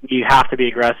you have to be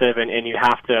aggressive, and you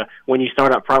have to, when you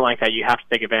start up front like that, you have to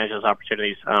take advantage of those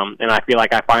opportunities. And I feel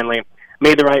like I finally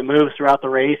made the right moves throughout the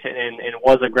race and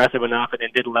was aggressive enough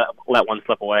and didn't let one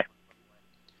slip away.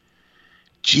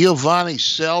 Giovanni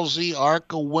Scelzi,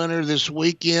 ARCA winner this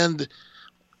weekend.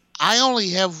 I only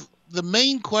have the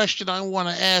main question I want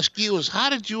to ask you is, how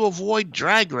did you avoid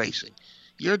drag racing?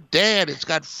 Your dad has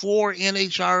got 4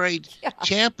 NHRA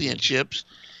championships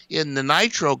in the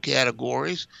nitro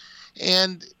categories.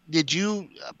 And did you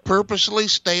purposely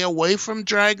stay away from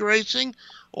drag racing,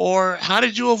 or how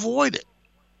did you avoid it?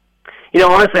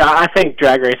 Honestly, I think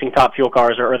drag racing top fuel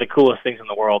cars are the coolest things in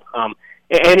the world.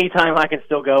 Anytime I can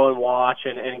still go and watch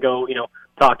and go,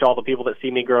 talk to all the people that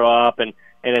see me grow up, and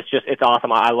it's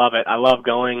awesome. I love it. I love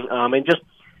going. And just,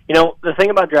 the thing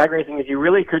about drag racing is you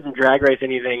really couldn't drag race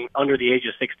anything under the age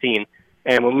of 16.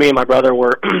 And when me and my brother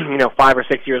were, 5 or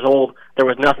 6 years old, there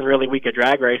was nothing really we could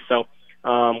drag race. So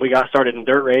we got started in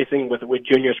dirt racing with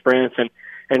junior sprints and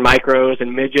micros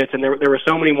and midgets. And there were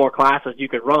so many more classes you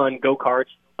could run,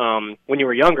 go-karts, when you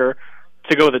were younger,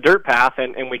 to go the dirt path.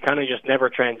 And we kind of just never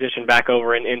transitioned back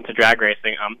over into drag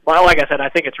racing. Well, like I said, I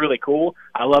think it's really cool.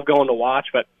 I love going to watch,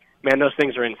 but man, those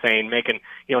things are insane, making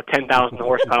 10,000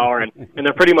 horsepower, and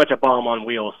they're pretty much a bomb on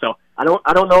wheels. So I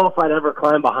don't know if I'd ever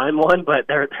climb behind one, but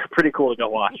they're pretty cool to go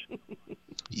watch.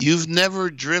 You've never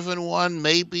driven one,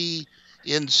 maybe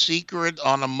in secret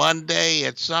on a Monday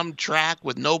at some track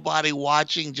with nobody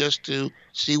watching, just to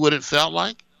see what it felt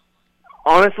like?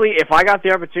 Honestly, if I got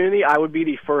the opportunity, I would be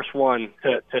the first one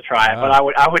to try it. But I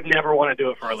would never want to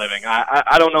do it for a living.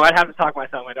 I don't know. I'd have to talk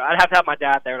myself into it. I'd have to have my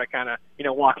dad there to kind of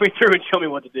walk me through and show me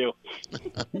what to do.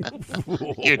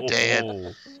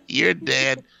 Your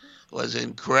dad was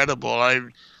incredible.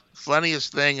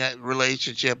 Funniest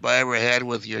relationship I ever had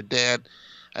with your dad.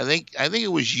 I think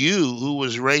it was you who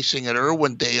was racing at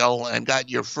Irwindale and got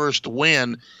your first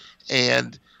win,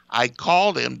 and I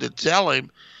called him to tell him.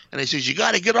 And he says, "You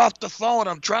got to get off the phone.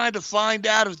 I'm trying to find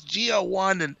out if Gio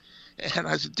won." And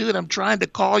I said, "Dude, I'm trying to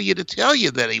call you to tell you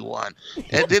that he won."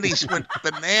 And then he went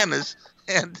bananas.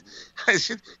 And I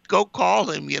said, "Go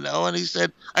call him, And he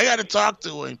said, "I got to talk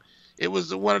to him." It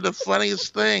was one of the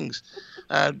funniest things.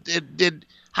 How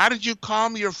did you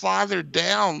calm your father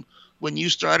down when you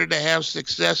started to have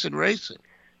success in racing?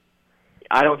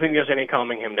 I don't think there's any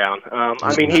calming him down.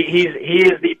 He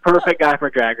is the perfect guy for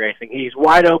drag racing. He's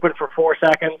wide open for 4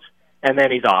 seconds, and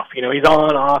then he's off. He's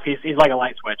on, off. He's like a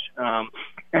light switch.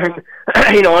 And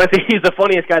honestly, he's the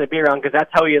funniest guy to be around because that's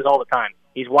how he is all the time.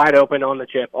 He's wide open on the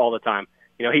chip all the time.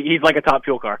 He's like a top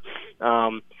fuel car.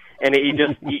 and he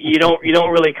just you don't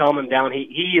really calm him down.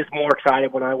 He is more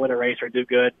excited when I win a race or do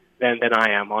good than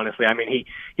I am, honestly. I mean,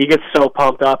 he gets so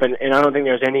pumped up, and I don't think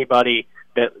there's anybody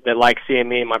that likes seeing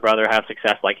me and my brother have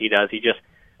success like he does. He just,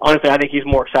 honestly, I think he's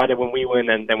more excited when we win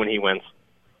than when he wins.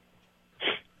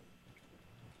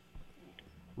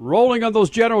 Rolling on those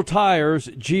General Tires,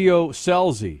 Gio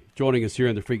Scelzi, joining us here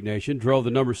in the Freak Nation, drove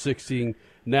the number 16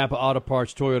 Napa Auto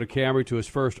Parts Toyota Camry to his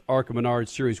first ARCA Menards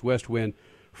Series West win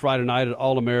Friday night at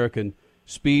All-American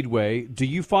Speedway. Do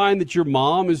you find that your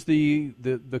mom is the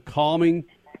calming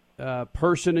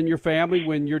person in your family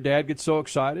when your dad gets so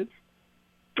excited?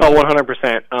 Oh,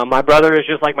 100%. My brother is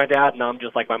just like my dad, and I'm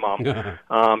just like my mom.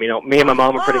 Me and my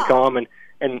mom are pretty calm, and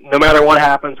no matter what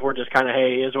happens, we're just kind of,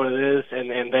 hey, it is what it is,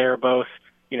 and they're both,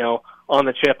 on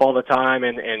the chip all the time,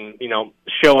 and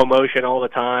show emotion all the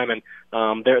time, and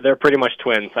they're pretty much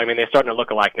twins. I mean, they're starting to look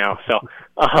alike now. So,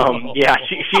 yeah,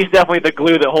 she's definitely the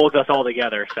glue that holds us all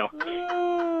together. So.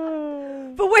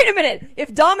 But wait a minute.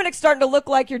 If Dominic's starting to look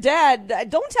like your dad,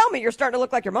 don't tell me you're starting to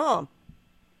look like your mom.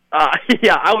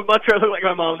 Yeah, I would much rather look like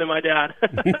my mom than my dad.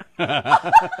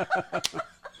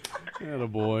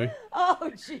 Attaboy. Oh,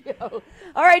 Gio.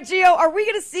 All right, Gio, are we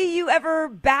going to see you ever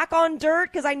back on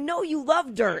dirt? Because I know you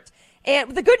love dirt.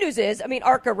 And the good news is, I mean,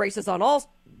 ARCA races on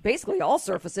basically all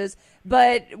surfaces.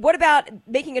 But what about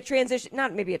making a transition,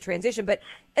 not maybe a transition, but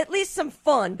at least some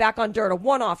fun back on dirt, a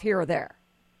one-off here or there?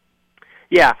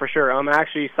 Yeah, for sure. I'm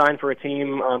actually signed for a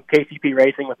team, KCP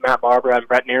Racing with Matt Barber and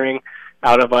Brett Nearing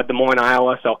out of Des Moines,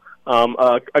 Iowa. So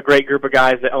a great group of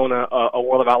guys that own a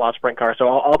World of Outlaw sprint car. So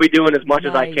I'll be doing as much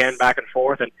as I can back and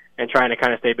forth and trying to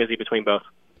kind of stay busy between both.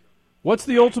 What's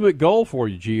the ultimate goal for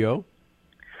you, Gio?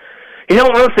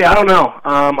 Honestly, I don't know.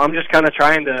 I'm just kind of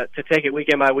trying to take it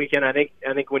weekend by weekend. I think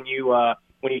when you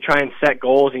try and set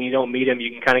goals and you don't meet them, you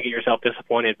can kind of get yourself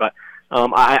disappointed. But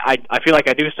I feel like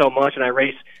I do so much, and I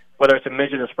race, whether it's a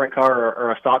midget, a sprint car,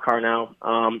 or a stock car now.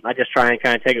 I just try and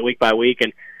kind of take it week by week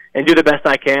and do the best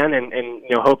I can, and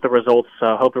hope the results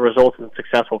and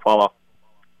success will follow.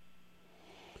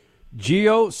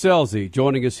 Gio Scelzi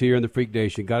joining us here in the Freak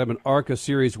Nation. Got him an ARCA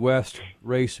Series West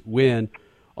race win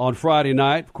on Friday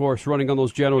night. Of course, running on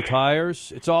those General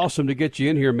Tires. It's awesome to get you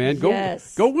in here, man. Go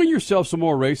win yourself some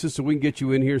more races so we can get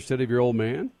you in here instead of your old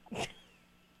man.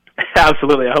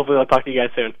 Absolutely. Hopefully I'll talk to you guys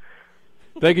soon.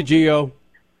 Thank you, Gio.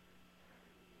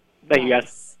 Thank you,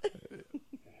 guys.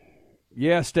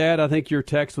 Yeah, Stat, I think your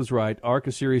text was right.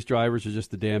 ARCA Series drivers are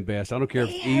just the damn best. I don't care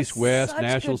if East, West,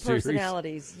 National Series.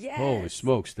 Personalities, yes. Holy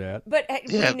smokes, Stat. But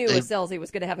we knew Scelzi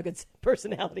was going to have a good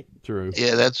personality. True.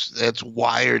 Yeah, that's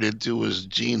wired into his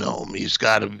genome. He's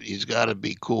got to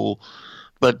be cool.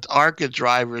 But ARCA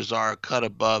drivers are a cut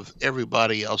above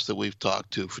everybody else that we've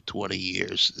talked to for 20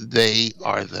 years. They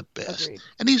are the best. Agreed.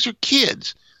 And these are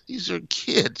kids.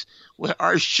 Well,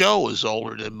 our show is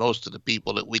older than most of the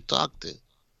people that we talk to.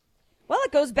 Well,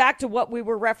 it goes back to what we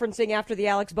were referencing after the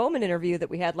Alex Bowman interview that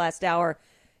we had last hour.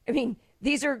 I mean,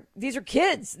 these are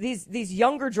kids, these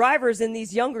younger drivers in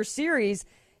these younger series,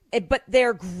 but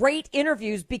they're great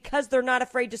interviews because they're not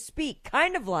afraid to speak.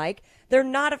 Kind of like they're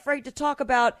not afraid to talk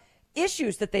about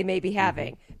issues that they may be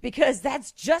having because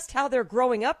that's just how they're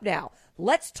growing up now.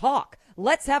 Let's talk.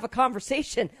 Let's have a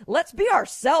conversation. Let's be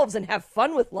ourselves and have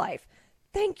fun with life.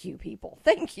 Thank you, people.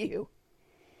 Thank you.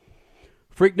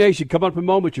 Freak Nation, come up in a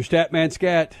moment. Your Statman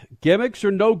Scat. Gimmicks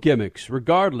or no gimmicks?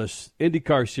 Regardless,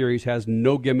 IndyCar Series has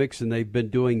no gimmicks, and they've been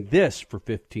doing this for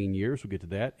 15 years. We'll get to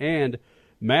that. And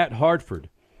Matt Hartford,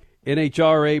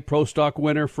 NHRA Pro Stock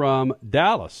winner from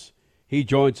Dallas. He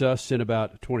joins us in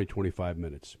about 20, 25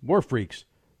 minutes. More Freaks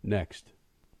next.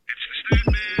 It's the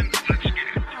Statman. Let's get it.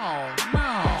 Oh,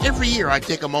 no. Every year I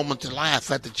take a moment to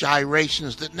laugh at the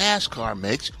gyrations that NASCAR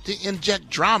makes to inject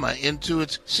drama into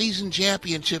its season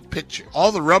championship picture.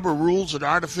 All the rubber rules and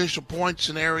artificial point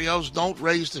scenarios don't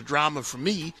raise the drama for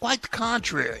me. Quite the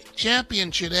contrary.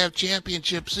 Champions should have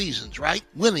championship seasons, right?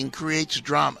 Winning creates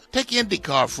drama. Take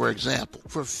IndyCar, for example.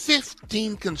 For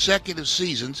 15 consecutive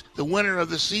seasons, the winner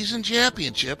of the season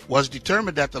championship was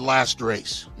determined at the last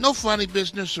race. No funny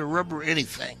business or rubber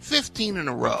anything. 15 in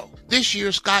a row. This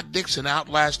year, Scott Dixon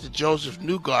outlasted Joseph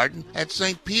Newgarden at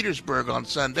St. Petersburg on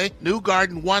Sunday.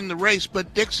 Newgarden won the race,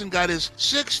 but Dixon got his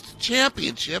 6th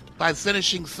championship by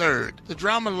finishing 3rd. The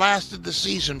drama lasted the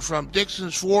season from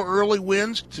Dixon's 4 early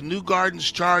wins to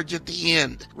Newgarden's charge at the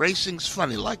end. Racing's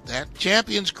funny like that.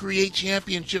 Champions create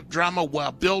championship drama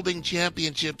while building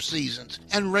championship seasons.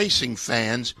 And racing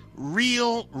fans,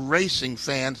 real racing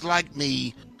fans like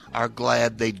me, are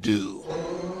glad they do.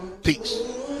 Peace.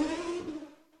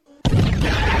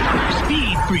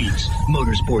 Speed Freaks,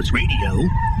 Motorsports Radio,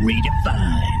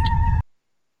 redefined.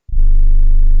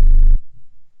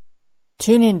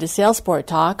 Tune in to Salesport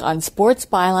Talk on Sports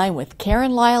Byline with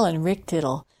Karen Lyle and Rick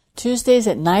Tittle. Tuesdays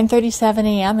at 9:37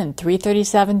 a.m. and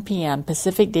 3:37 p.m.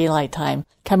 Pacific Daylight Time,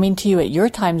 coming to you at your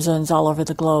time zones all over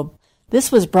the globe.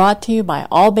 This was brought to you by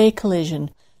All Bay Collision.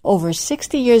 Over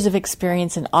 60 years of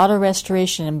experience in auto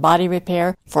restoration and body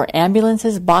repair for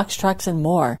ambulances, box trucks, and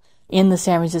more. In the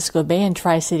San Francisco Bay and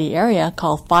Tri-City area,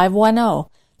 call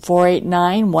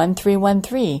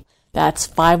 510-489-1313. That's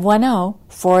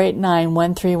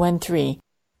 510-489-1313.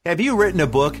 Have you written a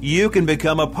book? You can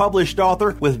become a published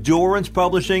author with Dorrance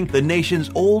Publishing, the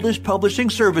nation's oldest publishing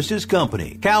services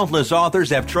company. Countless authors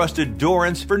have trusted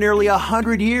Dorrance for nearly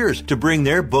 100 years to bring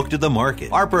their book to the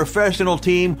market. Our professional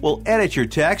team will edit your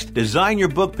text, design your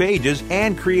book pages,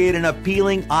 and create an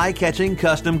appealing, eye-catching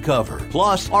custom cover.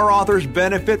 Plus, our authors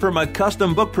benefit from a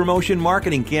custom book promotion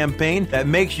marketing campaign that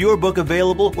makes your book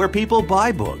available where people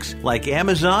buy books, like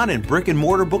Amazon and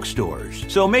brick-and-mortar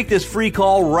bookstores. So make this free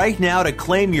call right now to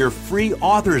claim your free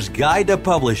author's guide to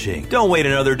publishing. Don't wait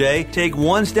another day. Take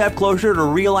one step closer to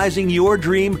realizing your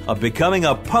dream of becoming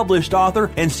a published author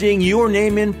and seeing your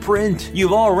name in print.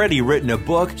 You've already written a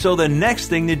book, so the next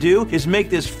thing to do is make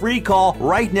this free call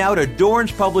right now to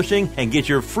Dorrance Publishing and get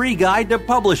your free guide to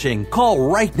publishing. Call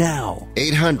right now.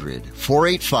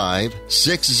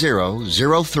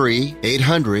 800-485-6003.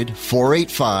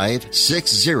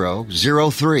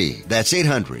 800-485-6003. That's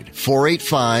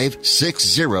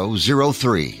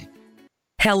 800-485-6003.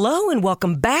 Hello and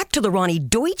welcome back to the Ronnie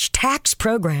Deutsch Tax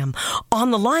Program.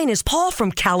 On the line is Paul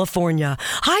from California.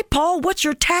 Hi, Paul. What's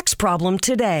your tax problem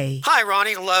today? Hi,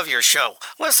 Ronnie. Love your show.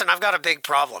 Listen, I've got a big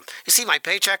problem. You see, my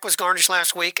paycheck was garnished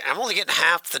last week, and I'm only getting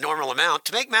half the normal amount.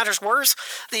 To make matters worse,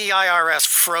 the IRS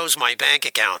froze my bank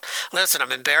account. Listen,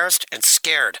 I'm embarrassed and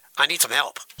scared. I need some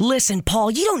help. Listen,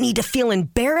 Paul, you don't need to feel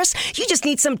embarrassed. You just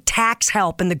need some tax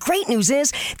help. And the great news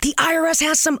is the IRS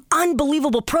has some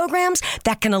unbelievable programs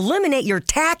that can eliminate your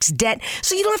tax debt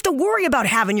so you don't have to worry about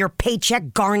having your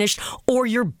paycheck garnished or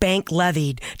your bank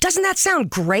levied. Doesn't that sound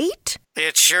great?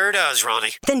 It sure does,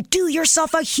 Ronnie. Then do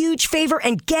yourself a huge favor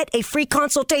and get a free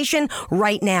consultation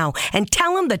right now and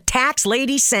tell them the tax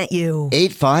lady sent you.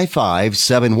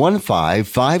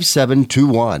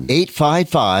 855-715-5721.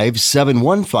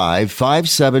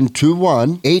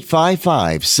 855-715-5721.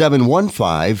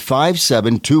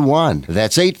 855-715-5721.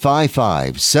 That's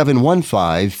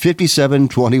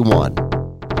 855-715-5721.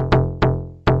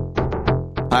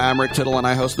 Hi, I'm Rick Tittle, and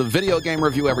I host the Video Game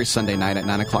Review every Sunday night at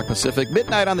 9 o'clock Pacific,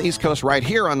 midnight on the East Coast, right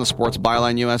here on the Sports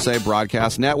Byline USA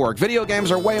Broadcast Network. Video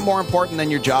games are way more important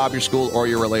than your job, your school, or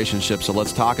your relationship, so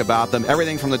let's talk about them.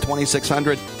 Everything from the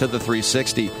 2600 to the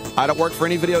 360. I don't work for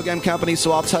any video game company,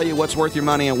 so I'll tell you what's worth your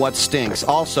money and what stinks.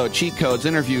 Also, cheat codes,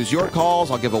 interviews, your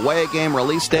calls. I'll give away a game,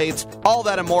 release dates, all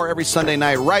that and more every Sunday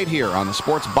night right here on the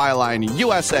Sports Byline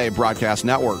USA Broadcast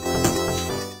Network.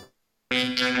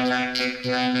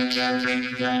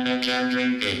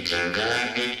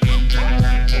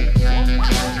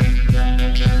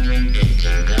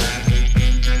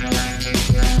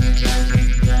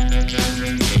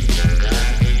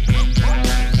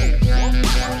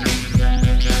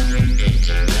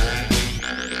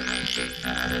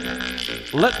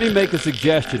 Let me make a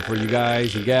suggestion for you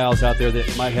guys and gals out there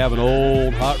that might have an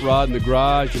old hot rod in the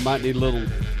garage. You might need a little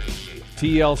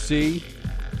TLC.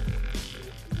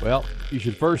 Well, you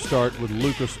should first start with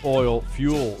Lucas Oil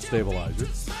Fuel Stabilizer.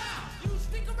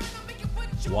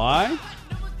 Why?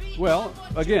 Well,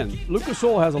 again, Lucas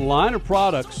Oil has a line of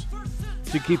products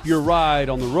to keep your ride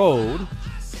on the road,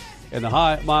 and the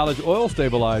high mileage oil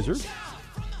stabilizer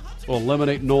will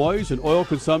eliminate noise and oil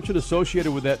consumption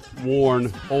associated with that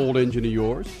worn old engine of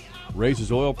yours,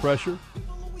 raises oil pressure,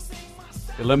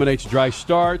 eliminates dry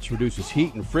starts, reduces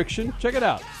heat and friction. Check it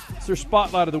out. It's their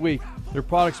Spotlight of the Week. Their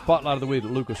product Spotlight of the Week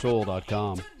at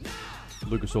lucasoil.com.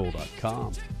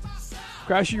 lucasoil.com.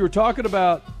 Crashy, you were talking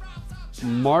about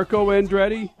Marco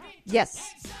Andretti.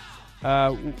 Yes.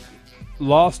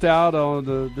 Lost out on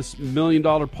this $1 million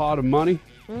pot of money.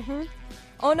 Mm-hmm.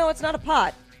 Oh, no, it's not a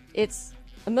pot. It's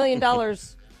 $1 million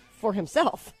for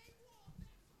himself.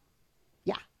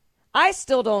 Yeah. I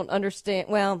still don't understand.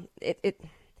 Well,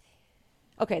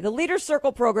 okay, the Leader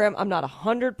Circle program, I'm not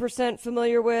 100%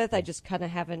 familiar with. I just kind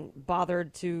of haven't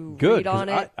bothered to read on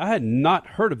it. I had not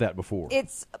heard of that before.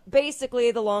 It's basically,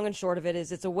 the long and short of it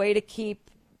is, it's a way to keep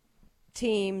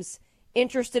teams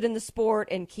interested in the sport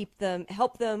and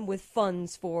help them with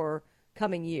funds for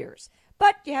coming years.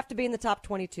 But you have to be in the top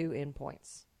 22 in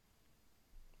points.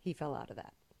 He fell out of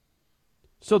that.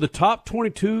 So the top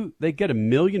 22, they get $1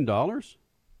 million?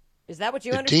 Is that what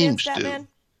you understand, Statman?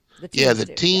 The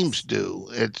teams do.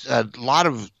 It's a lot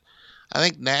of I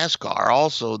think NASCAR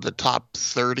also, the top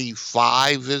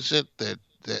 35, is it, that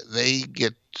they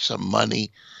get some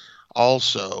money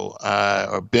also,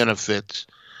 or benefits.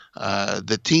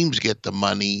 The teams get the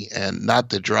money and not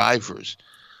the drivers.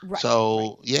 Right.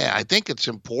 So yeah, I think it's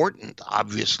important.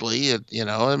 Obviously, I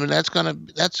mean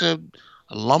that's a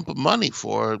lump of money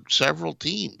for several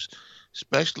teams,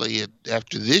 especially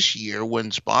after this year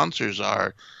when sponsors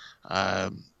are,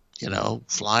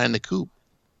 flying the coop.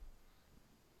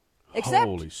 Except,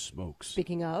 holy smokes!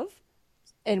 Speaking of,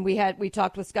 and we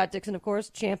talked with Scott Dixon, of course,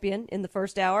 champion in the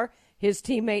first hour. His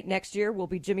teammate next year will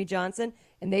be Jimmy Johnson,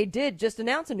 and they did just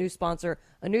announce a new sponsor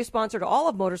to all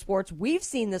of motorsports. We've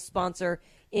seen this sponsor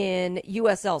in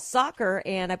USL Soccer,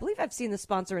 and I believe I've seen the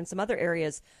sponsor in some other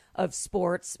areas of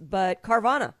sports, but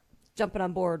Carvana jumping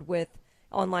on board with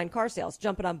online car sales,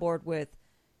 jumping on board with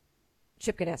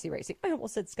Chip Ganassi Racing. I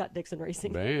almost said Scott Dixon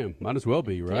Racing. Bam, might as well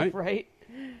be, right? Yeah, right.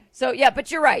 So, yeah, but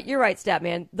you're right,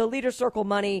 Statman. The Leader Circle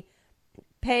money,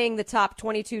 paying the top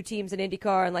 22 teams in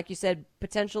IndyCar, and like you said,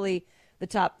 potentially the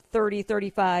top 30,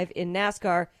 35 in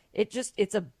NASCAR,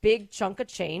 it's a big chunk of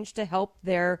change to help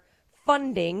their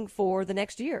funding for the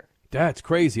next year. That's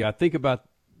crazy. I think about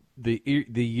the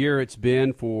year it's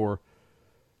been for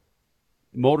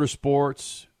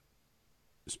motorsports,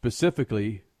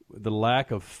 specifically the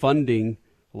lack of funding,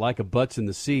 lack of butts in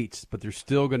the seats, but they're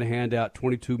still going to hand out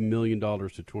 $22 million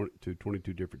to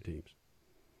 22 different teams.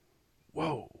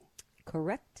 Whoa.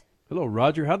 Correct. Hello,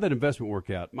 Roger. How'd that investment work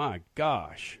out? My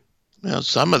gosh. Well,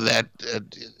 some of that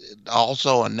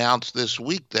also announced this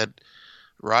week that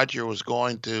Roger was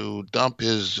going to dump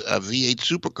his V8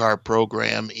 supercar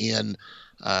program in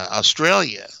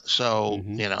Australia. So,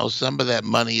 some of that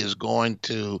money is going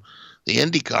to the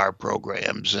IndyCar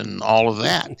programs and all of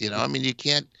that. I mean,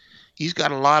 he's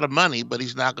got a lot of money, but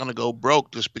he's not going to go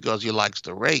broke just because he likes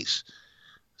to race.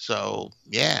 So,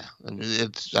 yeah, I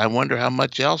mean, I wonder how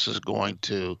much else is going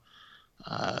to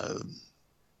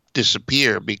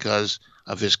disappear because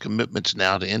of his commitments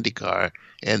now to IndyCar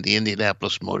and the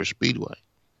Indianapolis Motor Speedway.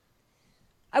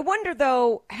 I wonder,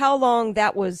 though, how long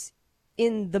that was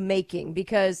in the making,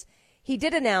 because he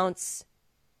did announce,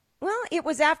 well, it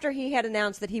was after he had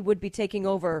announced that he would be taking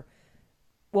over,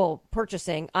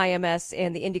 purchasing IMS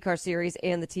and the IndyCar Series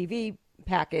and the TV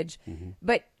package. Mm-hmm.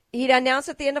 But he'd announced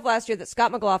at the end of last year that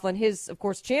Scott McLaughlin, his, of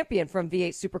course, champion from V8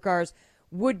 Supercars,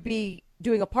 would be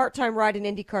doing a part-time ride in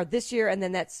IndyCar this year, and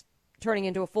then that's turning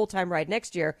into a full-time ride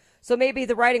next year. So maybe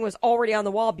the writing was already on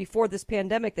the wall before this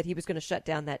pandemic that he was going to shut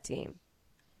down that team.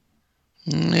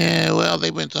 Yeah, well,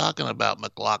 they've been talking about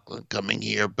McLaughlin coming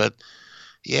here, but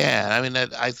yeah, I mean,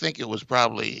 I think it was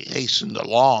probably hastened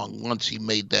along once he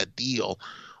made that deal,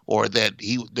 or that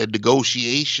the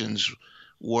negotiations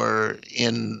were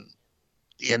included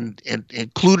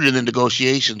in the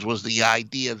negotiations was the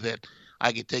idea that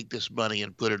I could take this money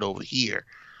and put it over here.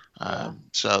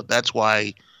 So that's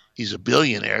why he's a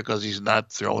billionaire, because he's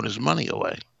not throwing his money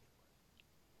away.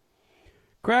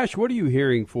 Crash, what are you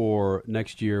hearing for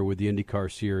next year with the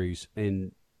IndyCar Series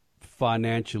and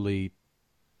financially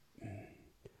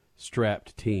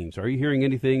strapped teams? Are you hearing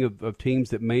anything of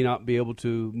teams that may not be able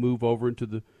to move over into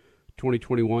the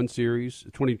 2021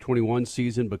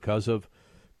 season because of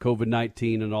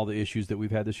COVID-19 and all the issues that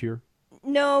we've had this year?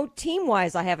 No,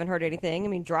 team-wise, I haven't heard anything. I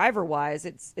mean, driver-wise,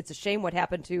 it's a shame what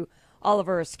happened to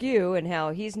Oliver Askew and how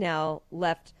he's now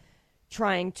left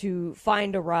trying to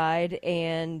find a ride,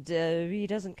 and he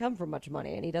doesn't come from much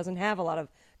money, and he doesn't have a lot of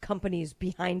companies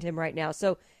behind him right now.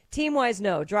 So team-wise,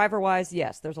 no. Driver-wise,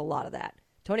 yes, there's a lot of that.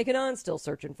 Tony Kanaan's still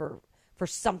searching for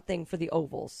something for the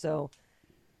ovals. So,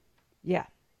 yeah,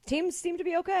 teams seem to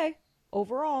be okay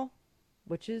overall,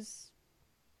 which is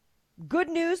good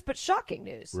news but shocking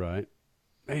news. Right.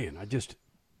 Man,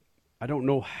 I don't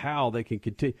know how they can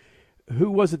continue.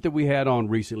 Who was it that we had on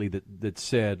recently that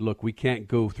said, look, we can't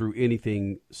go through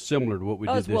anything similar to what we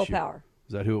did this Will year? Power.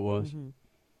 Is that who it was? Mm-hmm.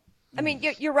 I mean,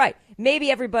 you're right.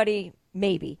 Maybe everybody,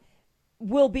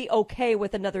 will be okay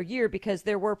with another year because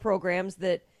there were programs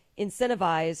that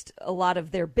incentivized a lot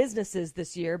of their businesses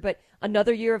this year. But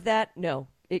another year of that, no,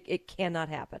 it cannot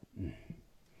happen.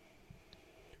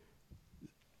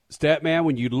 Statman,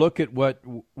 when you look at what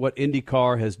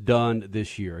IndyCar has done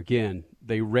this year, again,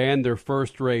 they ran their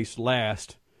first race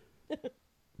last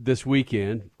this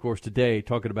weekend. Of course, today,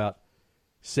 talking about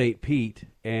St. Pete.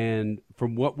 And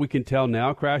from what we can tell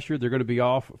now, Crasher, they're going to be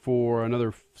off for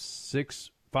another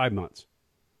 5 months.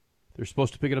 They're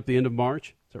supposed to pick it up the end of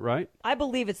March. Is that right? I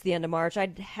believe it's the end of March.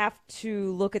 I'd have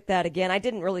to look at that again. I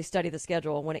didn't really study the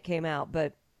schedule when it came out.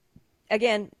 But,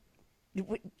 again,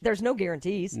 there's no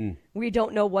guarantees. We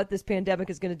don't know what this pandemic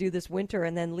is going to do this winter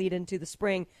and then lead into the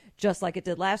spring just like it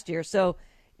did last year. So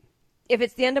if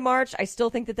it's the end of March, I still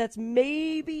think that that's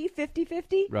maybe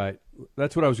 50-50. Right.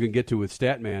 That's what I was going to get to with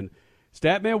Statman.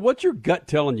 Statman, what's your gut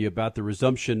telling you about the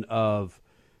resumption of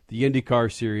the IndyCar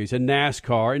series and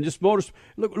NASCAR and just motors?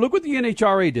 Look what the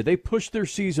NHRA did. They pushed their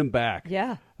season back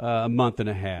a month and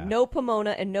a half. No Pomona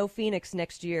and no Phoenix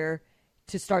next year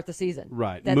to start the season.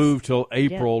 Right. Move till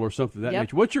April or something of that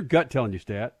nature. What's your gut telling you,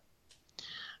 Stat?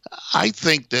 I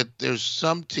think that there's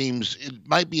some teams, it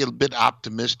might be a bit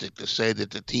optimistic to say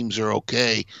that the teams are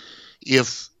okay.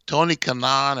 If Tony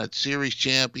Kanaan, at series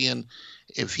champion,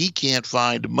 if he can't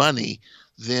find money,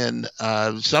 then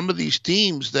some of these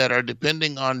teams that are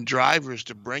depending on drivers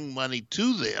to bring money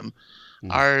to them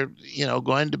are,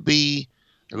 going to be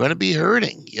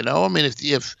hurting. I mean,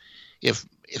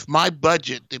 if my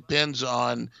budget depends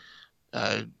on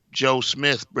Joe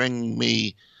Smith bringing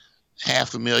me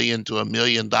 $500,000 to $1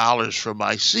 million for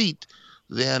my seat,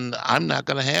 then I'm not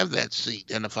going to have that seat.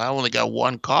 And if I only got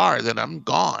one car, then I'm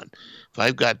gone. If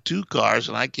I've got two cars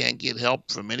and I can't get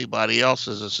help from anybody else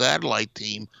as a satellite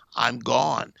team, I'm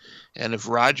gone. And if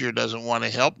Roger doesn't want to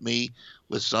help me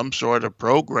with some sort of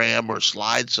program or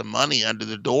slide some money under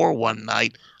the door one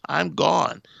night, I'm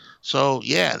gone. So,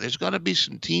 yeah, there's going to be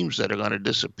some teams that are going to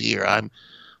disappear. I'm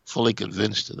fully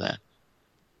convinced of that.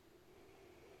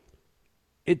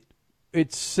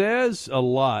 It says a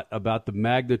lot about the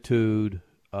magnitude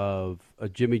of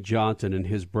Jimmy Johnson and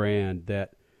his brand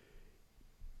that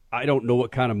I don't know what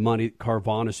kind of money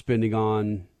Carvana is spending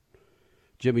on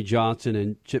Jimmy Johnson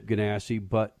and Chip Ganassi,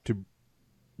 but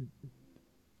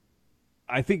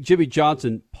I think Jimmy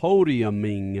Johnson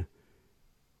podiuming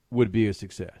would be a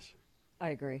success. I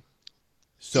agree.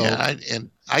 So, yeah,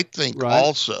 I think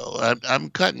also, I'm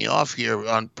cutting you off here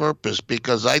on purpose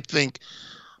because I think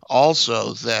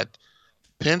also that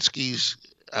Penske's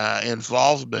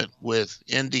involvement with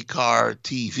IndyCar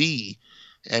TV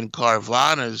and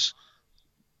Carvana's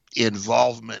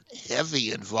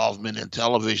heavy involvement in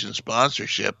television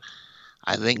sponsorship,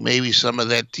 I think maybe some of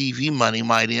that TV money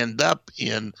might end up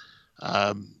in,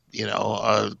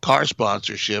 car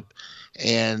sponsorship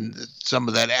and some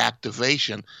of that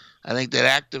activation. I think that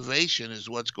activation is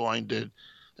what's going to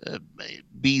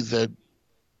be the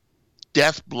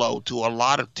death blow to a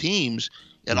lot of teams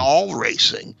in all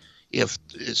racing. If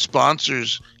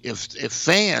sponsors, if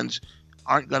fans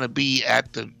aren't going to be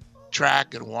at the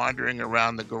track and wandering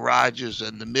around the garages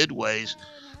and the midways,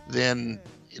 then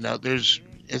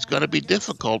it's going to be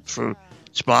difficult for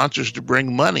sponsors to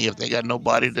bring money if they got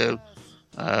nobody to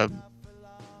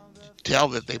tell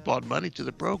that they bought money to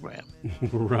the program.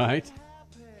 Right.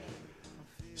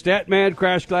 Statman,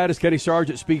 Crash Gladys, Kenny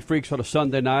Sargent, Speed Freaks on a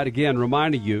Sunday night. Again,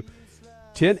 reminding you,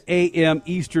 10 a.m.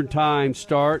 Eastern Time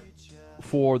start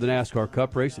for the NASCAR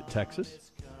Cup race at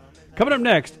Texas. Coming up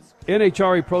next,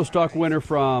 NHRA Pro Stock winner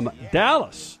from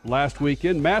Dallas last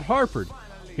weekend, Matt Harford.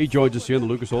 He joins us here in the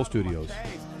Lucas Oil Studios.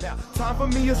 Now, time for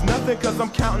me is nothing because I'm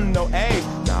counting no A's.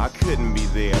 Nah, I couldn't be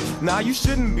there. Nah, you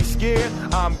shouldn't be scared.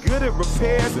 I'm good at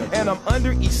repairs and I'm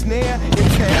under each snare.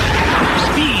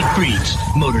 Speed Freaks,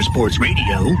 Motorsports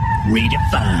Radio,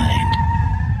 redefined.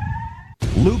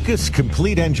 Lucas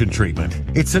Complete Engine Treatment.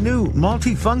 It's a new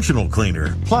multifunctional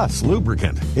cleaner, plus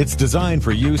lubricant. It's designed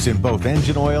for use in both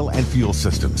engine oil and fuel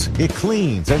systems. It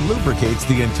cleans and lubricates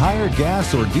the entire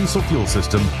gas or diesel fuel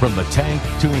system from the tank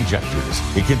to injectors.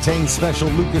 It contains special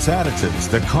Lucas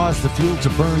additives that cause the fuel to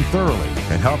burn thoroughly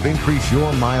and help increase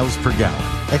your miles per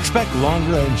gallon. Expect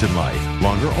longer engine life,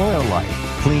 longer oil life,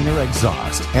 cleaner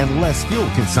exhaust, and less fuel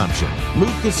consumption.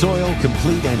 Lucas Oil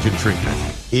Complete Engine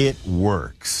Treatment. It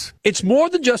works. It's more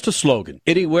than just a slogan.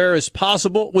 Anywhere is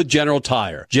possible with General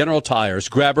Tire. General Tire's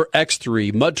Grabber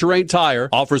X3 Mud Terrain Tire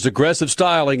offers aggressive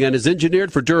styling and is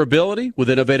engineered for durability with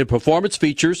innovative performance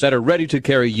features that are ready to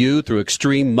carry you through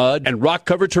extreme mud and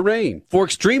rock-covered terrain. For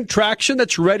extreme traction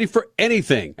that's ready for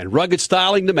anything and rugged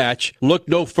styling to match, look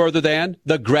no further than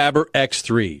the Grabber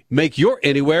X3. Make your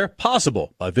anywhere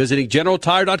possible by visiting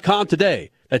GeneralTire.com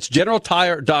today. That's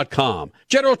GeneralTire.com.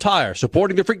 General Tire,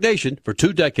 supporting the Freak Nation for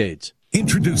 2 decades.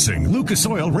 Introducing Lucas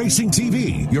Oil Racing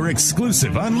TV, your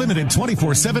exclusive unlimited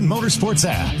 24/7 motorsports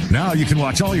app. Now you can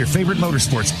watch all your favorite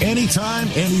motorsports anytime,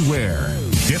 anywhere.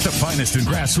 Get the finest in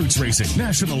grassroots racing,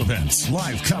 national events,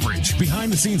 live coverage,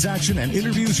 behind-the-scenes action, and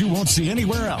interviews you won't see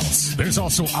anywhere else. There's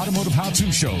also automotive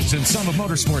how-to shows and some of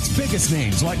motorsports' biggest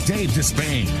names like Dave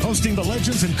Despain, hosting the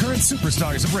legends and current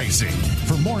superstars of racing.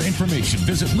 For more information,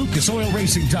 visit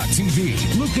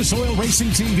lucasoilracing.tv. Lucas Oil Racing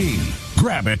TV.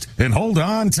 Grab it and hold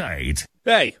on tight.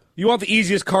 Hey, you want the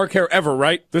easiest car care ever,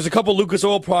 right? There's a couple Lucas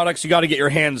Oil products you got to get your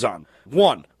hands on.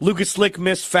 1, Lucas Slick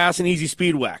Mist Fast and Easy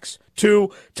Speed Wax.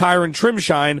 2, Tire and Trim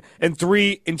Shine. And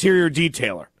 3, Interior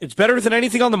Detailer. It's better than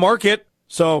anything on the market,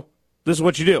 so this is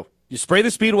what you do. You spray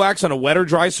the Speed Wax on a wet or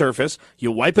dry surface,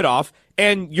 you wipe it off,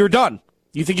 and you're done.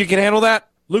 You think you can handle that?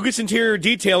 Lucas Interior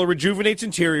Detailer rejuvenates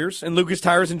interiors, and Lucas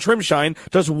Tires and Trim Shine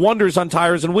does wonders on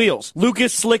tires and wheels.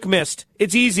 Lucas Slick Mist.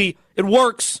 It's easy. It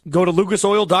works. Go to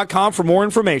lucasoil.com for more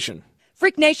information.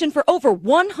 Freak Nation, for over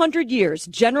 100 years,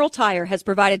 General Tire has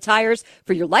provided tires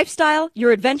for your lifestyle,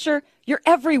 your adventure, your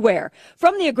everywhere.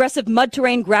 From the aggressive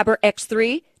mud-terrain Grabber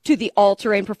X3 to the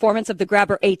all-terrain performance of the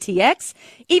Grabber ATX,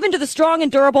 even to the strong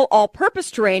and durable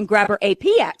all-purpose terrain Grabber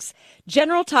APX.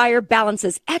 General Tire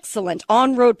balances excellent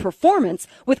on-road performance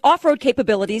with off-road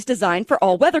capabilities designed for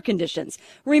all weather conditions.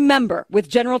 Remember, with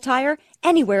General Tire,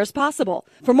 anywhere is possible.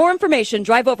 For more information,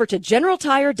 drive over to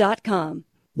GeneralTire.com.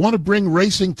 Want to bring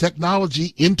racing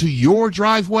technology into your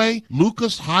driveway?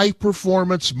 Lucas High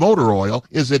Performance Motor Oil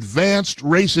is advanced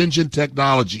race engine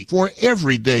technology for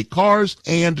everyday cars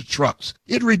and trucks.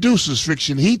 It reduces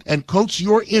friction heat and coats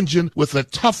your engine with a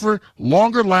tougher,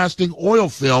 longer-lasting oil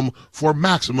film for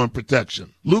maximum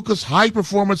protection. Lucas High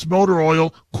Performance Motor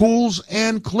Oil cools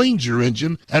and cleans your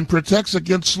engine and protects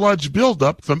against sludge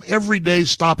buildup from everyday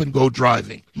stop-and-go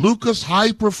driving. Lucas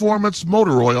High Performance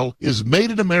Motor Oil is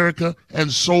made in America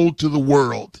and sold to the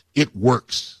world. It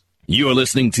works. You're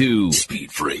listening to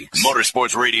Speed Freaks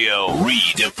Motorsports Radio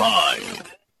Redefined.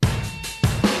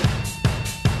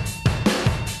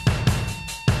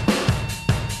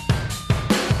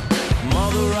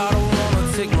 Mother, I don't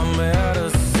wanna take my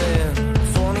medicine.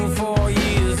 24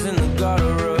 years in the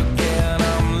gutter again.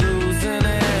 I'm losing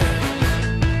it.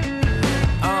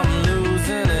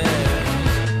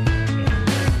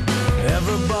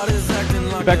 Everybody's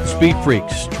acting like Back to Speed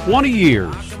Freaks. 20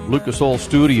 years. Lucas Oil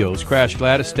Studios. Crash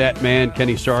Gladys, Statman,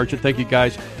 Kenny Sargent. Thank you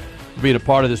guys for being a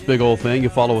part of this big old thing. You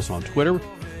follow us on Twitter,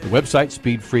 the website,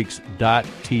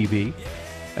 speedfreaks.tv,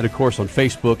 and, of course, on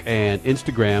Facebook and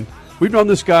Instagram. We've known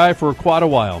this guy for quite a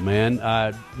while, man.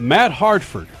 Matt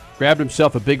Hartford grabbed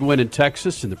himself a big win in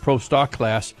Texas in the Pro Stock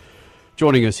class,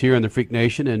 joining us here in the Freak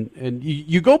Nation. And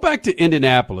you go back to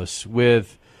Indianapolis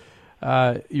with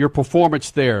your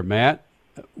performance there, Matt.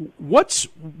 What's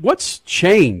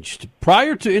changed?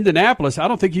 Prior to Indianapolis, I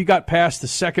don't think you got past the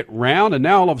second round, and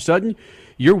now all of a sudden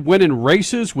you're winning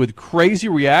races with crazy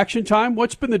reaction time.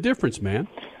 What's been the difference, man?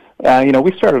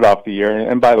 We started off the year,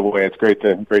 and by the way, it's great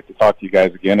to talk to you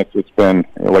guys again. It's been,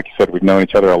 like you said, we've known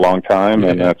each other a long time,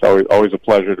 and it's always a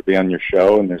pleasure to be on your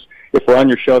show. And if we're on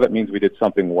your show, that means we did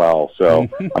something well. So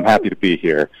I'm happy to be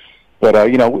here. But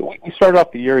we started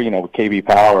off the year, with KB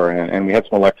Power, and we had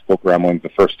some electrical gremlins the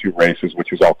first 2 races, which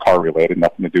was all car related,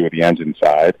 nothing to do with the engine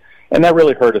side, and that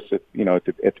really hurt us at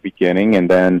the beginning. And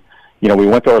then we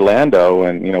went to Orlando,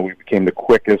 and we became the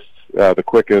quickest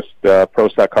Pro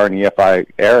Stock car in the EFI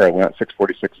era. We went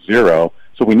 6:46.0,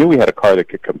 so we knew we had a car that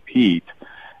could compete.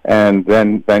 And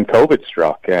then COVID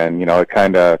struck, and it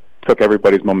kind of took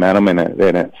everybody's momentum, and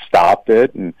it stopped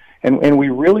it. And we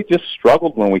really just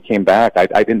struggled when we came back. I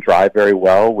didn't drive very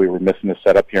well. We were missing the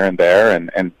setup here and there,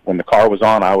 and when the car was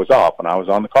on, I was off. When I was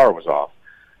on, the car was off.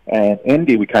 And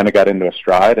Indy, we kind of got into a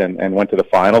stride and went to the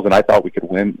finals, and I thought we could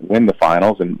win the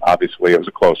finals, and obviously it was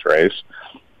a close race.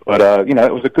 But,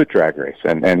 it was a good drag race,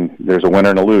 and there's a winner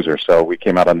and a loser, so we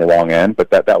came out on the wrong end, but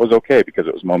that was okay because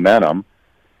it was momentum.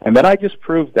 And then I just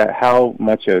proved that how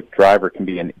much a driver can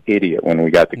be an idiot when we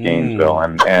got to Gainesville,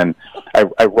 and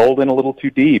I rolled in a little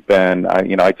too deep, and I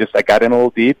got in a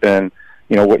little deep, and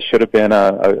what should have been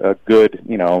a good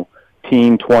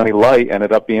Team 20 light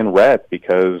ended up being red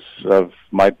because of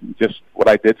what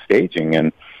I did staging,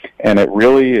 and it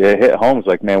really hit home. It's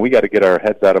like, man, we got to get our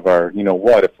heads out of our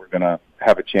if we're gonna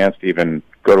have a chance to even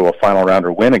go to a final round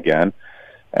or win again.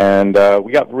 And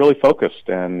we got really focused,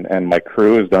 and my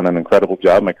crew has done an incredible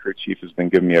job. My crew chief has been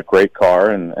giving me a great car,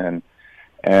 and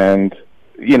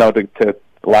to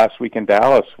last week in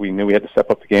Dallas, we knew we had to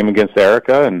step up the game against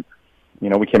Erica, and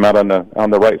we came out on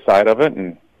the right side of it,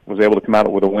 and was able to come out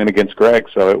with a win against Greg.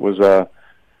 So it was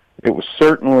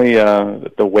certainly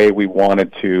the way we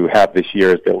wanted to have this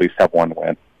year, is to at least have one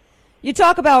win. You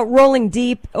talk about rolling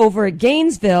deep over at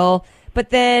Gainesville, but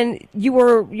then you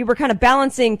were kind of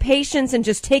balancing patience and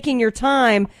just taking your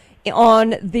time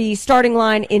on the starting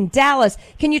line in Dallas.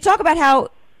 Can you talk about how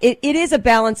it is a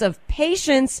balance of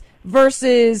patience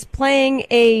versus playing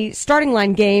a starting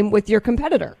line game with your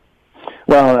competitor?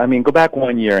 Well, I mean, go back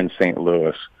 1 year in St.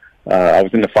 Louis. I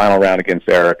was in the final round against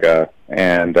Erica,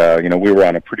 and we were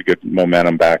on a pretty good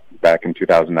momentum back in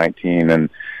 2019, and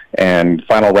And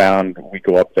final round, we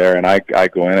go up there, and I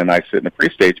go in, and I sit in the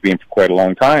pre-stage beam for quite a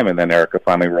long time, and then Erica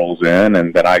finally rolls in,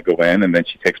 and then I go in, and then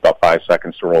she takes about 5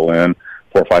 seconds to roll in,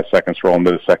 4 or 5 seconds to roll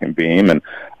into the second beam, and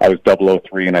I was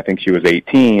 003, and I think she was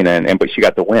 18, but she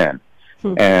got the win.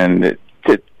 And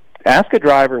to ask a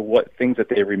driver what things that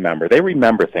they remember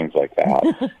things like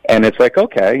that. And it's like,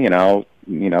 okay,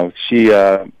 she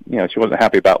wasn't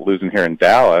happy about losing here in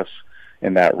Dallas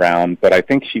in that round, but I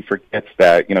think she forgets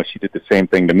that, she did the same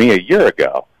thing to me a year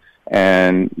ago.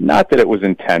 And not that it was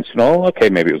intentional. Okay,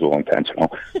 maybe it was a little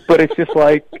intentional. But it's just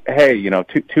like, hey,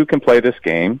 two can play this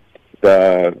game.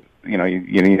 You're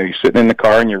sitting in the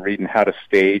car and you're reading how to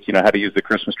stage, how to use the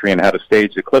Christmas tree and how to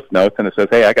stage the Cliff Notes, and it says,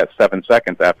 hey, I got 7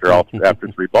 seconds after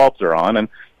 3 bulbs are on, and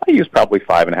I use probably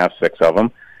 5.5, 6 of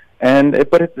them.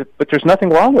 But there's nothing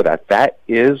wrong with that. That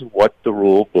is what the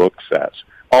rule book says.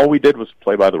 All we did was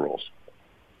play by the rules.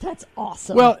 That's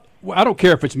awesome. Well, I don't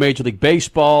care if it's Major League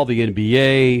Baseball, the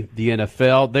NBA, the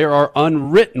NFL. There are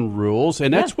unwritten rules,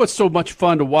 and that's what's so much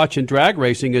fun to watch in drag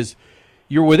racing is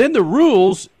you're within the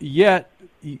rules, yet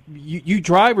you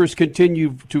drivers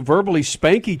continue to verbally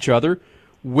spank each other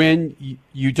when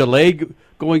you delay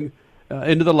going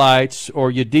into the lights or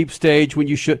you deep stage when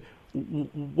you should.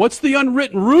 What's the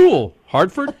unwritten rule,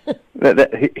 Hartford?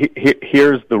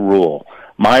 Here's the rule.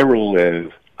 My rule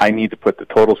is I need to put the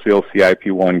Total Seal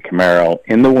CIP1 Camaro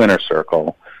in the winner's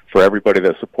circle for everybody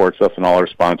that supports us and all our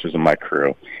sponsors and my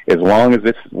crew. As long as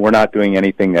we're not doing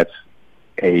anything that's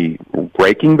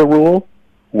breaking the rule,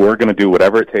 we're going to do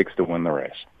whatever it takes to win the race.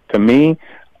 To me,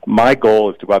 my goal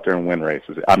is to go out there and win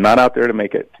races. I'm not out there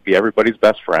to be everybody's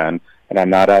best friend, and I'm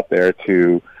not out there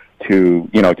to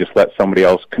just let somebody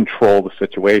else control the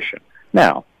situation.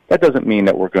 Now, that doesn't mean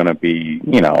that we're going to be,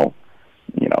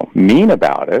 mean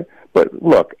about it. But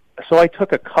look, so I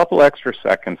took a couple extra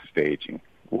seconds staging.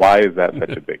 Why is that such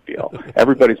a big deal?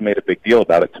 Everybody's made a big deal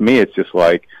about it. To me, it's just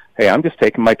like, hey, I'm just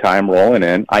taking my time rolling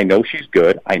in. I know she's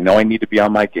good. I know I need to be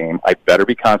on my game. I better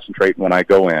be concentrating when I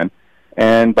go in.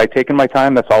 And by taking my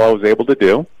time, that's all I was able to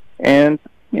do. And,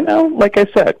 like I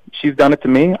said, she's done it to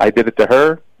me. I did it to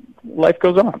her. Life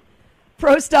goes on.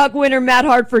 Pro Stock winner Matt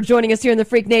Hartford joining us here in the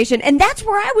Freak Nation. And that's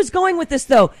where I was going with this,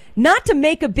 though. Not to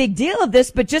make a big deal of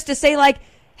this, but just to say, like,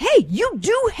 hey, you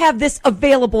do have this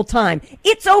available time.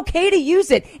 It's okay to use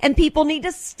it, and people need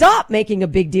to stop making a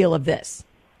big deal of this.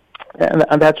 And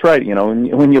that's right.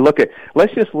 When you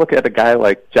let's just look at a guy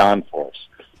like John Force.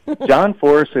 John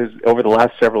Force has, over the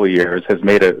last several years, has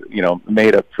made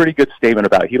a pretty good statement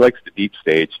about he likes to deep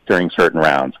stage during certain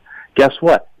rounds. Guess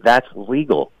what? That's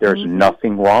legal. There's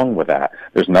nothing wrong with that.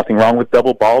 There's nothing wrong with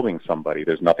double bulbing somebody.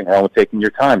 There's nothing wrong with taking your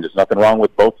time. There's nothing wrong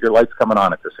with both your lights coming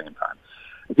on at the same time.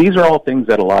 These are all things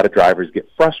that a lot of drivers get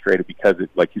frustrated because,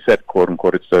 like you said, quote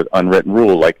unquote, it's an unwritten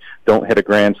rule, like don't hit a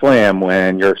grand slam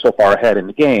when you're so far ahead in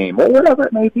the game or whatever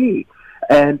it may be.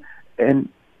 And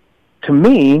to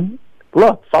me,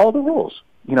 look, follow the rules.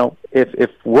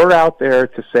 If we're out there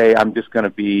to say I'm just going to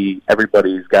be,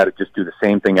 everybody's got to just do the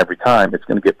same thing every time, it's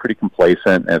going to get pretty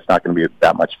complacent and it's not going to be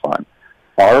that much fun.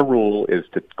 Our rule is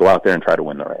to go out there and try to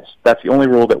win the race. That's the only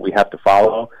rule that we have to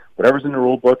follow. Whatever's in the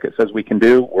rule book it says we can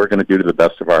do, we're going to do to the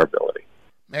best of our ability.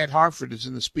 Matt Hartford is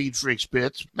in the Speed Freaks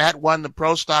pits. Matt won the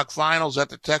Pro Stock Finals at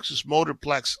the Texas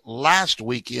Motorplex last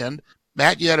weekend.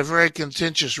 Matt, you had a very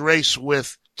contentious race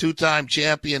with two-time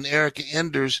champion Erica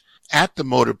Enders at the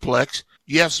Motorplex.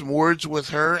 Do you have some words with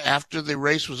her after the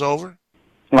race was over?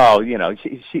 Oh,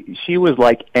 she was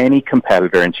like any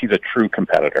competitor, and she's a true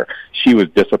competitor. She was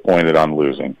disappointed on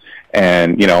losing.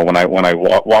 And, when I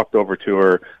walked over to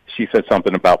her, she said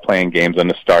something about playing games on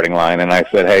the starting line, and I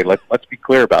said, hey, let's be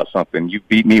clear about something. You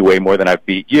beat me way more than I've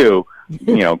beat you.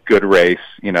 Good race,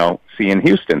 see you in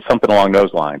Houston, something along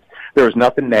those lines. There was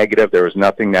nothing negative. There was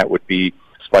nothing that would be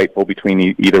spiteful between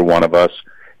either one of us.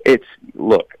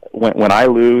 Look, when I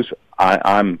lose,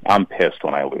 I'm pissed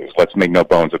when I lose. Let's make no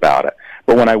bones about it.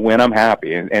 But when I win, I'm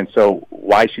happy. And so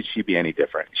why should she be any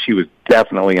different? She was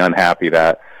definitely unhappy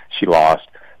that she lost.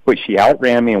 But she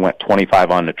outran me and went 25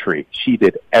 on the tree. She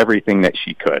did everything that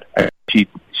she could. She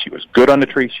was good on the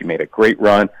tree. She made a great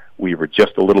run. We were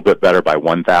just a little bit better by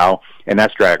 1 thou, and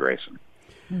that's drag racing.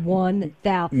 1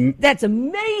 thou. That's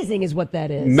amazing is what that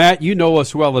is. Matt, you know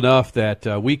us well enough that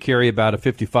we carry about a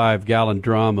 55-gallon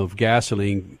drum of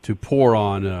gasoline to pour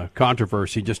on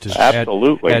controversy just to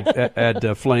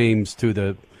add flames to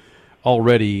the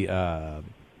already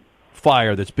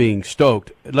fire that's being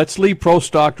stoked. Let's leave pro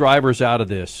stock drivers out of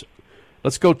this.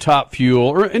 Let's go Top Fuel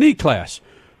or any class.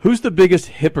 Who's the biggest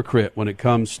hypocrite when it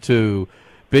comes to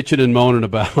bitching and moaning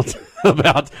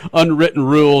about unwritten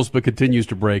rules but continues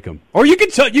to break them? Or you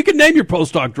can name your pro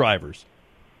stock drivers.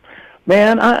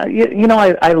 Man,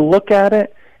 I look at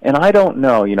it, and I don't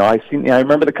know. I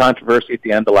remember the controversy at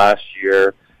the end of last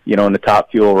year, in the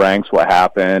top fuel ranks, what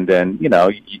happened, and,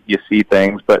 you see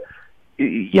things. But,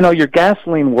 your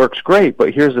gasoline works great,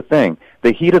 but here's the thing.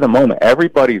 The heat of the moment,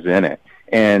 everybody's in it.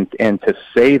 And to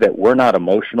say that we're not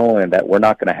emotional and that we're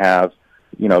not going to have,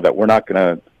 that we're not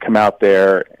going to come out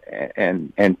there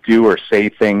and do or say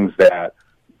things that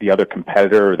the other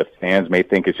competitor or the fans may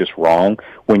think is just wrong.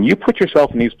 When you put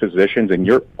yourself in these positions and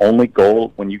your only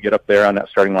goal when you get up there on that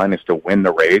starting line is to win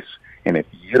the race, and if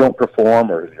you don't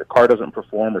perform or your car doesn't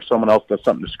perform or someone else does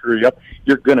something to screw you up,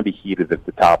 you're going to be heated at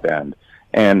the top end.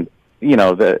 And,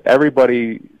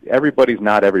 everybody's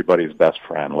not everybody's best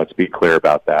friend. Let's be clear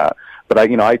about that. But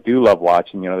I do love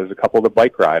watching, there's a couple of the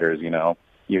bike riders,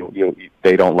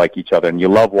 they don't like each other, and you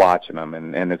love watching them,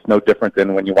 and it's no different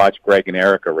than when you watch Greg and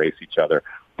Erica race each other.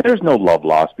 There's no love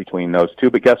lost between those two,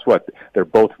 but guess what? They're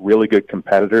both really good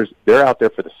competitors. They're out there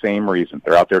for the same reason.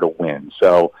 They're out there to win.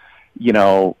 So, you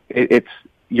can't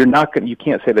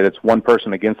say that it's one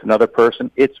person against another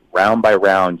person. It's round by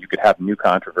round. You could have new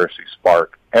controversy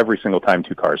spark every single time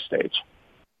two cars stage.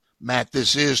 Matt,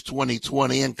 this is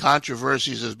 2020, and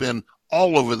controversies has been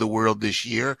all over the world this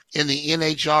year. In the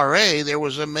NHRA, there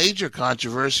was a major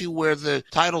controversy where the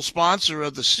title sponsor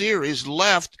of the series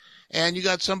left, and you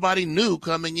got somebody new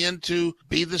coming in to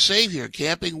be the savior,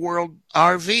 Camping World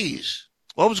RVs.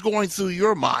 What was going through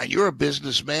your mind? You're a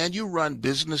businessman. You run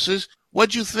businesses.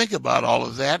 What'd you think about all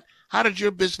of that? How did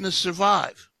your business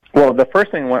survive? Well, the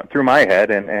first thing went through my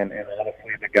head, and honestly,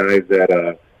 the guys at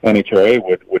NHRA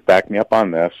would back me up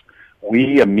on this.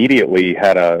 We immediately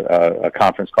had a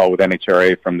conference call with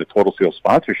NHRA from the Total Seal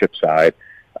sponsorship side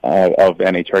of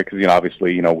NHRA, because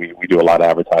obviously we do a lot of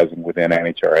advertising within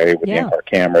NHRA with in-car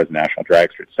cameras, National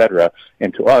Dragster, et cetera.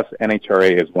 And to us,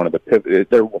 NHRA is one of the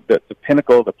the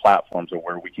pinnacle of the platforms of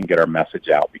where we can get our message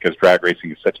out, because drag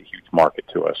racing is such a huge market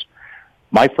to us.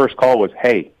 My first call was,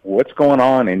 hey, what's going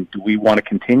on, and do we want to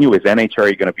continue? Is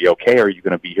NHRA going to be okay? Are you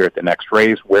going to be here at the next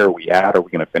race? Where are we at? Are we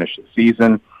going to finish the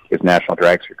season? Is National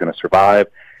Dragster going to survive?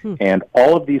 And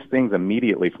all of these things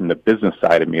immediately from the business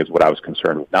side of me is what I was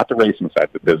concerned with, not the racing side,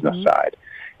 the business side.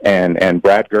 And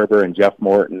Brad Gerber and Jeff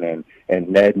Morton and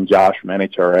Ned and Josh from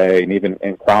NHRA and even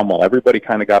Cromwell, everybody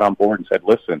kind of got on board and said,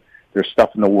 listen, there's stuff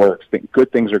in the works.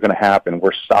 Good things are going to happen.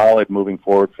 We're solid moving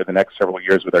forward for the next several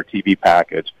years with our TV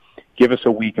package. Give us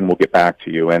a week and we'll get back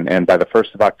to you. And by the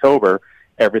 1st of October,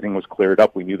 everything was cleared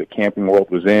up. We knew that Camping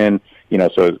World was in,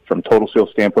 so from Total Seal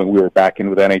standpoint, we were back in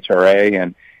with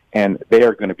NHRA, and they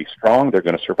are going to be strong. They're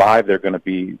going to survive. They're going to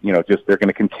be, they're going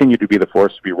to continue to be the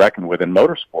force to be reckoned with in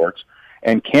motorsports.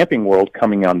 And Camping World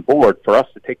coming on board for us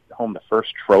to take home the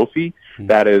first trophy,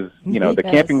 that is, the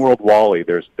Camping World Wally.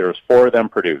 There's 4 of them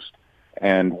produced,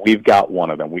 and we've got one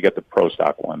of them. We get the Pro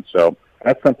Stock one. So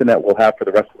that's something that we'll have for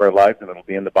the rest of our lives, and it'll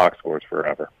be in the box scores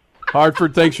forever.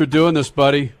 Hartford, thanks for doing this,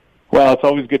 buddy. Well, it's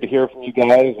always good to hear from you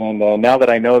guys, and now that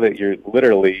I know that you're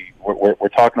literally, we're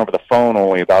talking over the phone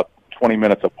only about 20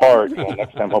 minutes apart,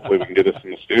 next time hopefully we can do this in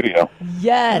the studio.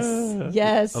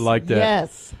 Yes. I like that.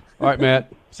 Yes. All right,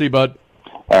 Matt. See you, bud.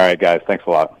 All right, guys. Thanks a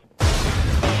lot.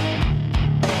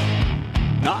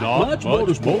 Not much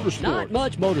motorsport. Not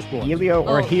much motorsport. Helio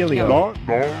or Helio? Not.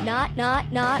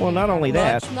 Well, not only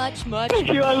that. Much.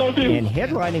 Thank you, I love you. And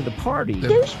headlining the party.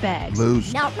 Douchebags.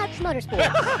 Blues. Not much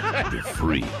motorsport. The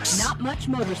freaks. Not much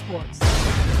motorsports.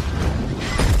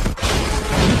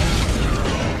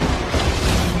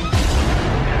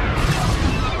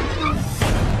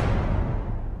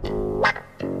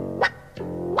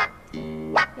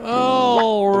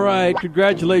 All right.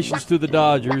 Congratulations to the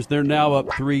Dodgers. They're now up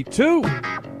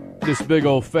 3-2 this big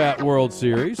old fat World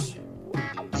Series.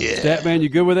 Yeah. Statman, you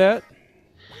good with that?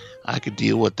 I could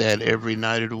deal with that every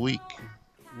night of the week.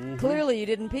 Clearly you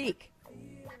didn't peek.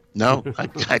 No,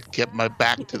 I kept my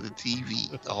back to the TV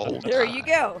the whole time. There you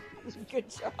go. Good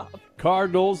job.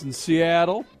 Cardinals in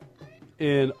Seattle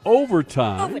in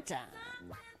overtime.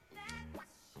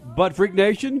 But Freak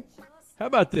Nation, how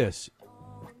about this?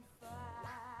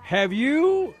 Have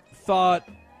you thought,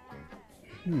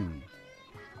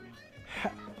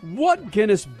 what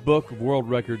Guinness Book of World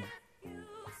Record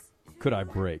could I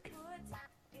break?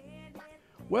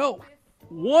 Well,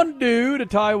 one dude, a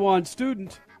Taiwan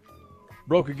student,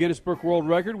 broke a Guinness Book World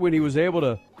Record when he was able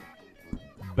to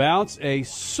bounce a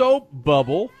soap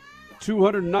bubble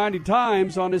 290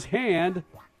 times on his hand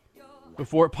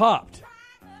before it popped.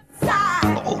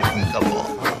 Oh, come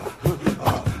on.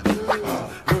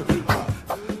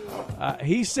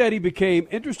 He said he became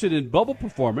interested in bubble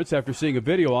performance after seeing a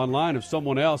video online of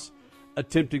someone else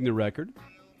attempting the record.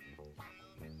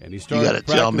 And he You started got to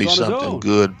tell me practice on his something own.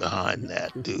 good behind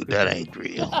that, dude. That ain't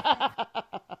real.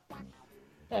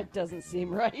 That doesn't seem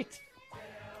right.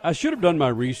 I should have done my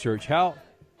research. How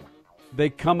they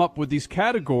come up with these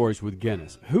categories with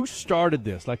Guinness? Who started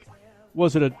this? Like,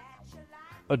 was it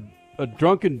a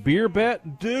drunken beer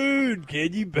bet? Dude,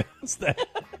 can you bounce that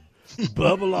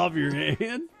bubble off your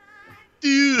hand?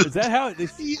 Dude. Is that how it...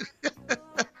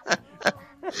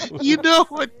 You know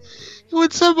when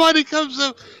somebody comes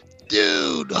up,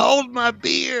 dude, hold my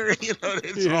beer. You know,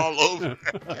 it's all over.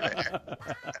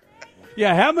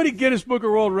 Yeah, how many Guinness Book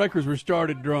of World Records were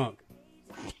started drunk?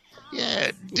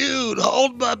 Yeah, dude,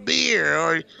 hold my beer.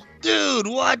 Or, dude,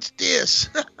 watch this.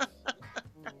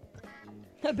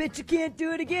 I bet you can't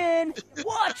do it again.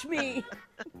 Watch me.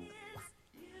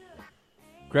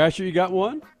 Crasher, you got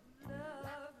one?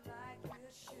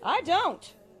 I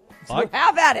don't. So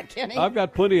have at it, Kenny. I've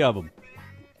got plenty of them.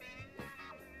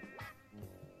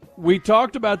 We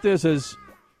talked about this as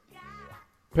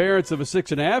parents of a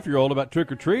 6.5-year-old about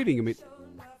trick-or-treating. I mean,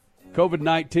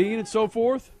 COVID-19 and so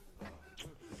forth.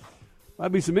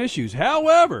 Might be some issues.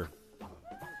 However,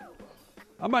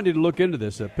 I might need to look into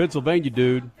this. A Pennsylvania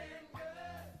dude,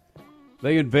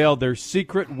 they unveiled their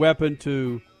secret weapon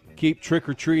to keep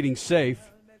trick-or-treating safe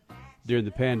during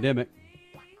the pandemic.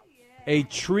 A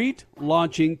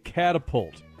treat-launching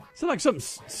catapult. Sounds like something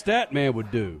Statman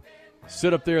would do.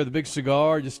 Sit up there with a big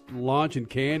cigar, just launching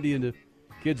candy into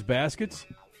kids' baskets.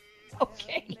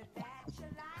 Okay.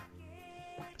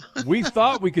 We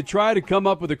thought we could try to come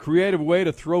up with a creative way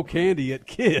to throw candy at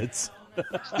kids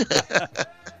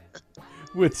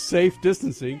with safe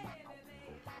distancing.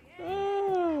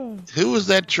 Who was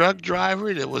that truck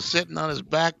driver that was sitting on his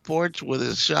back porch with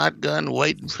his shotgun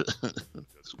waiting for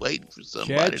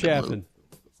somebody Chad to Chaffin. move?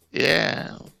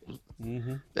 Yeah.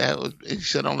 Mm-hmm. That was, he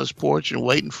sat on his porch and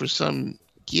waiting for some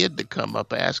kid to come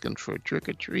up asking for a trick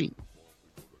or treat.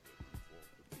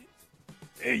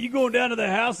 Hey, you going down to the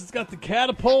house that's got the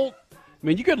catapult? I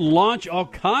mean, you could launch all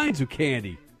kinds of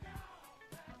candy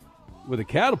with a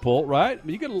catapult, right? I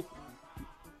mean, you could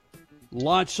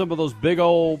launch some of those big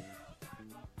old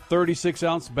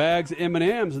 36-ounce bags of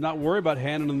M&Ms and not worry about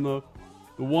handing them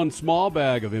the one small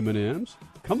bag of M&Ms.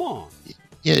 Come on.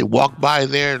 Yeah, you walk by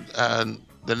there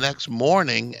the next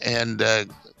morning and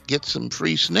get some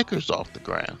free Snickers off the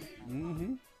ground.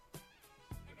 Mm-hmm.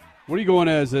 What are you going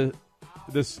as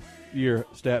this year,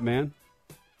 Statman?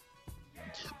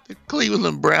 The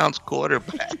Cleveland Browns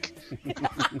quarterback.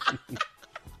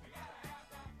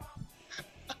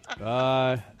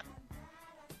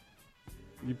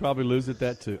 You probably lose at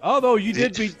that too. Although you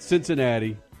did beat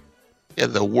Cincinnati. Yeah,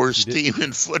 the worst team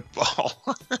in football.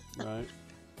 Right.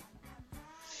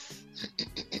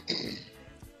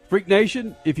 Freak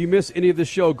Nation, if you miss any of the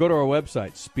show, go to our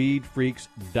website,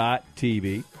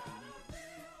 speedfreaks.tv.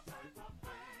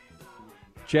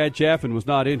 Chad Chaffin was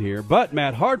not in here, but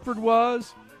Matt Hartford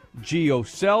was, Gio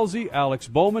Scelzi, Alex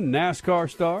Bowman, NASCAR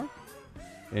star,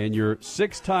 and your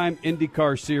 6-time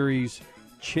IndyCar Series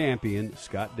champion,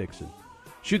 Scott Dixon.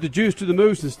 Shoot the juice to the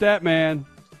moose and Statman.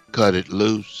 Cut it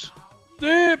loose.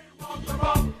 Dip.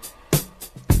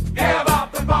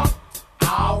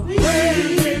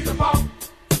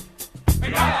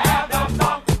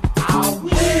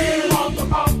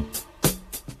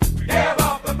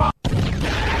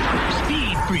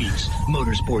 Speed Freaks,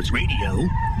 Motorsports Radio,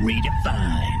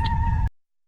 redefined.